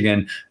in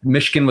Michigan.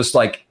 Michigan was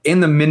like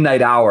in the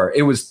midnight hour.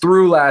 It was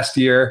through last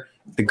year.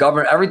 The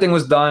governor, everything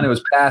was done. It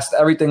was passed.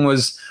 Everything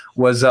was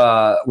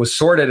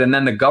sorted. And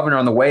then the governor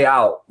on the way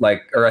out,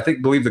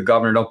 believe the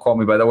governor, don't quote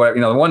me by the way,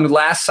 the one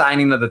last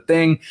signing of the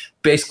thing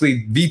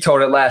basically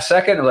vetoed it last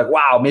second. I'm like,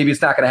 wow, maybe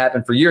it's not going to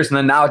happen for years. And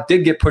then now it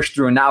did get pushed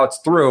through and now it's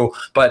through.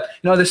 But,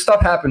 this stuff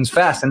happens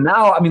fast. And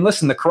now, I mean,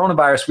 listen, the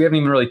coronavirus, we haven't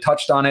even really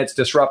touched on it. It's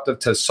disruptive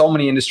to so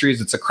many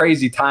industries. It's a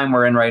crazy time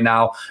we're in right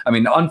now. I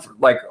mean,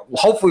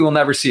 hopefully we'll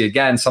never see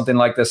again something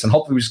like this, and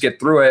hopefully we just get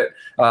through it.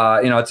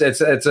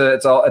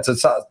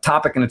 It's a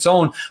topic in its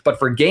own. But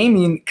for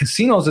gaming,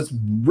 casinos, it's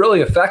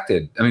really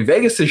affected. I mean,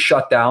 Vegas is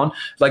shut down.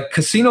 Like,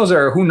 casinos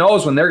are, who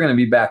knows when they're going to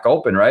be back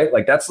open, right?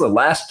 Like, that's the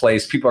last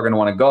place people are going to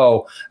want to go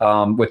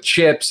with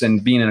chips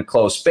and being in a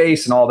closed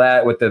space and all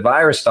that with the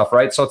virus stuff,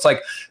 right? So it's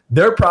like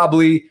they're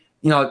probably,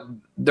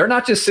 they're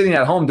not just sitting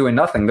at home doing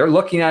nothing. They're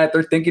looking at it.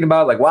 They're thinking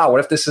about like, wow, what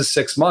if this is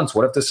 6 months?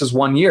 What if this is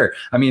 1 year?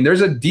 I mean,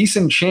 there's a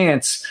decent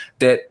chance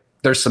that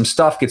there's some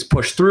stuff gets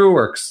pushed through,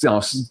 or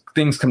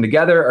things come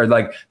together, or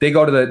like they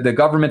go to the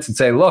governments and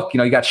say, look,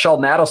 you got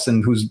Sheldon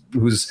Adelson,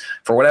 who's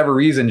for whatever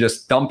reason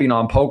just dumping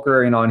on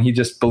poker, and he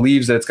just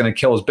believes that it's going to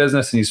kill his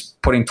business, and he's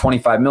putting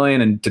 $25 million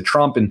into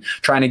Trump and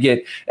trying to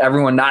get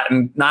everyone not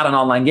in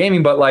online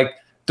gaming. But like,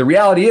 the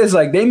reality is,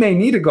 like, they may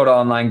need to go to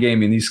online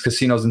gaming. These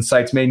casinos and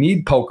sites may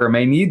need poker,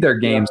 may need their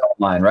games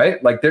online,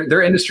 right? Like,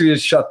 their industry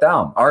is shut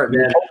down.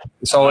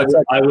 So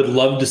I would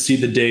love to see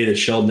the day that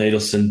Sheldon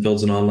Adelson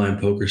builds an online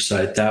poker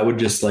site. That would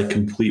just like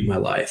complete my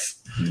life.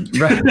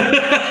 Right.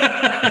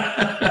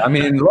 I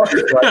mean, look,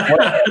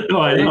 I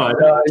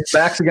know. His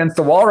back's against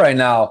the wall right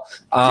now.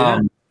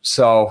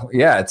 So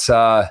yeah, it's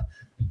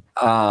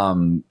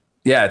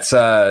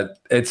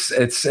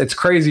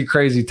crazy,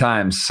 crazy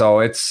times. So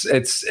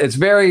it's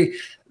very,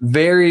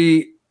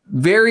 very,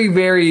 very,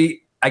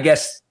 very, I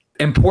guess,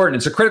 important.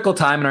 It's a critical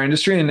time in our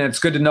industry, and it's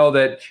good to know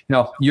that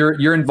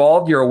you're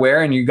involved, you're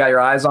aware, and you got your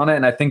eyes on it.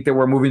 And I think that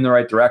we're moving in the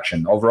right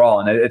direction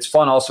overall. And it's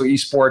fun also,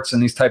 esports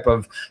and these type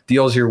of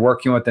deals you're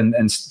working with, and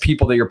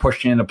people that you're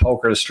pushing into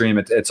poker to stream.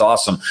 It's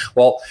awesome.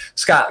 Well,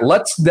 Scott,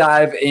 let's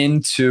get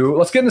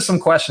into some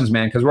questions,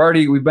 man, because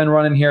we've been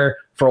running here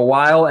for a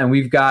while, and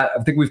I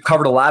think we've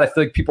covered a lot. I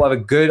feel like people have a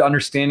good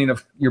understanding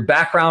of your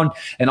background,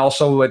 and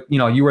also what,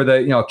 you were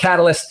the,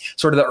 catalyst,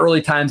 sort of the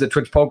early times at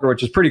Twitch Poker,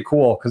 which is pretty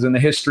cool, because in the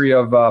history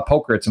of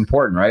poker, it's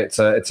important, right?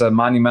 It's a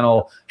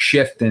monumental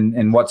shift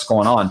in what's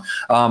going on.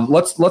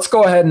 Let's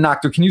go ahead and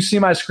knock through. Can you see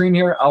my screen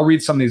here? I'll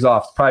read some of these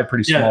off. It's probably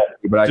pretty small,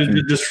 but I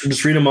can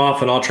just read them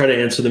off, and I'll try to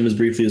answer them as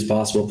briefly as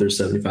possible if there's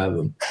 75 of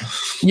them.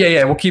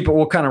 Yeah.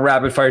 We'll kind of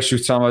rapid fire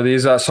shoot some of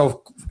these.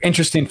 So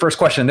interesting. First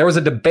question. There was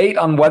a debate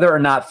on whether or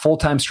not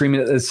full-time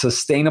streaming is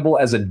sustainable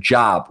as a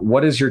job.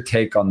 What is your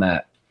take on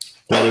that?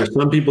 Well, there's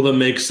some people that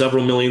make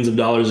several millions of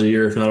dollars a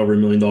year, if not over $1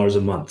 million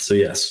a month. So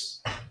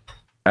yes.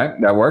 Okay,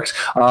 that works.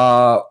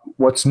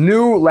 What's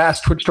new?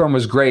 Last Twitch Storm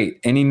was great.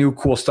 Any new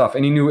cool stuff?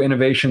 Any new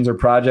innovations or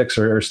projects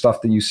or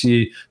stuff that you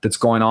see that's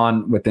going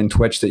on within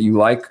Twitch that you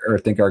like or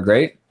think are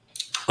great?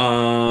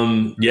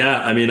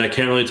 Yeah, I mean, I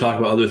can't really talk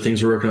about other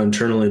things we're working on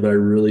internally, but I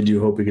really do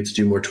hope we get to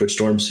do more Twitch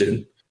Storm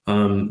soon.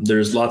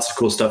 There's lots of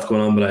cool stuff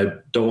going on, but I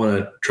don't want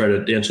to try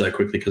to answer that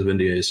quickly because of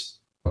NDAs.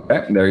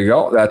 Okay, there you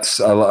go.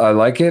 I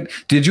like it.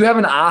 Did you have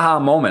an aha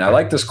moment? I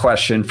like this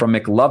question from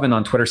McLovin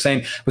on Twitter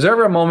saying, was there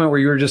ever a moment where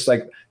you were just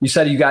like, you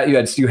said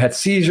you had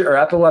seizure or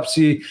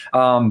epilepsy,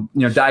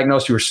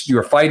 diagnosed, you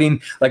were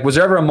fighting. Like, was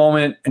there ever a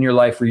moment in your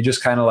life where you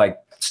just kind of like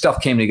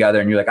stuff came together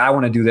and you're like, I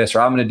want to do this,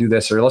 or I'm going to do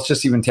this, or let's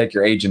just even take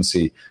your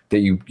agency that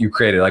you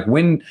created. Like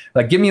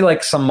give me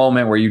like some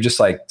moment where you just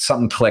like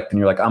something clicked and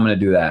you're like, I'm going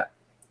to do that.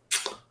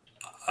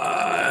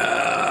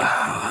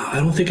 I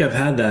don't think I've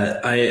had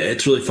that.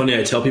 It's really funny.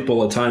 I tell people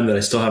all the time that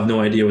I still have no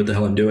idea what the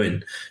hell I'm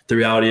doing. The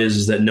reality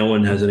is that no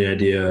one has any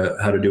idea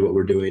how to do what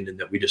we're doing, and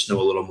that we just know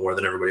a little more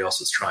than everybody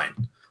else is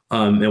trying.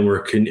 And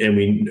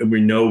we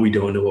know we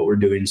don't know what we're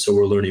doing, so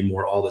we're learning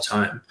more all the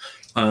time.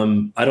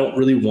 I don't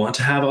really want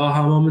to have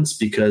aha moments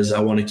because I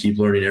want to keep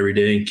learning every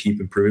day and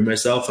keep improving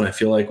myself. And I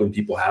feel like when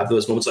people have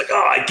those moments, like,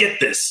 oh, I get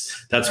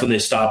this, that's when they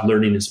stop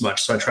learning as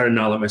much. So I try to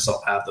not let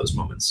myself have those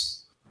moments.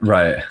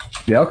 Right.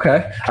 Yeah.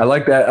 Okay. I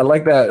like that. I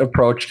like that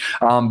approach.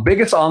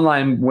 Biggest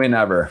online win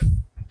ever.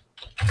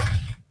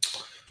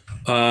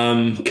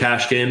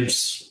 Cash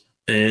games.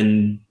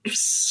 And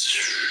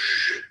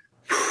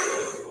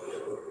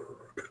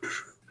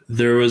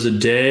there was a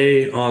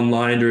day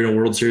online during a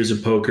World Series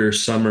of Poker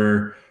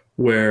summer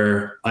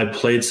where I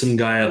played some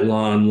guy at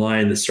Law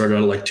Online that started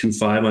out at like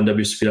 2.5 on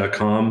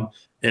WSOP.com.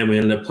 And we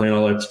ended up playing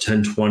all the way up to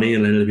 10-20,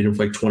 and I ended up beating him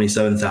for like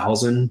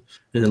 27,000.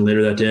 And then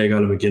later that day, I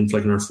got him again for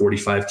like another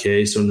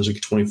 45K. So in there's like a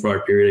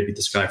 24-hour period, I beat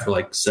this guy for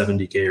like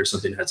 70K or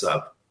something heads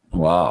up.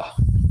 Wow.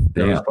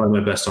 That was probably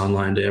my best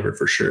online day ever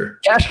for sure.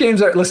 Cash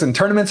games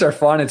tournaments are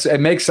fun. It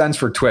makes sense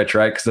for Twitch,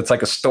 right? Because it's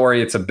like a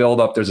story, it's a build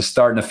up, there's a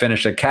start and a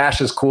finish. The cash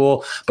is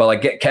cool, but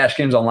like cash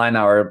games online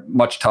now are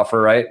much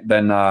tougher, right?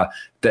 Than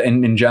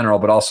in general,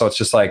 but also it's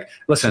just like,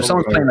 listen, if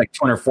someone's playing like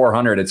 200,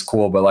 400, it's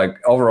cool. But like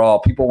overall,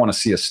 people want to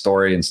see a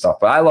story and stuff.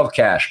 But I love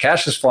cash.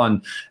 Cash is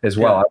fun as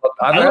well.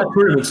 Yeah. I love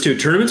tournaments too.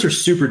 Tournaments are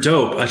super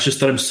dope. It's just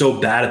that I'm so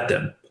bad at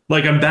them.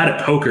 Like I'm bad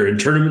at poker, and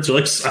tournaments are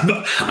like,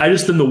 I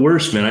just am the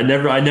worst, man. I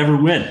never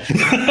win.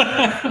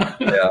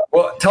 Yeah.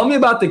 Well, tell me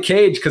about the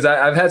cage, because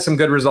I've had some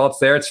good results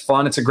there. It's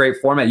fun. It's a great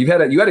format. You had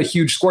a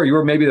huge score. You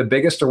were maybe the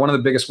biggest or one of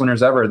the biggest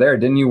winners ever there.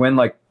 Didn't you win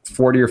like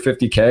 40 or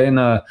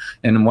 50K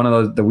in one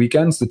of the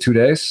weekends, the 2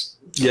 days?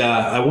 Yeah,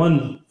 I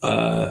won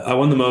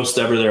the most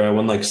ever there. I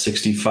won like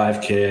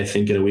 65K, I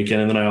think, in a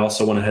weekend, and then I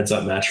also won a heads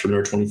up match for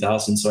another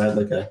 20,000. So I had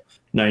like a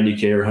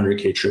 90K or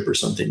 100K trip or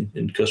something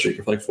in Costa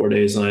Rica for like 4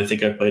 days. And I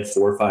think I played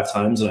 4 or 5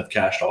 times, and I've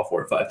cashed all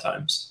 4 or 5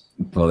 times.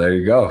 Well, there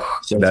you go.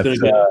 So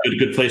it's been a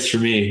good place for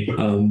me.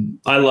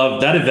 I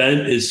love that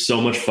event. Is so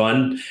much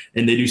fun,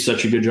 and they do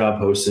such a good job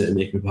hosting it and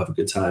making people have a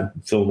good time,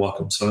 feel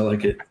welcome. So I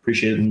like it.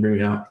 Appreciate it and bring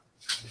me out.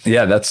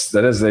 Yeah, that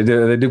is. They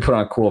do put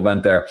on a cool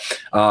event there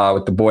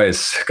with the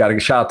boys. Got to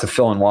shout out to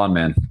Phil and Juan,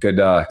 man. Good,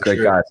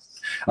 great guys.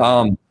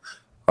 All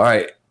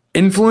right.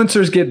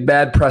 Influencers get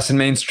bad press in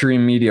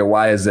mainstream media.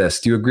 Why is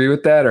this? Do you agree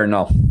with that or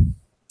no?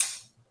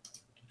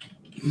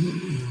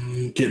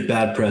 Get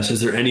bad press. Is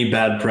there any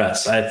bad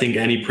press? I think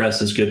any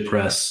press is good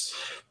press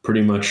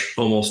pretty much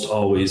almost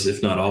always,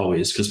 if not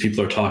always, because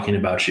people are talking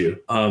about you.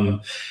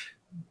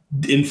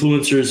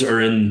 Influencers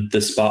are in the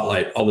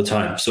spotlight all the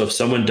time. So if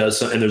someone does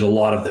something, and there's a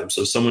lot of them.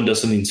 So if someone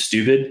does something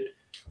stupid,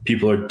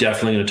 people are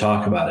definitely going to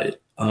talk about it.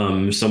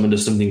 If someone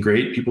does something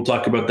great, people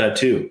talk about that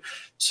too.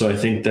 So I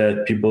think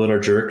that people that are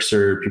jerks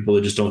or people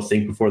that just don't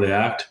think before they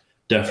act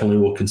definitely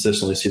will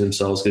consistently see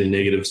themselves getting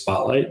negative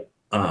spotlight.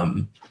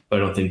 But I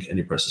don't think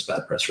any press is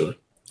bad press, really.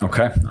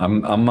 Okay,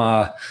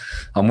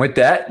 I'm with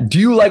that. Do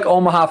you like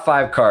Omaha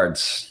 5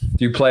 cards?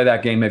 Do you play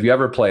that game? Have you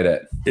ever played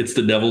it? It's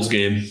the devil's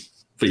game,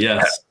 but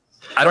yes.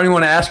 I don't even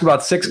want to ask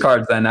about 6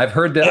 cards. Then I've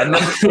heard that. I've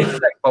never played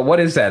that, but what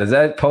is that? Is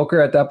that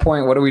poker at that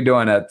point? What are we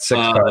doing at 6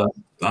 cards?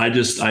 I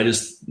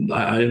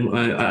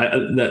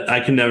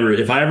can never.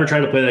 If I ever try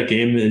to play that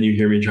game and you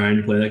hear me trying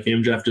to play that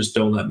game, Jeff, just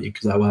don't let me,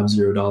 because I will have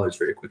 $0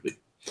 very quickly.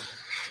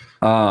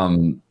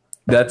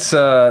 That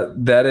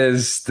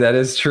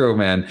is true,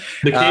 man.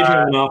 The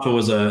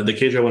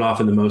cage I went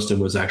off in the most in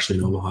was actually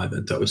an Omaha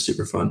event. That was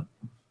super fun.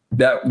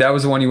 That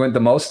was the one you went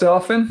the most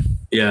often?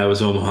 Yeah, it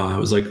was Omaha. It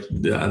was like,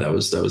 that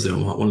was the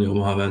Omaha, one of the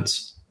Omaha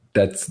events.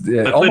 I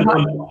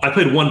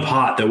played one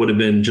pot that would have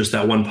been just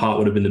that one pot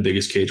would have been the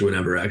biggest cage win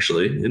ever,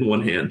 actually, in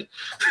one hand.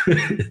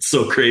 It's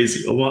so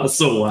crazy. Omaha's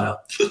so wild.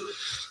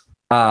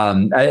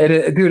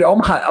 Dude,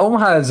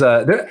 Omaha is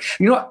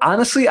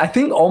honestly, I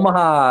think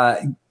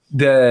Omaha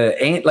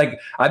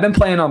I've been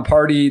playing on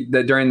Party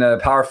during the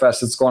Power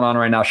Fest that's going on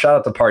right now. Shout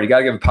out to Party. Got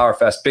to give a Power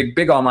Fest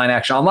big online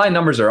action. Online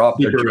numbers are up.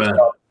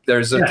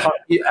 There's a ton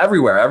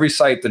everywhere, every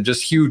site. They're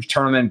just huge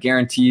tournament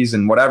guarantees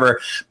and whatever.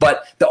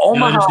 But the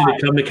Omaha, I just need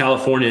to come to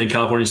California, and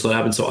California still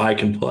happens, so I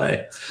can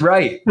play.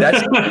 Right.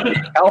 That's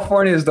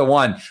California is the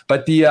one.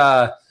 But the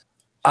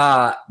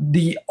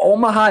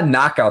Omaha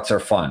knockouts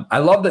are fun. I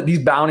love that these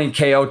bounty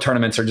KO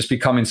tournaments are just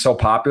becoming so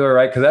popular,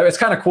 right? Because it's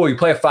kind of cool. You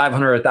play a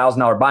 $500 or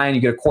 $1,000 buy-in,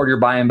 you get a quarter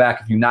buy-in back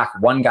if you knock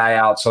one guy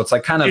out. So it's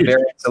like kind of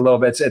varies a little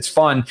bit. It's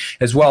fun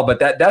as well. But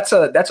that's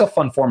a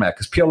fun format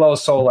because PLO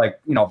is so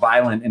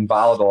violent and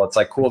volatile. It's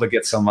like cool to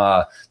get some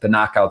the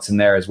knockouts in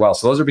there as well.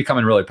 So those are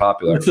becoming really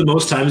popular. What's the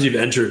most times you've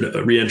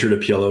re-entered a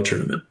PLO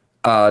tournament?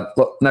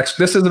 Look, next,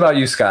 this is about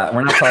you, Scott.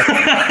 We're not talking.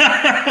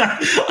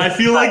 I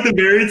feel like the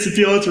variance of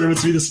PLO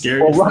tournaments be the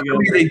scariest. Well,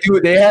 luckily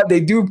they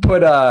do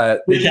put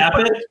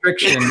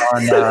restriction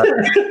on.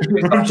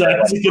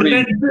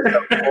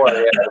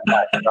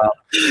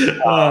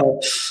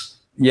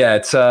 Yeah,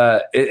 it's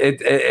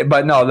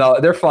but no,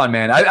 they're fun,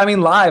 man. I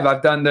mean, live,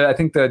 I've done I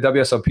think the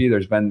WSOP.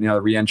 There's been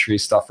re-entry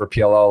stuff for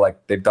PLO.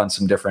 Like they've done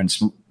some different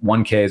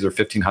 1Ks or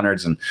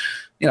 1500s, and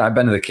I've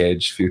been to the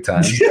cage a few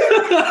times.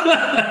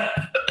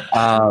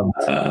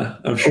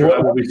 I'm sure I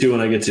will be too when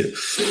I get to.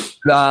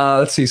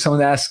 Let's see.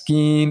 Someone's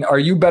asking, are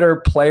you a better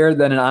player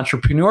than an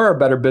entrepreneur or a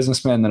better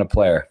businessman than a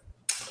player?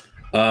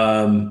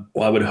 Well,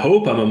 I would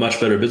hope I'm a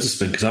much better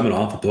businessman because I'm an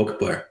awful poker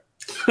player.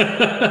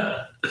 Okay.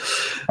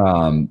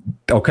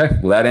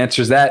 Well, that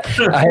answers that.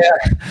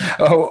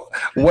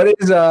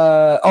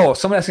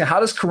 Someone asking, how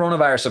does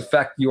coronavirus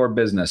affect your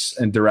business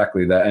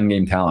indirectly, the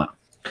Endgame Talent?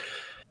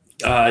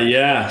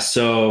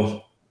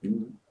 So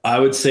I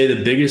would say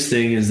the biggest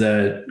thing is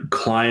that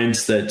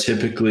clients that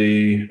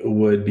typically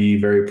would be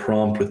very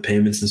prompt with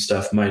payments and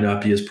stuff might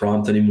not be as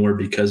prompt anymore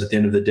because at the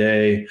end of the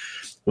day,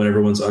 when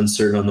everyone's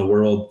uncertain on the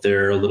world,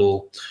 they're a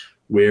little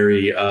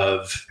wary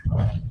of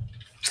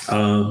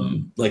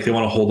they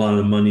want to hold on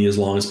to money as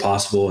long as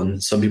possible.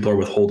 And some people are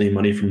withholding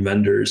money from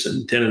vendors.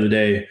 And at the end of the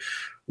day,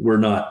 we're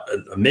not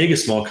a mega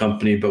small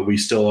company, but we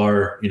still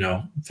are,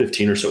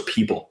 15 or so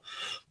people.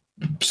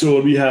 So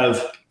when we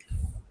have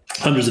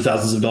hundreds of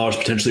thousands of dollars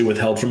potentially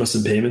withheld from us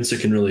in payments, it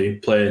can really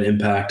play an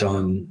impact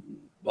on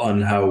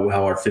how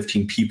our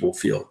 15 people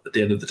feel at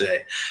the end of the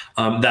day.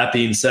 That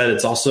being said,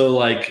 it's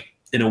also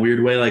in a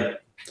weird way,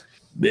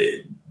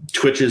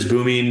 Twitch is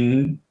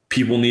booming.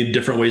 People need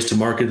different ways to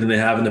market than they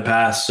have in the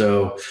past.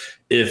 So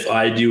if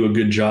I do a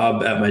good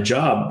job at my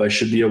job, I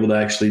should be able to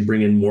actually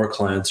bring in more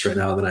clients right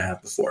now than I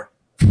have before.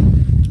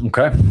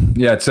 Okay.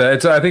 Yeah.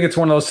 I think it's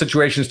one of those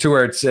situations too,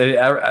 where it's,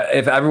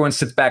 if everyone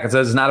sits back and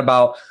says, it's not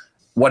about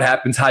what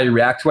happens, how you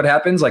react to what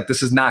happens.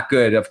 This is not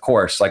good, of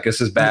course. This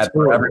is bad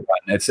for everyone.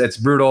 It's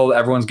brutal.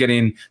 Everyone's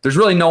there's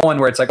really no one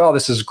where it's oh,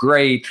 this is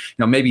great.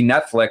 Maybe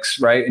Netflix,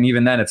 right? And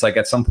even then it's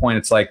at some point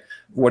it's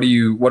what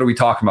are we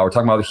talking about? We're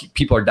talking about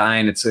people are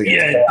dying.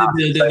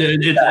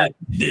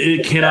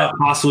 It cannot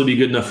possibly be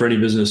good enough for any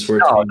business for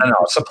it. No.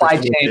 Supply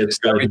chain,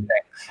 everything.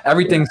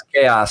 Everything's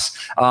chaos.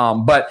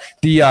 But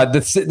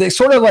they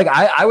sort of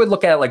I would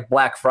look at it like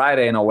Black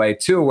Friday in a way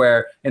too,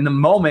 where in the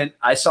moment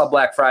I saw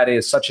Black Friday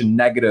as such a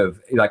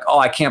negative, oh,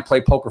 I can't play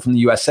poker from the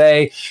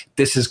USA.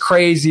 This is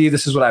crazy.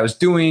 This is what I was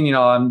doing.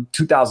 On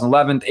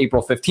 2011,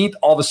 April 15th,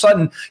 all of a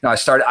sudden,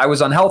 I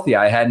was unhealthy.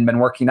 I hadn't been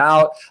working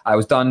out. I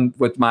was done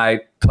with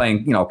my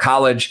playing,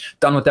 college,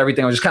 done with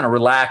everything. I was just kind of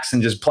relaxed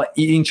and just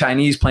eating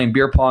Chinese, playing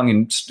beer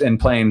pong and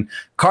playing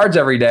cards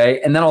every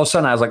day. And then all of a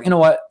sudden I was like, you know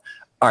what?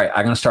 All right,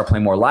 I'm going to start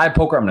playing more live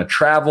poker. I'm going to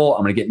travel.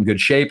 I'm going to get in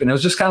good shape. And it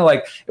was just kind of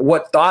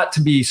what thought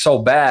to be so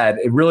bad.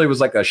 It really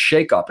was like a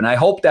shakeup. And I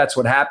hope that's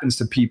what happens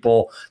to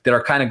people that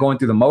are kind of going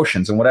through the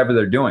motions and whatever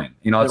they're doing.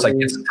 It's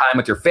get some time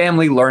with your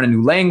family, learn a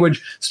new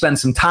language, spend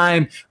some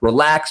time,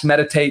 relax,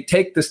 meditate,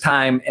 take this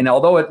time. And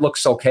although it looks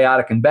so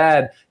chaotic and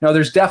bad,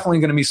 there's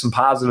definitely going to be some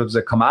positives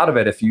that come out of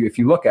it if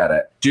you look at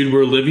it. Dude,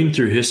 we're living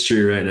through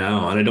history right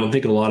now. And I don't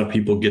think a lot of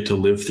people get to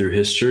live through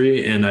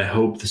history. And I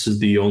hope this is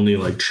the only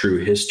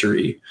true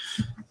history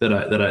that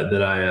I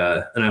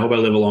and I hope I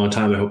live a long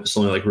time. I hope it's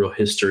only real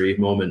historic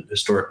moment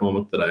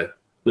that I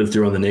live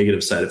through on the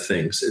negative side of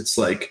things. It's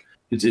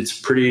it's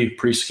pretty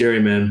scary,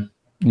 man.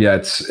 Yeah,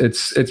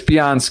 it's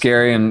beyond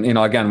scary. And,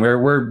 again,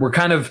 we're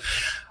kind of,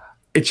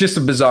 it's just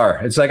a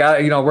bizarre. It's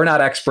we're not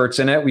experts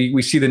in it.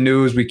 We see the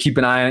news, we keep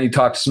an eye on it. You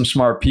talk to some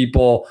smart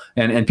people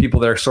and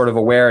people that are sort of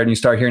aware, and you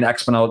start hearing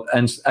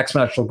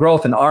exponential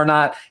growth and are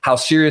not, how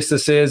serious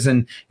this is.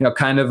 And,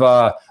 kind of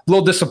a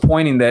little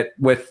disappointing that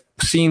with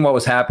seeing what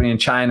was happening in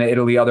China,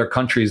 Italy, other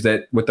countries,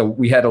 that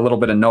we had a little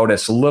bit of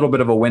notice, a little bit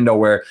of a window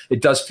where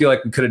it does feel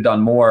like we could have done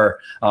more.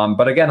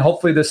 But again,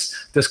 hopefully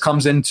this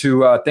comes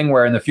into a thing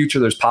where in the future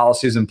there's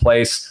policies in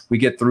place. We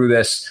get through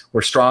this.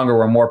 We're stronger.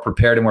 We're more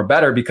prepared, and we're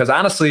better. Because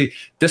honestly,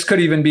 this could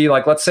even be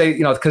let's say,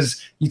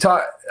 because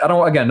no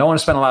one to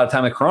spend a lot of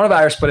time with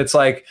coronavirus, but it's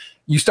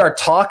you start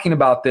talking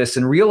about this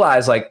and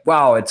realize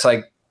wow, it's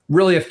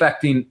really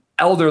affecting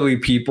elderly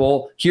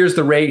people. Here's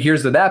the rate,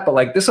 here's the that,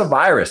 but this is a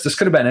virus. This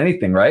could have been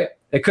anything, right?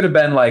 It could have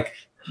been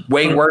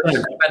way worse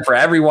for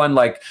everyone.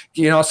 Like,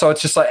 so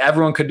it's just like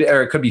everyone could,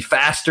 or it could be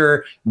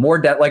faster,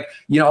 more like,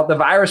 the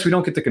virus, we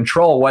don't get to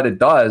control what it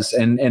does.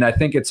 And I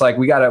think it's like,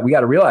 we gotta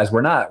realize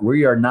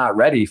we are not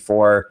ready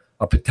for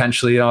a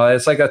potentially,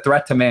 it's like a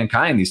threat to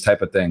mankind, these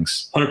type of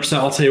things. 100%.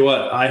 I'll tell you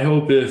what, I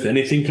hope if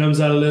anything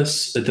comes out of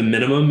this, at the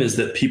minimum, is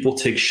that people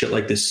take shit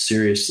like this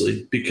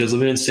seriously. Because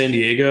living in San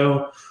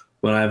Diego,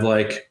 when I've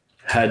like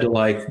had to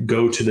like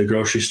go to the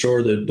grocery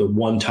store, the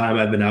one time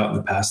I've been out in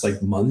the past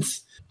like month,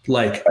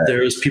 like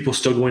there's people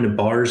still going to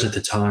bars at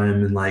the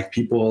time, and like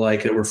people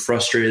like that were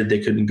frustrated they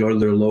couldn't go to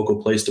their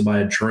local place to buy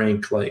a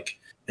drink, like.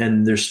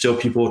 And there's still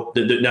people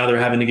that now they're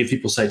having to give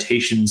people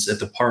citations at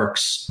the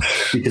parks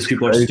because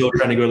people are still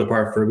trying to go to the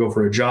park go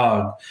for a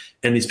jog.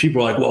 And these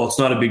people are like, well, it's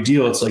not a big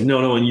deal. It's like,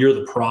 no. And you're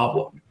the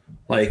problem.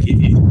 Like if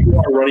you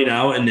are running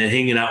out and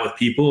hanging out with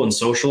people and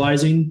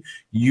socializing,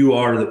 you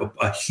are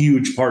a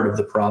huge part of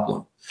the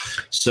problem.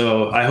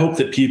 So I hope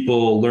that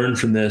people learn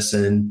from this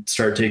and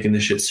start taking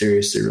this shit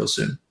seriously real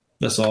soon.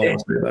 That's all I want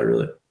to say about it,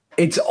 really.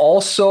 It's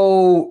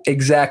also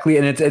exactly,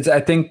 and it's. I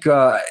think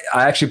I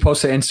actually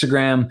posted an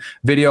Instagram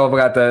video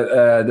about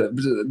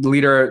the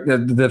leader, the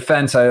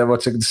defense.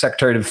 The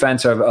Secretary of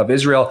Defense of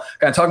Israel,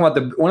 kind of talking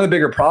about one of the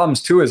bigger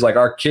problems too is like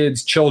our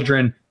kids,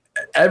 children,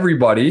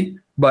 everybody,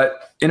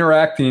 but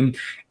interacting,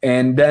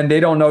 and then they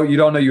don't know. You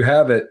don't know you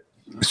have it.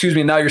 Excuse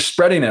me. Now you're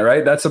spreading it,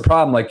 right? That's the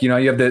problem. Like, you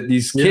have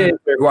these kids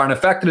who aren't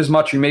affected as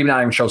much, or maybe not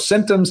even show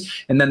symptoms,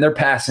 and then they're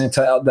passing it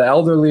to the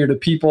elderly or to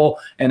people,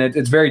 and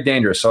it's very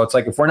dangerous. So it's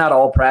like, if we're not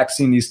all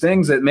practicing these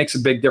things, it makes a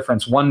big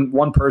difference.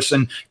 One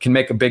person can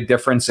make a big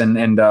difference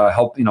and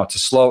help,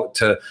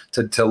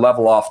 to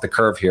level off the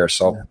curve here.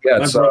 So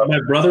my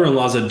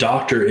brother-in-law's a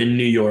doctor in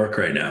New York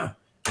right now.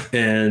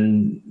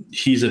 And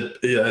he's he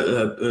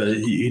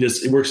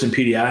works in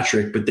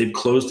pediatric, but they've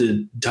closed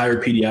the entire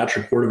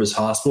pediatric ward of his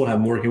hospital and have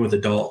him working with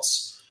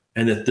adults.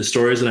 And the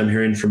stories that I'm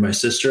hearing from my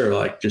sister are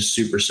like just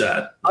super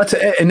sad.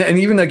 And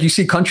even like you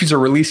see countries are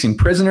releasing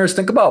prisoners.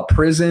 Think about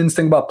prisons.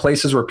 Think about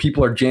places where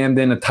people are jammed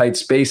into tight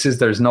spaces.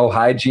 There's no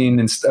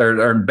hygiene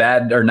or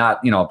bad or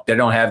not. They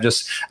don't have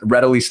just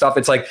readily stuff.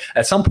 It's like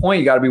at some point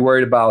you got to be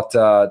worried about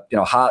the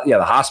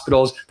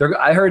hospitals.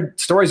 I heard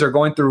stories are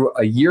going through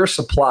a year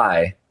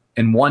supply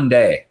in one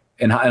day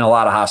in a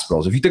lot of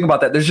hospitals. If you think about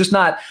that, there's just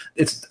not,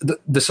 it's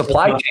the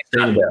supply chain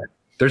not there.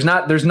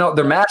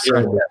 Their masks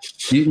aren't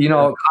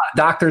there.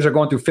 Doctors are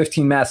going through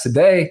 15 masks a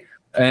day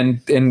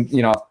and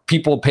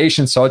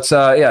patients. So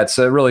it's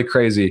really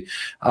crazy.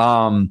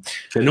 No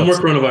more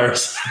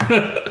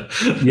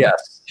coronavirus.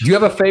 Yes. Do you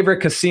have a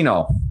favorite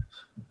casino?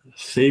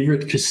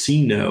 Favorite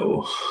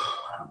casino?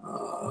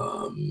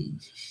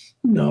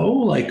 No,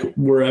 like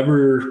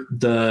wherever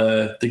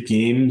the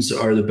games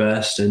are the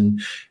best. And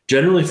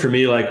generally for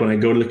me, like when I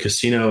go to the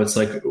casino, it's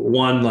like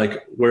one,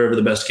 like wherever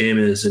the best game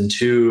is, and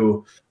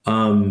two,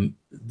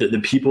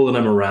 the people that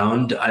I'm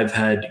around. I've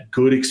had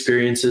good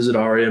experiences at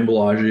Aria and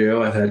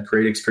Bellagio. I've had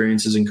great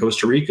experiences in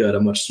Costa Rica at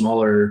a much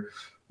smaller,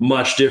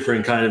 much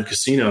different kind of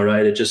casino,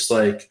 right? It just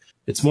like,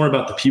 it's more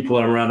about the people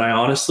that I'm around. I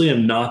honestly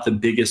am not the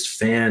biggest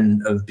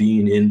fan of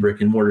being in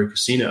brick and mortar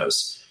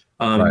casinos.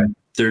 Right.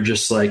 They're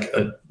just like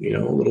a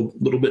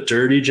little bit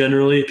dirty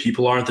generally.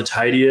 People aren't the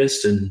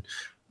tidiest, and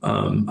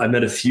I've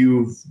met a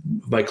few of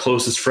my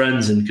closest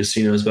friends in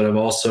casinos, but I've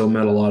also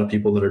met a lot of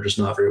people that are just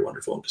not very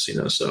wonderful in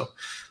casinos. So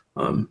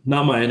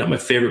not my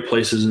favorite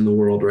places in the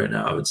world right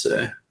now, I would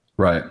say.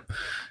 Right.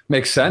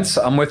 Makes sense.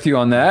 I'm with you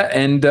on that.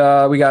 And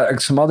we got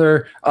some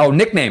other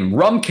nickname,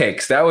 Rum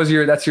Cakes. That's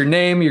your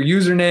name, your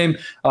username.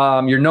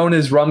 You're known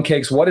as Rum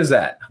Cakes. What is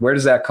that? Where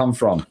does that come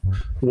from?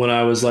 When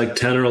I was like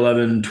 10 or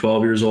 11,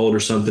 12 years old or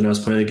something, I was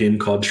playing a game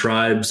called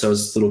Tribes. I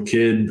was this little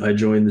kid. I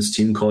joined this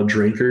team called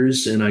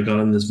Drinkers, and I got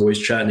on this voice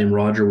chat named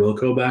Roger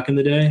Wilco back in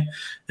the day.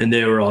 And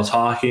they were all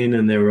talking,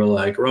 and they were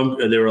like,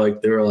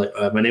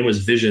 my name was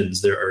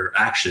Visions. There are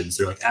actions.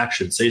 They're like,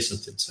 action, say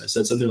something. So I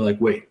said something like,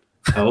 wait,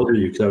 how old are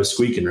you? Because I was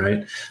squeaking,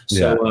 right?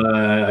 So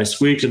I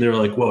squeaked, and they were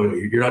like, whoa,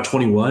 you're not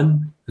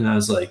 21? And I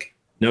was like,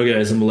 no,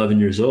 guys, I'm 11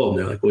 years old. And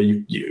they're like, well,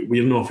 we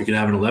don't know if we can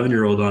have an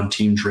 11-year-old on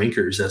Team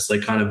Drinkers. That's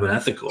like kind of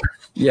unethical.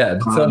 Yeah.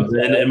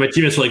 And my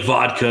teammates were like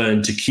vodka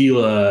and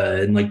tequila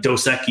and like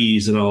Dos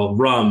Equis and all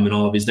rum and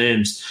all of these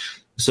names.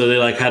 So they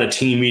like had a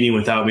team meeting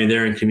without me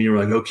there, and committee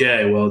were like,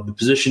 okay, well, the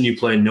position you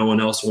play, no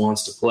one else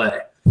wants to play.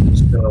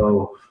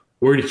 So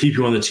we're going to keep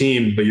you on the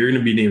team, but you're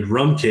going to be named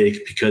Rum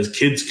Cake because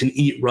kids can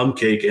eat rum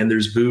cake and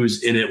there's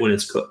booze in it when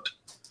it's cooked.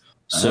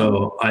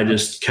 So I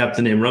just kept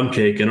the name Rum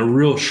Cake. And a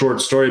real short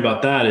story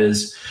about that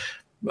is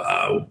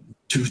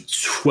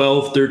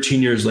 12,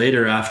 13 years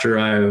later, after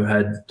I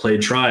had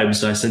played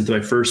Tribes, I sent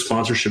my first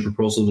sponsorship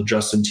proposal to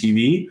Justin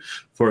TV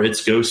for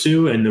It's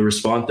Gosu. And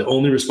the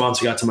only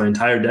response I got to my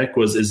entire deck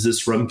was, is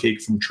this Rum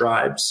Cake from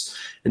Tribes?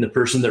 And the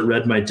person that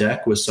read my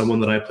deck was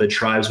someone that I played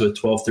Tribes with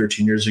 12,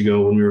 13 years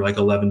ago when we were like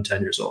 11,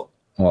 10 years old.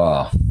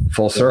 Wow.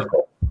 Full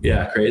circle.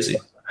 Yeah, crazy.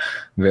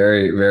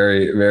 Very,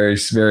 very, very,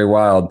 very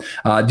wild.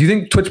 Do you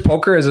think Twitch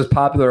poker is as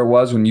popular as it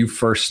was when you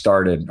first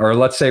started, or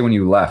let's say when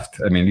you left?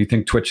 I mean, do you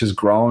think Twitch has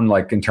grown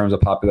like in terms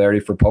of popularity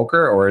for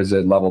poker, or is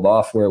it leveled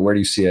off? Where do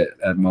you see it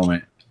at the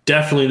moment?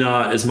 Definitely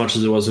not as much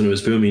as it was when it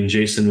was booming.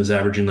 Jason was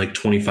averaging like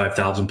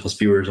 25,000 plus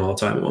viewers all the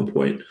time at one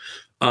point.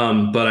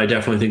 But I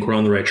definitely think we're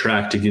on the right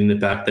track to getting it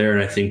back there,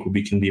 and I think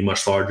we can be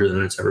much larger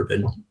than it's ever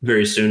been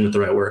very soon with the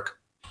right work.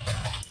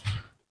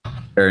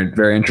 Very,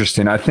 very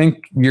interesting. I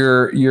think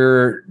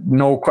you're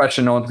no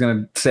question. No one's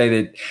going to say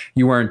that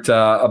you weren't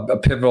a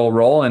pivotal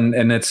role,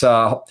 and it's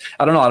I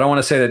don't know. I don't want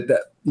to say that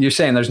you're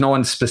saying there's no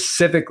one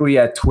specifically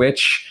at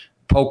Twitch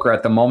poker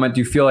at the moment. Do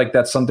you feel like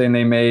that's something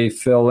they may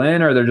fill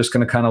in, or they're just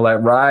going to kind of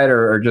let ride,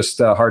 or just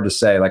hard to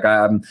say? Like,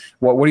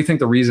 what do you think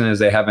the reason is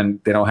they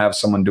don't have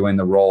someone doing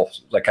the role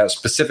like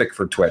specific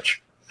for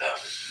Twitch?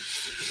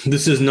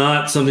 This is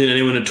not something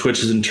anyone at Twitch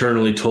has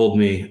internally told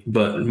me,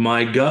 but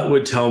my gut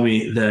would tell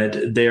me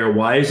that they are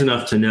wise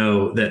enough to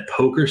know that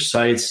poker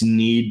sites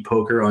need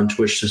poker on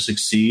Twitch to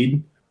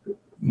succeed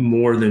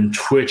more than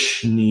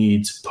Twitch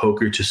needs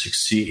poker to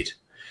succeed.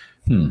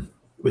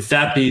 With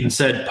that being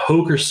said,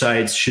 poker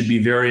sites should be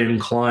very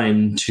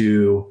inclined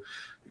to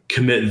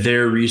commit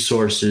their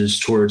resources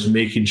towards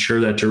making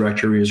sure that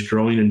directory is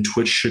growing, and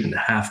Twitch shouldn't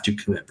have to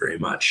commit very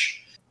much.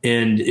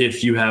 And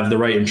if you have the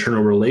right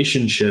internal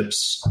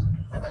relationships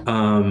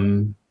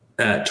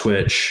at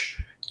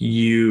Twitch,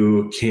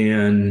 you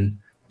can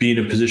be in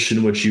a position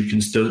in which you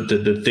can still,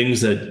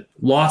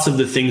 lots of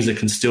the things that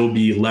can still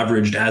be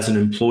leveraged as an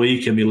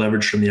employee can be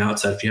leveraged from the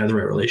outside if you have the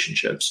right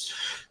relationships.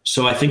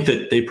 So I think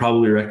that they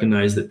probably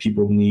recognize that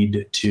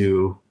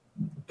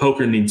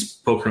poker needs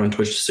poker on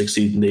Twitch to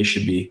succeed, and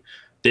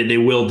they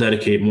will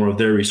dedicate more of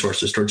their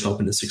resources towards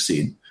helping it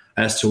succeed,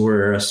 as to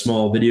where a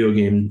small video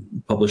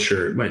game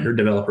publisher or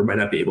developer might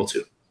not be able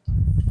to.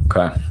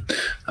 Okay.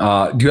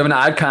 Do you have an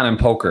icon in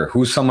poker?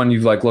 Who's someone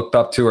you've like looked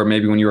up to, or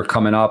maybe when you were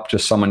coming up,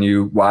 just someone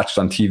you watched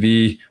on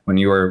TV when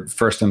you were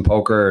first in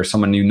poker, or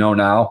someone you know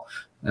now?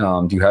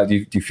 Do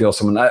you feel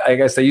someone, I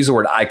guess they use the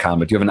word icon,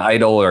 but do you have an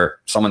idol or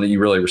someone that you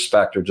really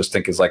respect or just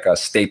think is like a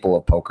staple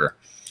of poker?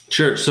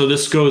 Sure. So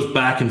this goes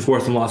back and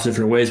forth in lots of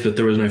different ways, but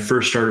when I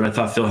first started, I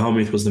thought Phil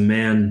Hellmuth was the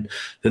man.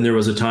 Then there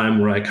was a time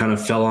where I kind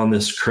of fell on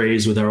this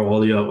craze with all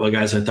the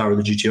guys I thought were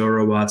the GTO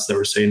robots that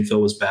were saying Phil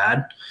was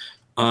bad.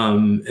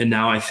 And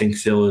now I think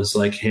Phil is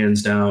like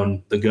hands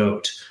down the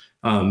GOAT.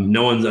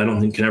 No one, I don't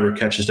think, can ever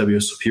catch his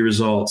WSOP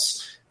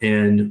results.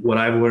 And what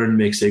I've learned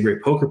makes a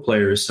great poker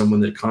player is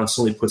someone that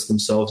constantly puts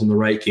themselves in the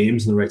right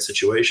games and the right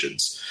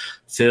situations.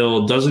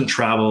 Phil doesn't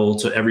travel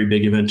to every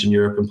big event in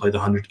Europe and play the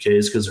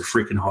 100Ks because they're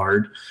freaking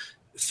hard.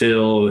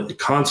 Phil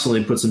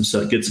constantly puts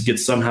himself,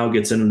 somehow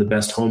gets into the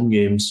best home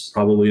games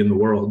probably in the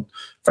world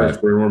for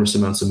enormous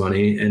amounts of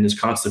money, and is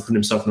constantly putting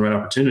himself in the right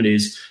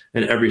opportunities.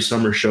 And every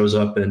summer shows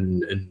up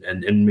and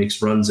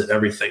makes runs at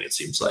everything, it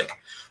seems like.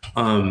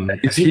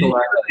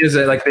 Is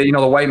it like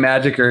the white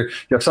magic, or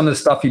some of the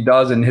stuff he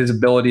does and his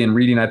ability in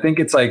reading? I think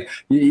it's like,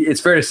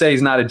 it's fair to say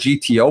he's not a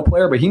GTO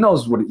player, but he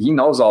knows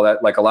all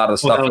that, like a lot of the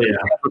stuff,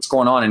 what's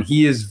going on, and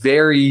he is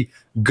very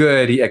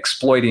good at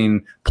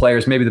exploiting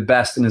players, maybe the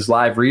best in his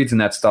live reads and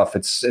that stuff.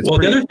 It's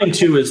the other thing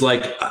too is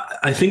like,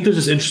 I think there's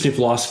this interesting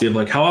philosophy of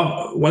like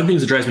how one of the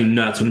things that drives me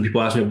nuts when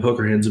people ask me about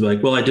poker hands, they'll be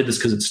like, well, I did this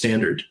because it's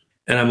standard.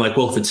 And I'm like,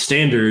 well, if it's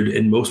standard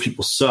and most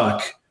people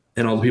suck,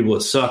 and all the people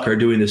that suck are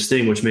doing this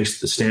thing, which makes it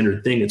the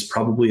standard thing, it's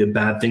probably a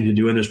bad thing to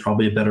do, and there's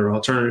probably a better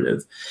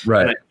alternative.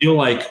 Right. And I feel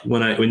like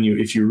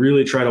if you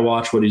really try to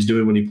watch what he's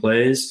doing when he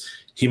plays,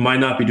 he might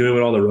not be doing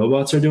what all the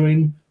robots are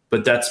doing,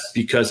 but that's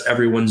because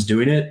everyone's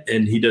doing it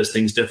and he does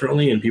things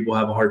differently, and people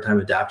have a hard time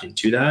adapting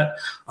to that.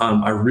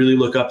 I really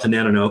look up to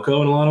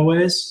Nanonoko in a lot of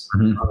ways.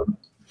 Mm-hmm.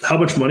 How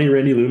much money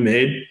Randy Liu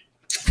made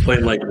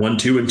playing like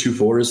 1-2 and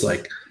 2-4 is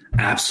like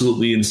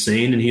absolutely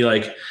insane. And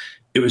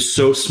it was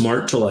so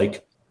smart to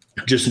like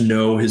just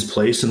know his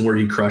place and where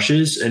he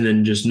crushes and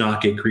then just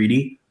not get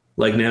greedy.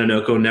 Like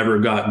Nanonoko never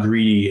got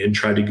greedy and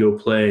tried to go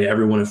play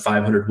everyone at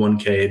 500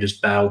 1K and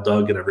just battle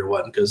Doug and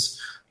everyone because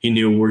he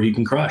knew where he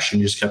can crush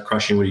and just kept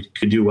crushing what he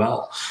could do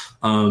well.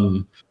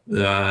 I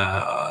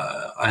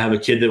have a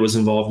kid that was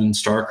involved in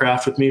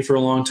StarCraft with me for a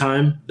long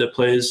time that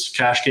plays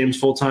cash games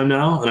full time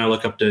now. And I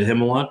look up to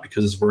him a lot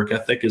because his work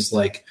ethic is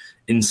like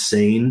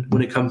insane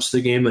when it comes to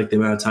the game. Like the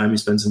amount of time he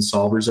spends in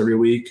solvers every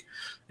week.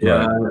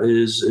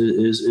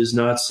 Is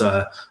nuts.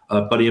 A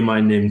buddy of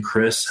mine named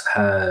Chris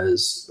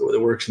that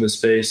works in the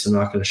space. I'm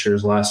not going to share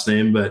his last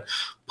name, but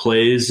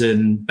plays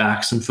and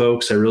backs some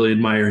folks. I really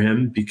admire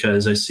him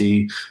because I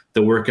see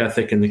the work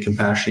ethic and the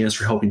compassion he has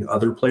for helping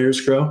other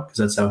players grow, because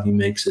that's how he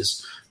makes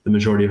the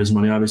majority of his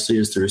money, obviously,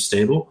 is through his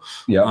stable.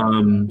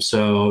 Yeah.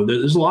 So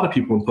there's a lot of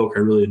people in poker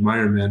I really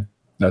admire, man.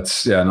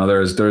 There's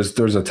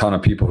a ton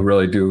of people who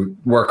really do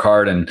work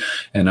hard and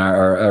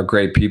are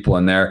great people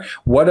in there.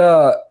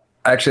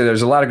 Actually,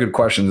 there's a lot of good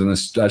questions in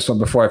this. I just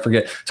want, before I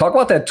forget, talk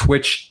about that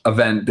Twitch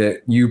event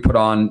that you put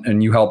on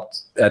and you helped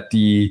at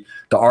the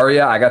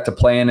Aria. I got to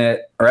play in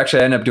it, or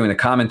actually I ended up doing the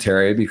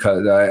commentary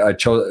because I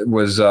chose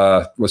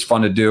was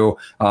fun to do.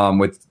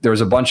 There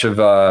was a bunch of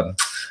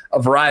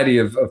a variety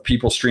of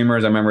people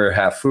streamers. I remember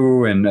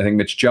Hafu and I think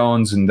Mitch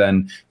Jones, and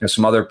then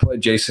some other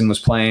Jason was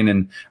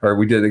playing, or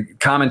we did a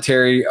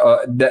commentary.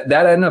 That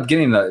ended up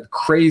getting the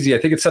crazy. I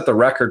think it set the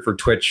record for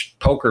Twitch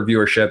poker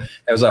viewership.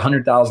 It was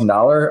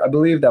 $100,000, I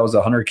believe. That was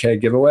a $100K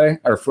giveaway,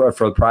 or for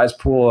the prize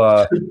pool,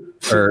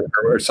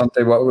 or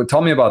something.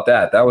 Tell me about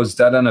that.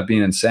 That ended up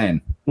being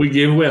insane. We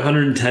gave away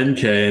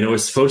 110K, and it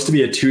was supposed to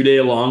be a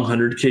 2-day long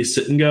 100K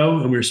sit and go,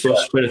 and we were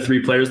supposed to play to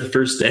 3 players the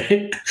first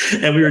day,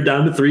 and we were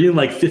down to 3 in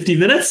like 50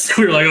 minutes.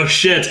 We were like, "Oh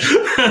shit,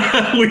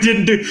 we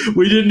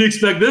didn't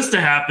expect this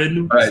to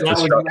happen." Right, so that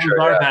was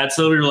our bad.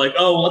 So we were like,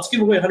 "Oh, well, let's give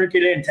away 100K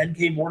today and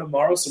 10K more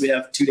tomorrow, so we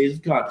have 2 days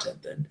of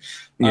content then."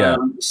 Yeah.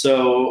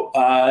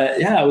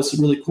 It was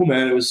really cool,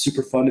 man. It was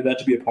super fun event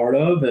to be a part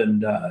of,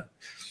 and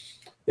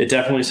it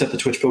definitely set the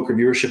Twitch poker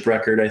viewership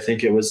record. I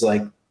think it was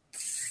like,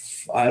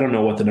 I don't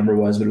know what the number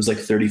was, but it was like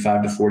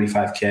 35 to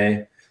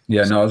 45K.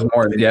 Yeah, no, it was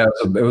more. Yeah,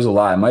 it was a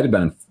lot. It might have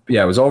been.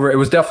 Yeah, it was over. It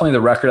was definitely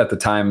the record at the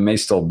time. It may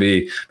still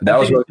be, but that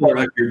was really cool.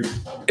 Record.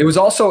 It was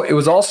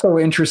also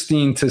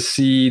interesting to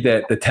see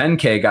that the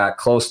 10K got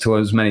close to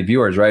as many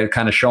viewers, right?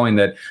 Kind of showing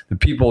that the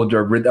people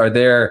are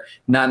there.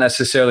 Not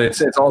necessarily.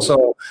 It's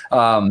also.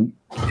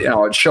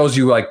 It shows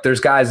you like there's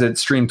guys that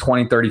stream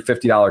 $20, $30,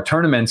 $50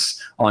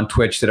 tournaments on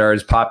Twitch that are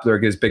as popular,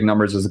 get as big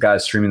numbers as the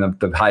guys streaming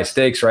the high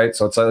stakes, right?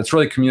 So it's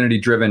really community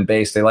driven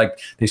based.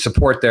 They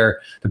support the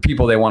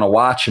people they want to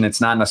watch, and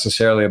it's not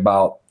necessarily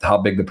about how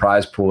big the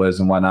prize pool is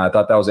and whatnot. I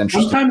thought that was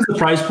interesting. Sometimes the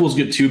prize pools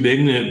get too big,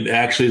 and it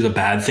actually is a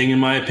bad thing in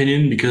my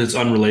opinion because it's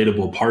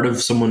unrelatable. Part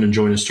of someone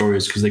enjoying a story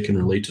is because they can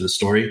relate to the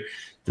story,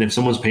 and if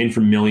someone's paying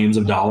for millions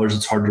of dollars,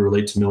 it's hard to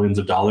relate to millions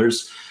of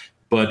dollars.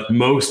 But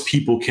most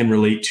people can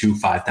relate to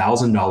 $5,000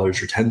 or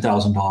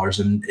 $10,000,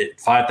 and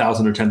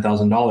 $5,000 or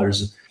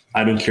 $10,000.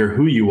 I don't care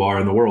who you are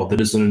in the world.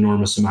 That is an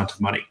enormous amount of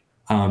money.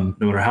 No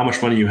matter how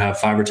much money you have,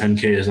 5 or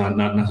 10K is not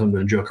something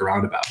to joke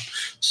around about.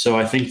 So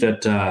I think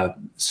that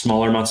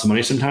smaller amounts of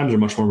money sometimes are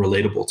much more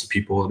relatable to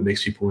people, and it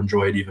makes people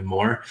enjoy it even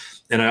more.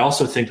 And I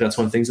also think that's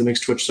one of the things that makes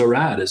Twitch so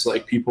rad is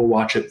like people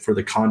watch it for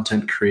the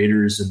content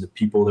creators and the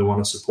people they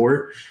want to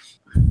support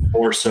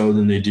more so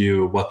than they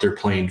do what they're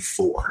playing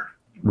for.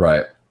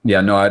 Right.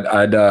 Yeah, no,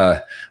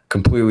 I'd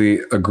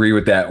completely agree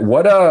with that.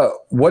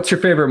 What's your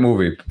favorite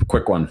movie?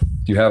 Quick one.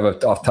 Do you have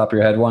off the top of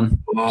your head one?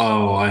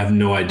 Oh, I have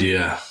no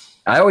idea.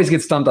 I always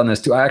get stumped on this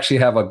too. I actually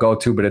have a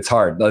go-to, but it's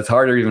hard. It's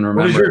hard to even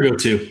remember. What is your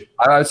go-to?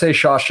 I would say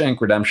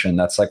Shawshank Redemption.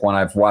 That's like one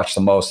I've watched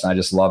the most, and I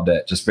just loved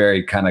it. Just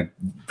very.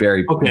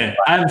 Okay,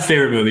 I have a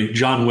favorite movie,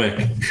 John Wick.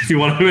 If you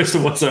want to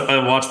know what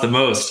I watch the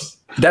most.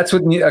 That's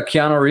with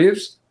Keanu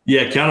Reeves?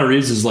 Yeah, Keanu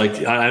Reeves is like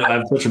I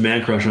have such a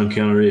man crush on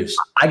Keanu Reeves.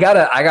 I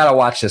gotta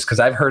watch this because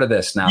I've heard of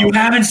this now. You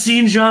haven't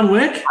seen John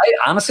Wick? I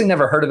honestly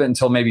never heard of it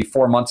until maybe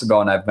 4 months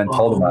ago, and I've been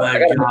told about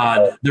it. Oh my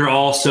god, they're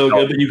all so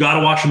good, but you got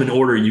to watch them in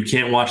order. You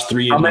can't watch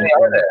 3. How many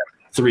are there?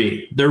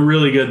 3. They're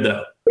really good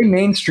though. Pretty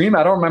mainstream.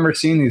 I don't remember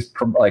seeing these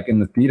like in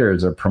the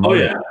theaters or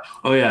promoted.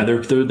 Oh yeah.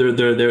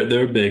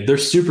 They're big. They're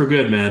super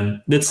good,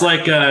 man. It's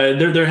like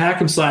they're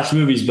hack and slash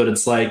movies, but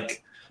it's like.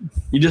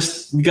 You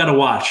got to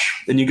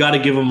watch, and you got to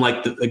give them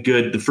like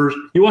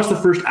you watch the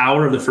first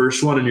hour of the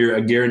first one and you're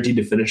guaranteed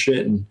to finish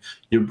it, and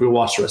you'll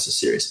watch the rest of the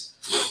series.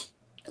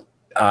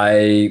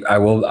 I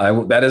will.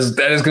 That is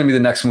going to be the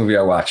next movie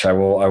I watch. I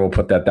will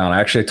put that down. I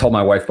actually told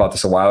my wife about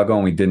this a while ago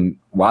and we didn't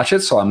watch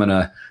it. So I'm going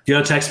to,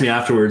 text me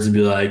afterwards and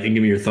be like, and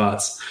give me your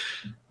thoughts.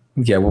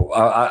 Yeah. Well,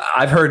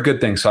 I've heard good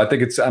things, so I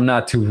think I'm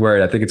not too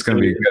worried. I think it's going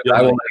to be good.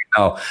 I will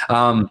let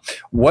you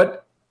know.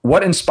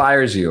 What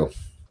inspires you?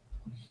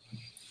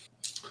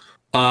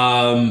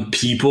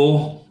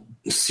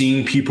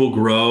 Seeing people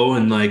grow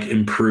and like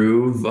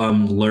improve,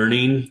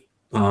 learning,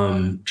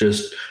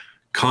 just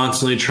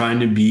constantly trying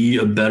to be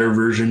a better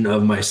version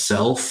of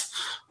myself.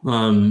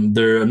 I'm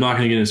not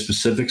going to get into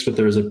specifics, but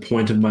there was a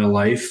point of my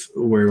life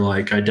where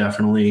like I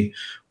definitely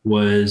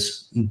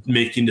was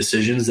making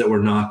decisions that were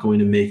not going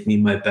to make me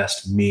my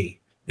best me,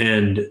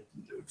 and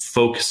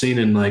focusing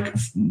and like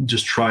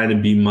just trying to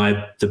be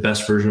the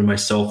best version of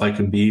myself I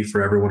can be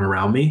for everyone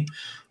around me.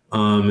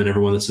 And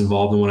everyone that's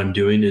involved in what I'm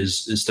doing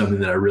is something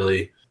that I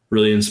really,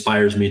 really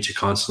inspires me to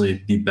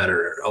constantly be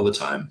better all the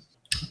time.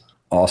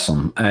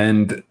 Awesome.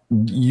 And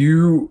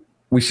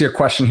we see a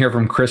question here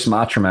from Chris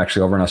Mottram,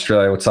 actually over in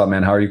Australia. What's up,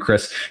 man? How are you,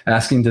 Chris?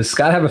 Asking, does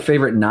Scott have a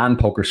favorite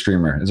non-poker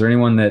streamer? Is there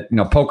anyone that,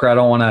 poker, I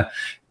don't want to,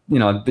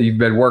 you've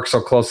been worked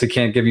so closely,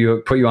 can't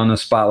put you on the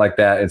spot like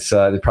that. It's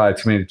there's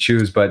probably too many to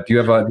choose, but do you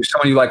have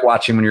someone you like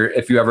watching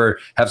if you ever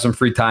have some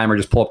free time or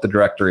just pull up the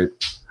directory?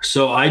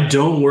 So I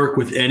don't work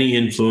with any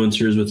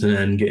influencers with an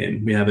end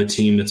game. We have a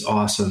team that's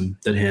awesome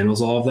that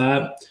handles all of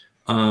that.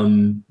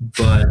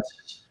 But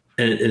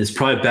it's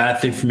probably a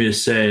bad thing for me to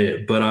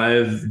say, but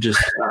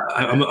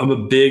I'm a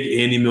big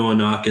Andy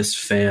Milonakis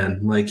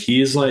fan. Like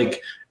he's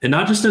like, and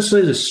not just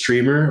necessarily as a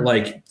streamer,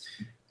 like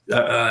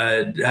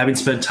having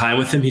spent time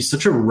with him, he's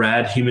such a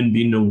rad human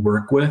being to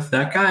work with.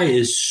 That guy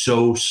is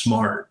so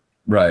smart.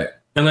 Right.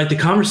 And like the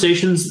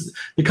conversation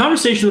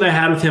that I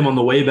had with him on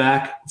the way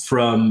back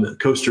from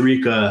Costa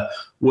Rica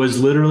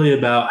was literally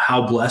about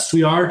how blessed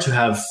we are to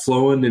have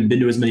flown and been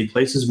to as many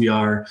places we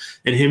are.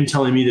 And him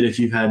telling me that if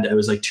you've had, it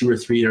was like 2 or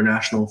 3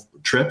 international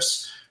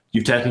trips,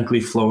 you've technically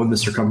flown the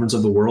circumference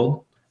of the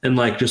world. And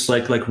like, just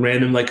like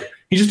random, like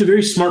he's just a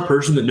very smart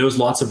person that knows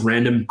lots of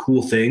random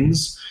cool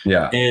things.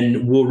 Yeah.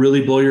 And will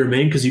really blow your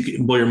mind because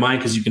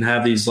you can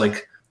have these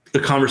like, the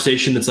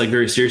conversation that's like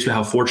very serious about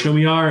how fortunate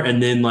we are.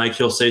 And then like,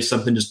 he'll say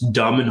something just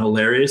dumb and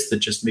hilarious that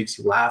just makes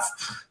you laugh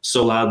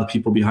so loud the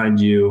people behind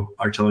you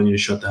are telling you to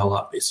shut the hell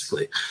up,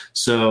 basically.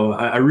 So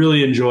I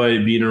really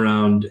enjoy being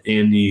around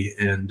Andy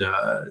and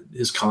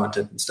his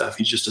content and stuff.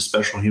 He's just a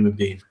special human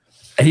being.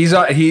 He's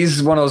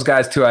one of those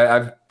guys too.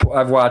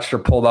 I've watched or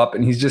pulled up,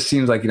 and he just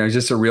seems like, he's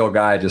just a real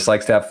guy. Just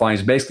likes to have fun.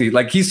 He's basically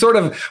like, he's sort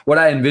of what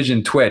I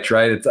envision Twitch,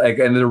 right? It's like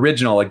an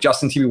original, like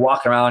Justin TV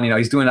walking around.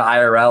 He's doing the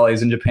IRL.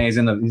 He's in Japan. He's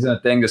in a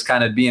thing, just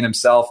kind of being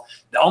himself,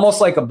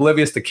 almost like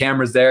oblivious to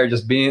cameras there,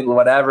 just being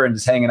whatever and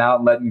just hanging out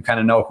and letting you kind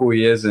of know who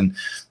he is and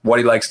what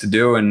he likes to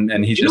do.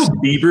 And he just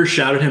Bieber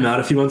shouted him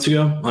out a few months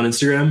ago on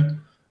Instagram.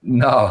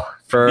 No.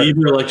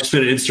 Bieber like just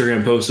made an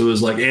Instagram post. It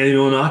was like Andy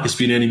Milonakis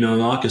being Andy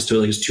Milonakis to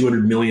like his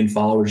 200 million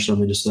followers or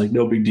something. Just like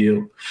no big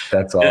deal.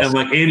 That's awesome. And I'm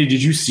like, Andy,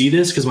 did you see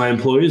this? Because my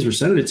employees were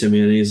sending it to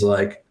me, and he's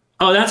like,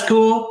 "Oh, that's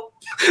cool."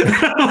 I'm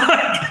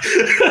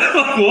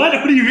like, what?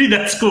 What do you mean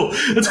that's cool?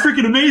 That's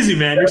freaking amazing,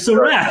 man. You're so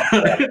rad.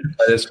 That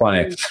is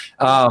funny.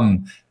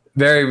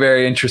 Very,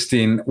 very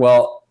interesting.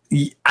 Well,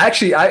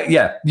 actually,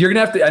 you're gonna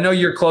have to. I know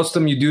you're close to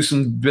him. You do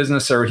some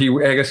business, or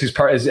I guess he's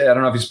part. I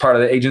don't know if he's part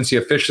of the agency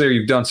officially, or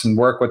you've done some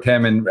work with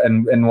him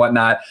and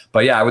whatnot.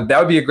 But yeah, that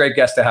would be a great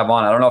guest to have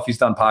on. I don't know if he's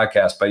done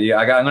podcasts, but yeah,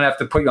 I'm gonna have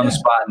to put you on the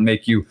spot and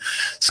make you,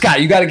 Scott.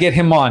 You got to get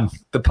him on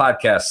the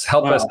podcast.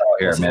 Help us out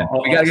here, man.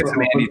 We got to get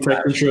some Andy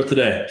intro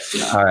today.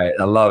 All right,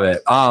 I love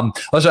it.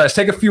 Let's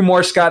take a few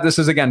more, Scott. This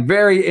is again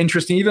very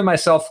interesting. Even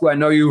myself, who I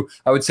know you,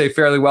 I would say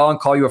fairly well, and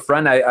call you a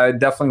friend. I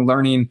definitely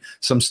learning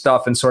some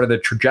stuff and sort of the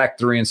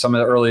trajectory and some of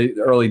the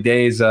early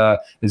days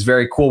is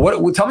very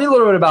cool. Tell me a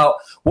little bit about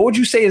what would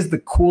you say is the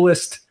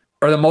coolest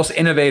or the most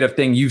innovative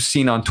thing you've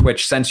seen on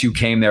Twitch since you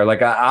came there?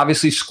 Like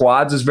obviously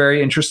squads is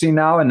very interesting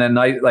now, and then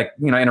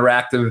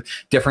interactive,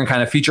 different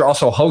kind of feature.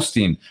 Also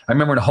hosting. I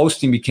remember when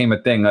hosting became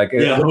a thing.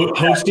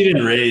 Hosting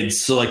and raids.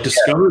 So like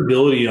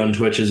discoverability on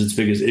Twitch is its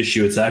biggest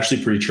issue. It's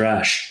actually pretty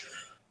trash.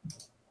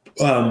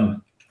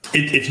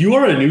 If you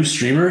are a new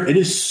streamer, it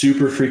is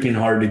super freaking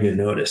hard to get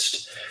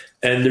noticed.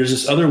 And there's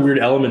this other weird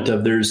element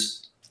of there's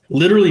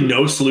literally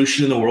no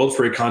solution in the world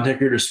for a content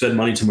creator to spend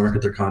money to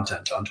market their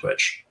content on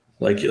Twitch.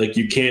 Like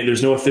you can't,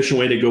 there's no efficient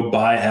way to go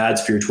buy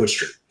ads for your Twitch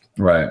stream.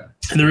 Right.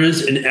 And there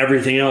is in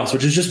everything else,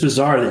 which is just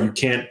bizarre that you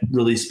can't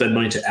really spend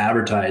money to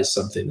advertise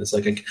something. That's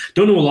like, I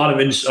don't know a lot of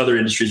other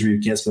industries where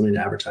you can't spend money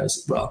to advertise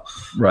as well.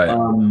 Right.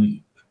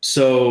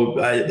 So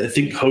I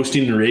think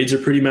hosting and raids are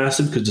pretty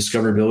massive because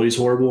discoverability is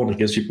horrible and it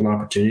gives people an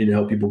opportunity to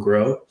help people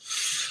grow.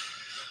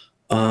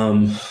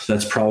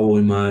 That's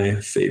probably my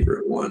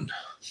favorite one.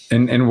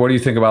 And what do you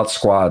think about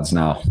squads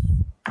now?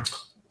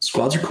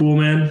 Squads are cool,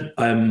 man.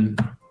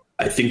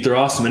 I think they're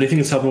awesome. Anything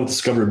that's helping with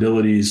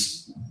discoverability is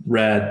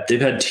rad.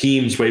 They've had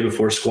teams way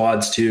before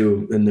squads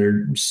too, and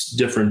they're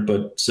different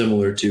but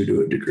similar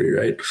to a degree,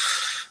 right?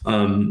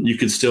 You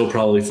could still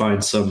probably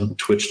find some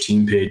Twitch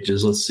team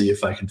pages. Let's see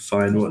if I can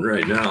find one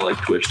right now, like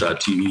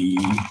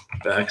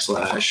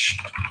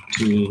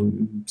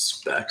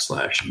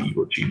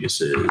twitch.tv/teams/Eagle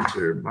Geniuses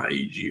or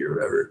MyEG or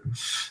whatever.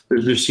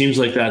 There seems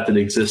like that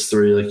exists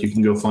where like you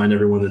can go find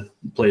everyone that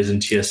plays in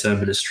TSM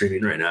and is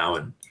streaming right now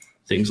and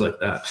things like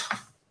that.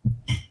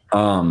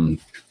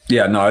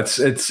 Yeah, no,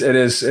 it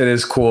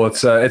is cool.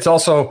 It's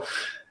also,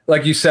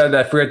 like you said,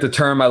 I forget the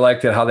term. I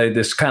liked it how they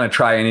just kind of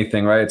try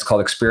anything, right? It's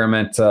called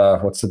experiment.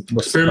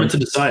 Experiment to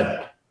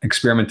decide.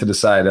 Experiment to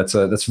decide. That's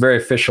a very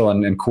official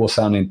and cool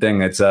sounding thing.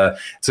 That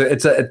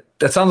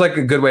sounds like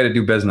a good way to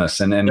do business.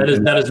 And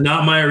that is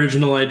not my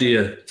original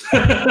idea,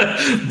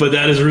 but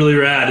that is really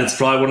rad. It's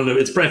probably one of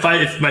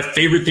the. My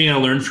favorite thing I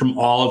learned from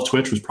all of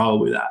Twitch was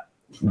probably that.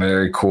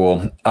 Very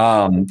cool.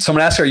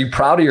 Someone asked, are you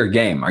proud of your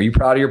game? Are you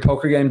proud of your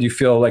poker game? Do you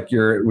feel like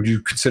would you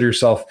consider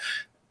yourself,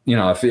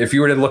 if you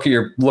were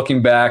to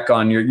looking back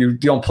on you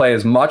don't play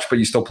as much, but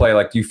you still play,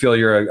 like, do you feel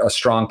you're a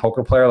strong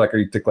poker player? Like, or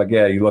you think like,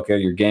 yeah, you look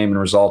at your game and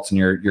results and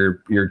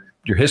your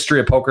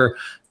history of poker.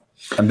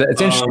 It's an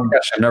interesting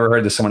question. I've never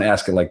heard someone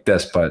ask it like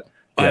this, but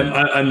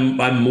yeah.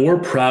 I'm more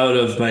proud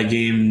of my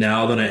game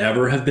now than I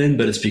ever have been,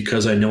 but it's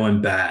because I know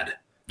I'm bad.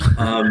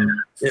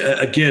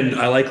 Again,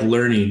 I like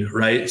learning,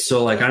 right?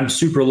 So like, I'm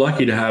super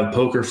lucky to have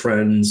poker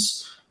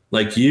friends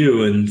like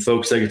you and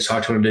folks I get to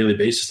talk to on a daily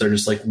basis. They're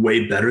just like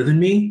way better than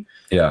me.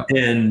 Yeah.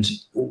 And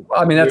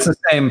I mean, that's the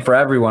same for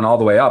everyone all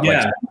the way up.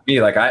 Yeah. Like me,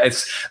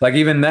 it's like,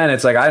 even then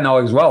it's like, I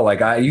know as well, like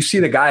you see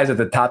the guys at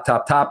the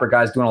top or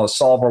guys doing all the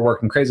solver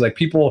work and crazy, like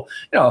people,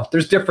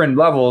 there's different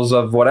levels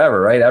of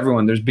whatever, right?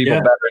 There's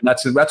people better. And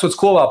that's what's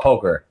cool about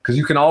poker, because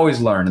you can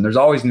always learn, and there's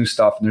always new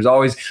stuff, and there's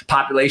always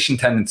population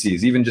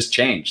tendencies, even just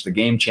change. The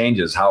game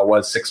changes. How it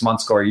was 6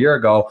 months ago or a year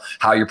ago,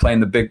 how you're playing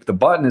the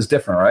button is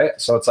different, right?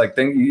 So it's like,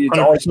 it's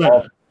always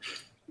evolving.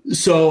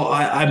 So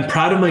I'm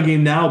proud of my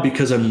game now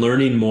because I'm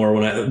learning more.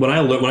 When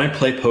I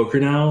play poker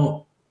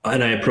now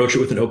and I approach it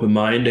with an open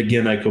mind,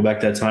 again, I go back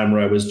to that time where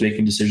I was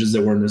making decisions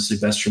that weren't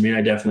necessarily best for me.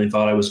 I definitely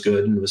thought I was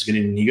good and was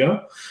getting an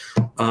ego.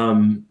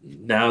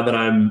 Now that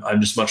I'm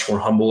just much more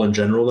humble in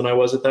general than I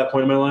was at that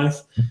point in my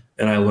life,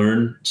 and I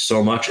learn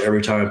so much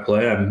every time I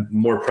play. I'm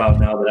more proud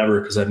now than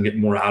ever because I'm getting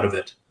more out of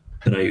it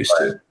than I used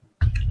to.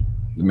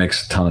 It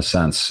makes a ton of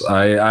sense.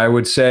 I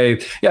would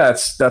say,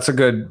 that's a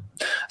good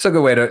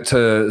way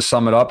to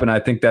sum it up. And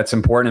I think that's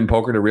important in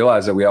poker to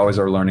realize that we always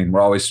are learning.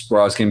 We're always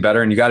getting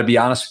better, and you got to be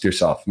honest with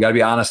yourself. You got to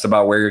be honest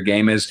about where your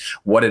game is,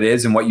 what it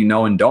is, and what you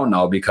know and don't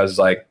know, because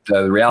like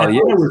the reality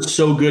is, I was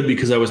so good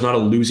because I was not a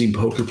losing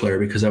poker player,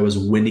 because I was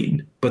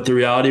winning. But the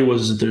reality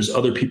was that there's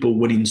other people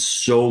winning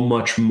so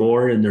much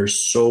more, and they're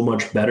so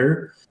much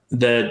better,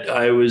 that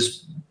I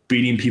was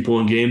beating people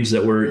in games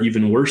that were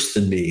even worse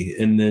than me.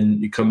 And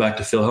then you come back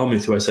to Phil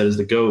Hellmuth, who I said is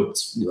the GOAT.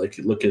 Like,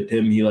 look at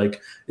him. He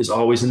is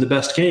always in the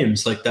best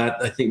games. Like that,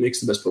 I think,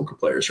 makes the best poker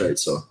players, right?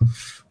 So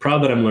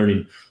proud that I'm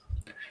learning.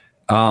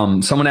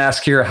 Someone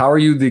asked here, how are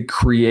you the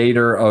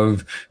creator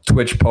of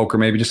Twitch Poker?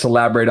 Maybe just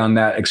elaborate on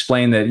that.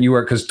 Explain that you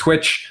were, because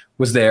Twitch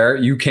was there.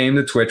 You came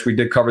to Twitch. We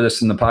did cover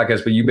this in the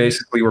podcast, but you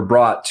basically were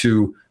brought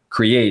to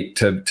create,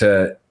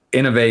 to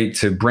innovate,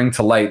 to bring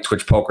to light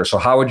Twitch Poker. So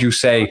how would you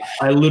say?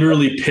 I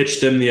literally pitched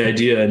them the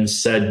idea and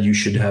said you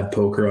should have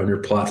poker on your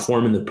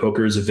platform, and that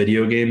poker is a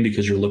video game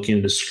because you're looking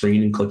at a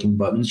screen and clicking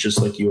buttons just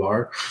like you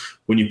are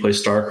when you play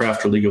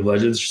StarCraft or League of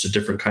Legends, just a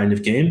different kind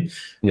of game.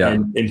 Yeah.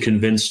 And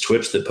convinced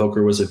Twitch that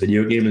poker was a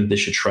video game and they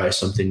should try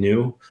something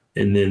new.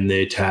 And then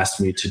they tasked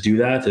me to do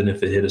that. And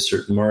if it hit a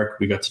certain mark,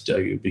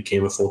 it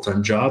became a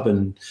full-time job,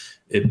 and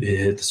it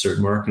hit the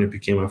certain mark and it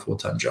became a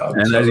full-time job.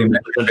 And as you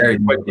mentioned very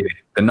quickly,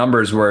 the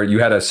numbers were, you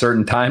had a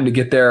certain time to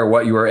get there,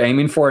 what you were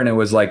aiming for, and it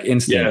was like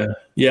instant.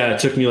 Yeah. It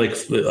took me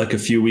like a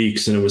few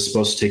weeks, and it was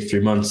supposed to take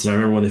 3 months. And I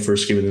remember when they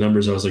first gave me the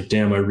numbers, I was like,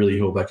 damn, I really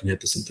hope I can hit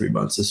this in 3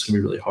 months. This is going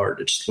to be really hard.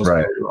 It just wasn't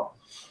very well.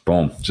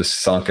 Boom. Just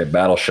sunk it.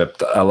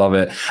 Battleship. I love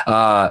it.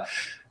 Why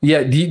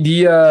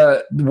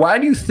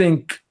do you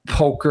think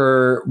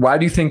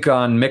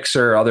on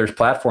Mixer or other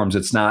platforms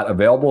it's not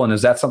available? And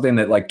is that something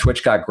that like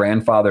Twitch got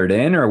grandfathered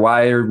in, or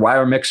why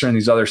are Mixer and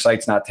these other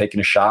sites not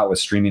taking a shot with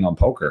streaming on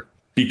poker?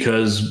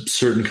 Because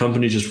certain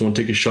companies just won't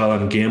take a shot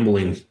on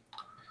gambling.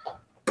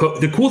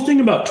 The cool thing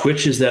about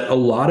Twitch is that a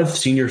lot of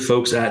senior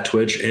folks at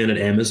Twitch and at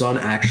Amazon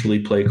actually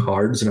play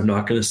cards, and I'm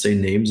not going to say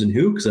names and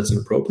who, because that's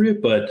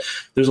inappropriate, but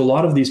there's a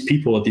lot of these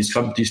people at these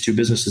two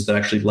businesses that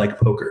actually like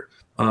poker.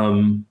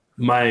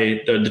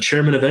 The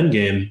chairman of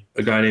Endgame,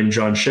 a guy named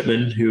John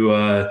Shipman,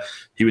 who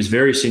he was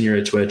very senior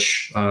at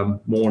Twitch,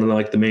 one of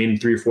like the main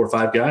 3 or 4 or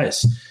 5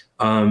 guys.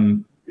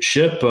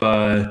 Ship,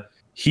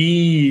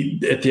 he,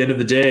 at the end of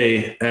the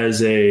day,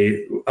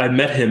 I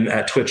met him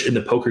at Twitch in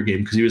the poker game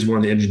because he was more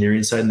on the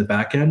engineering side in the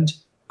back end.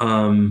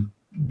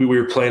 We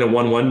were playing a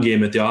 1-1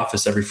 game at the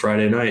office every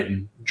Friday night,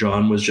 and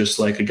John was just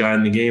like a guy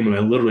in the game, and I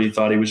literally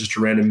thought he was just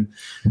a random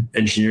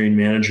engineering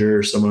manager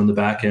or someone on the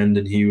back end,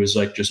 and he was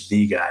like just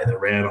the guy that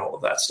ran all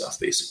of that stuff,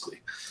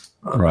 basically.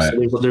 Right.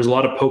 So there's a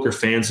lot of poker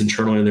fans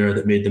internally there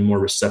that made them more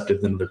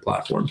receptive than other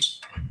platforms.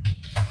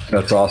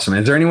 That's awesome.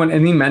 Is there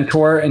any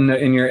mentor in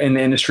the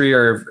industry,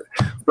 or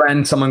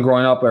friend, someone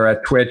growing up or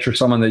at Twitch, or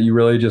someone that you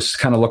really just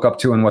kind of look up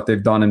to and what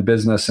they've done in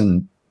business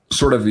and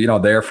sort of,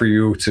 there for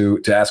you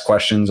to ask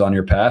questions on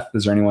your path?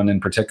 Is there anyone in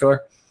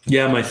particular?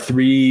 Yeah, my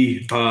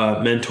 3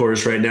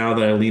 mentors right now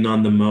that I lean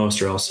on the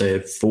most, or I'll say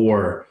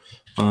 4.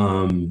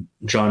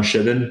 John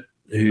Shipman,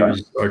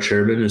 who's our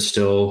chairman, is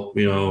still,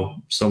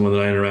 someone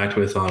that I interact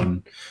with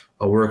on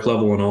a work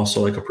level and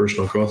also like a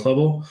personal growth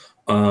level.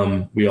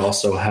 We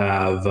also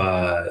have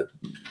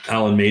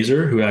Alan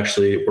Mazer, who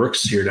actually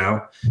works here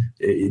now,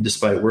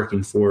 despite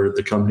working for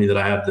the company that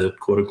I have the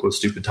quote unquote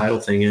stupid title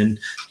thing in.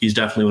 He's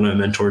definitely one I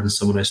mentored and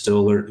someone I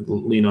still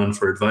lean on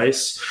for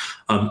advice.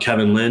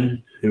 Kevin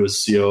Lin, who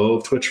was COO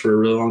of Twitch for a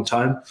really long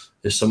time,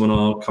 is someone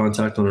I'll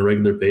contact on a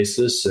regular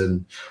basis.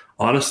 And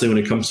honestly, when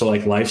it comes to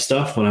like life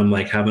stuff, when I'm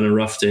like having a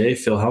rough day,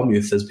 Phil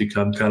Hellmuth has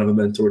become kind of a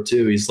mentor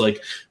too. He's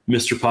like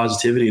Mr.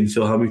 Positivity, and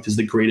Phil Hellmuth is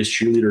the greatest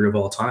cheerleader of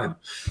all time.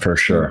 For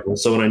sure.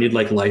 So when I need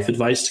like life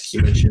advice to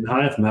keep my chin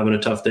high, if I'm having a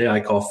tough day,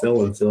 I call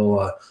Phil, and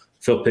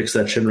Phil picks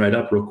that chin right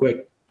up real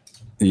quick.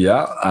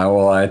 Yeah,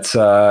 well,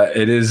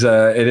 it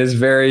is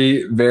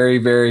very, very,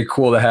 very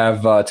cool to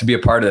have to be a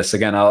part of this.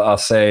 Again, I'll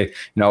say,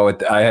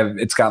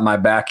 it's got my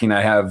backing.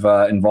 I have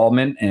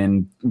involvement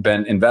and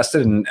been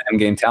invested in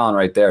Endgame Talent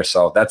right there.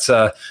 So that's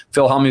Phil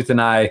Hellmuth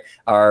and I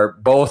are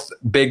both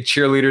big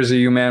cheerleaders of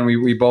you, man.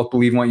 We both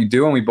believe in what you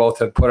do, and we both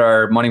have put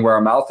our money where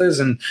our mouth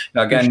is. And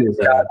again,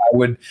 I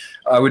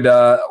would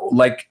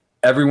like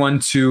everyone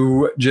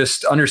to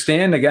just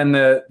understand again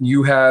that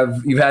you've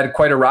had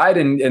quite a ride,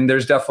 and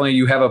there's definitely,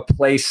 you have a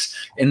place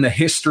in the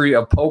history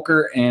of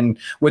poker and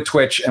with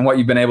Twitch and what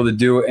you've been able to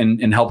do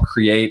and help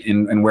create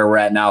and where we're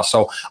at now.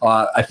 So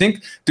I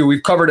think, dude,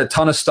 we've covered a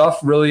ton of stuff,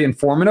 really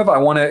informative. I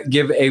want to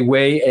give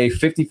away a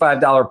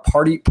 $55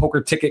 party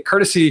poker ticket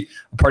courtesy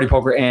of Party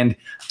Poker and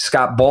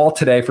Scott Ball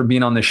today for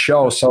being on the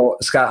show. So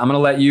Scott, I'm going to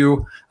let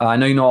you, I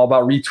know you know all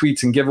about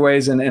retweets and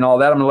giveaways and all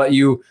that. I'm going to let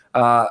you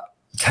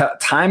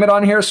time it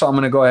on here. So I'm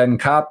going to go ahead and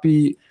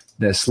copy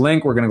this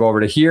link. We're going to go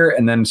over to here,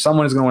 and then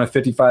someone is going to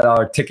win a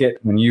 $55 ticket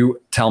when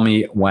you tell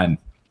me when.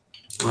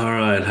 All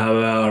right. How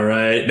about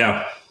right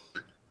now?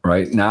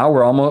 Right now,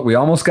 we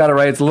almost got it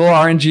right. It's a little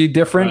RNG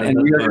different,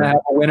 and we are going to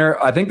have a winner.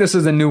 I think this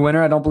is a new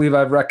winner. I don't believe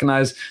I've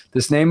recognized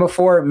this name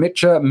before.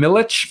 Mitcha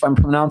Milic, if I'm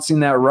pronouncing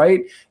that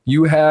right.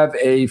 You have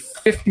a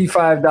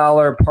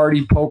 $55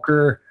 Party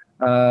Poker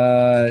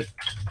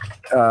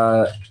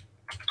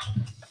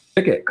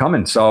ticket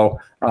coming. So,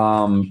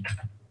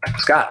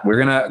 Scott, we're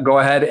going to go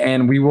ahead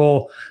and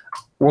we'll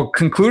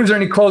conclude. Is there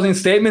any closing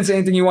statements?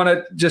 Anything you want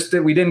to just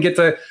that we didn't get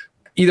to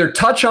either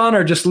touch on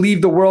or just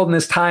leave the world in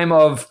this time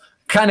of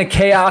kind of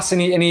chaos?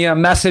 Any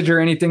message or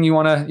anything you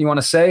want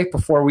to say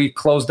before we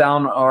close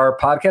down our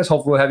podcast?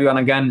 Hopefully we'll have you on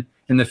again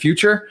in the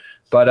future,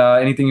 but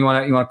anything you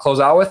want to close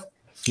out with?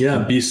 Yeah.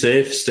 Be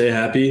safe, stay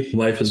happy.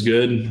 Life is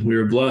good. We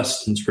were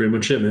blessed. That's pretty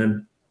much it,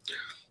 man.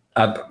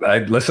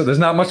 Listen, there's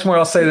not much more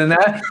I'll say than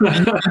that.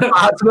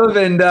 Positive,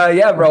 and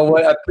yeah, bro,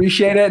 I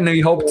appreciate it, and we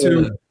hope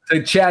to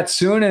chat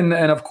soon. And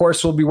of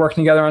course, we'll be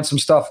working together on some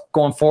stuff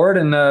going forward.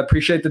 And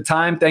appreciate the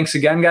time. Thanks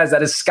again, guys.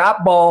 That is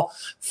Scott Ball,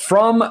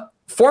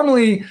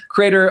 formerly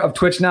creator of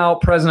Twitch, now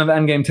president of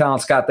Endgame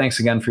Talent. Scott, thanks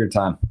again for your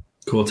time.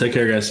 Cool. Take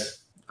care, guys.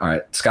 All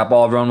right, Scott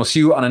Ball, everyone. We'll see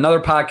you on another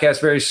podcast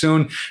very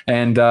soon.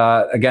 And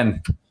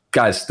again,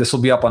 guys, this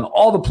will be up on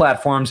all the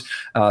platforms,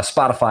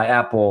 Spotify,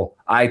 Apple,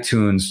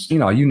 iTunes,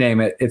 you name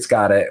it, it's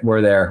got it.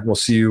 We're there. We'll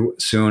see you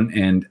soon,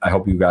 and I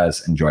hope you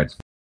guys enjoyed.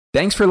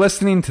 Thanks for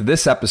listening to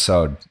this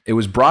episode. It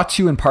was brought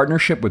to you in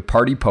partnership with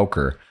Party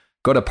Poker.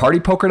 Go to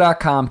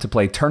partypoker.com to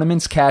play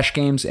tournaments, cash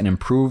games, and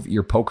improve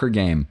your poker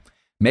game.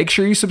 Make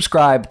sure you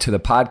subscribe to the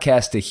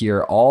podcast to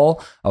hear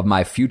all of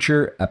my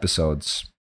future episodes.